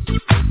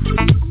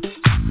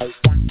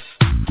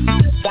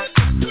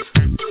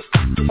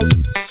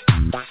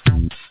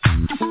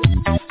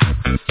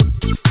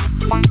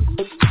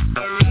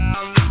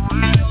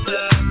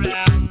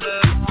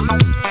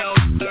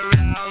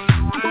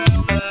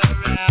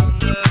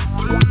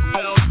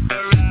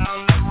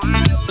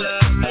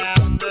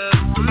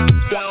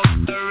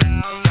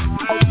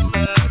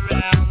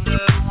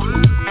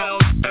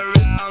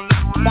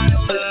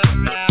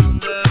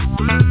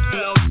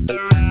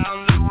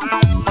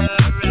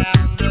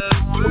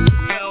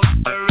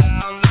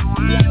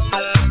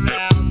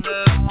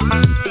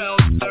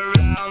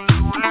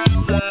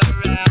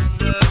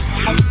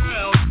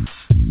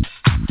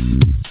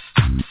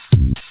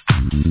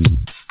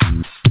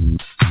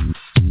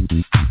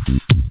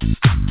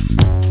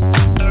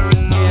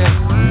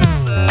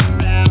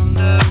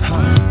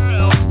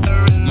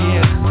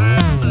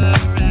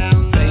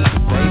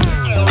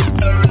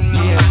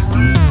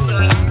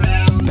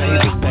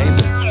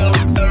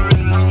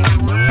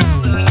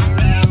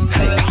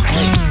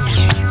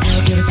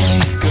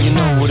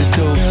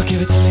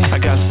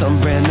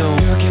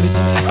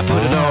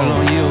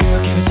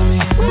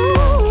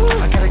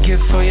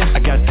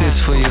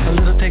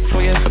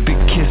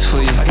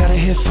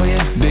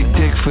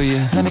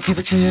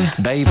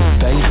 Baby,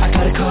 I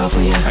got a car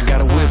for you, I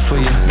got a whip for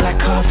you, black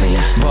car for you,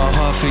 ball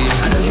hard for you.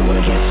 I know you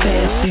wanna get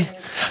fancy,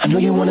 I know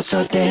you wanna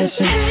start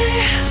dancing.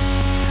 Hey,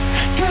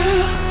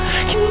 girl,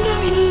 you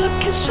know you're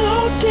looking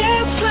so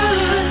damn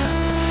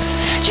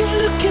fly. You're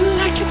looking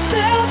like you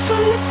fell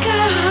from the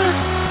sky.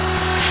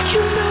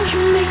 You know you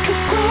make a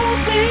grown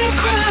man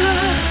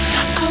cry.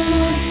 I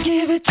wanna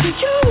give it to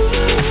you,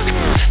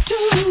 do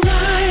it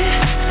right,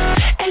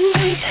 and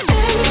make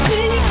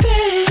everything you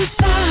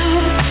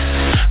fantasize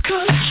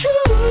come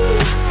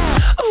true.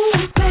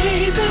 Ooh,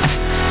 baby,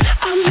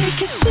 I'll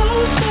make it so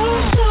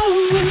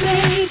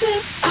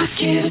amazing. I'll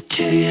give it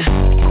to you.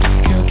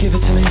 Girl, give it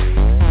to me.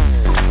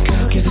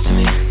 Girl, give it to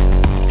me.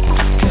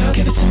 Girl,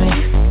 give it to me.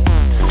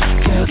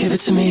 Girl, give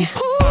it to me.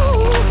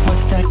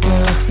 What's that,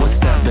 girl? What's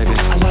that, baby?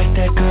 I like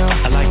that, girl.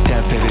 I like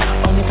that, baby.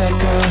 On your back,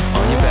 girl.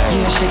 On your back.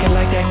 Yeah, shake it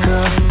like that,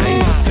 girl.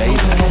 Baby,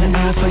 I got an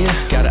eye for you.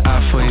 Got an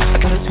eye for you. I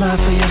got a smile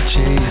for you.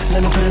 Jeez,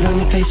 let me put it on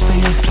your face for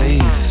you,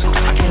 please.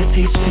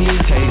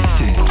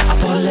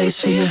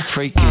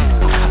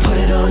 trachea. Put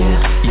it on you,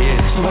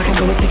 yeah, so I can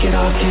go and take it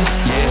off you,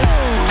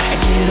 yeah, and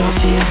get it off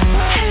to you.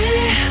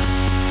 Hey,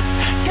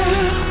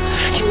 girl,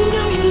 you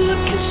know you're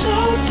looking so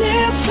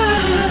damn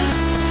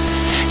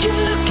fine.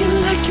 You're looking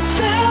like you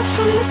fell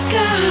from the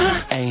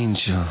sky.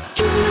 angel.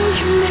 You know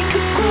you make a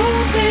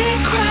grown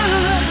man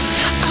cry.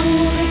 I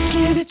wanna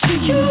give it to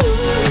you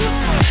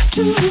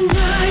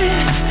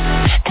tonight,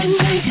 and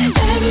make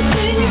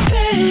everything you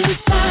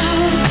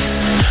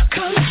fantasize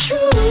come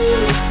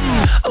true.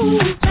 Ooh,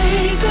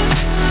 baby,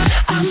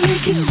 I'll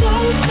make it so,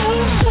 so,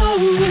 so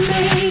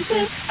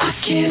amazing. I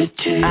give it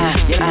to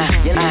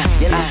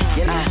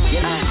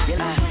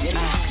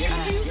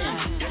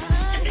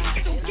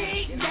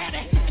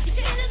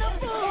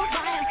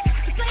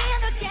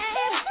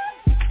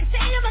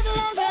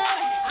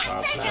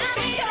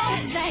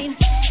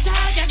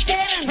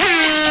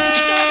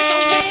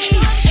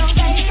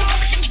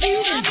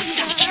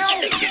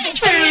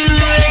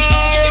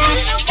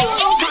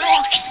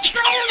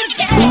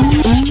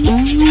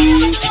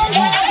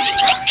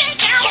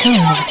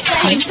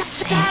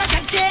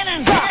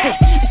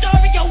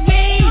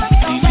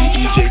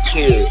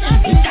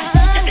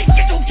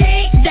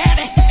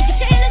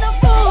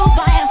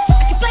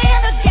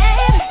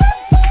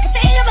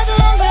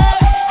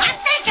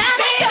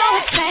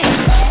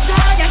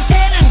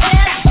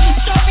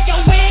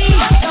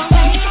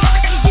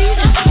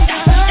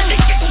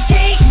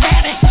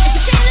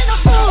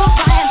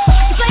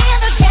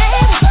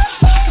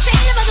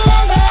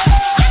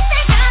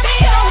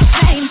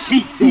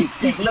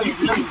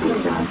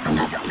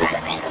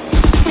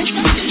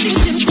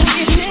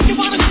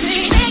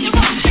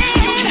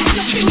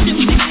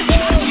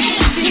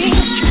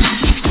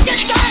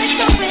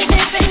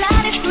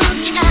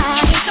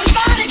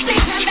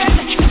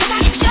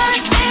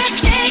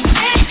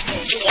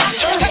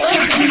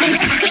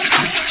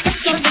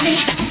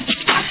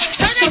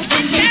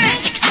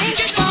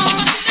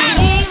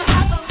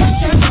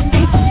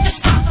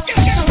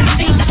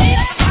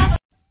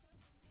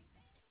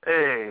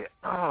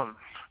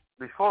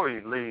Before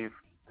we leave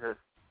this,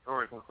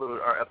 before we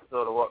conclude our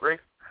episode of What Race,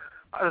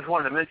 I just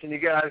wanted to mention to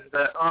you guys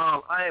that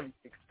I am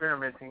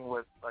experimenting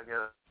with, I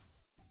guess,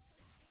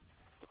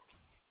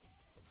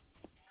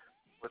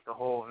 with the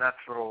whole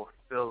natural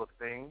feel of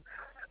things,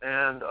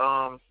 and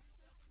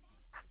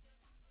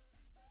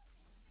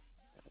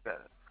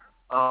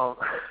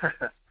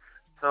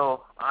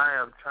so I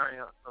am trying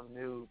out some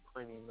new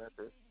cleaning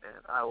methods,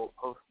 and I will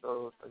post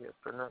those, I guess,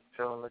 for the next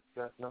show and let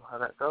you guys know how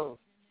that goes.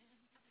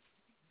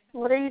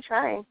 What are you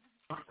trying?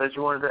 That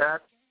you wanted to add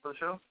for the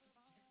show?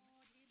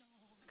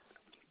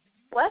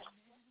 What?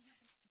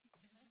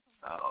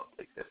 I'll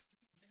take it.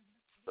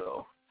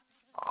 So,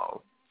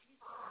 I'll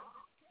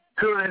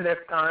tune in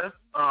next time.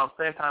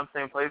 Same time,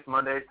 same place,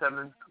 Monday,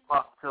 7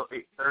 o'clock till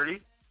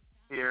 8:30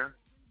 here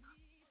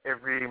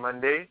every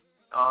Monday.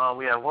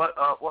 We have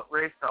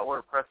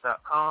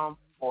WhatRace.wordpress.com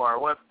for our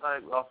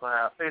website. We also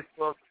have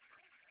Facebook,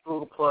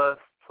 Google+,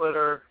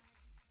 Twitter,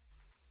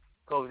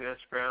 go to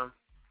Instagram,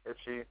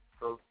 Itchy,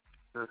 so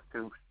those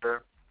two,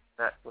 share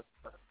that with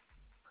us.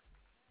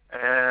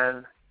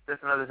 And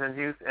this and others in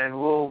use, and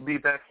we'll be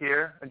back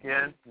here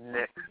again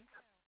next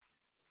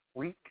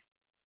week.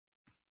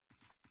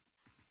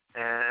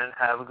 And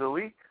have a good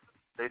week.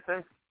 Stay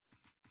safe.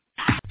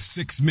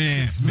 6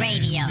 Man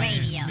Radio.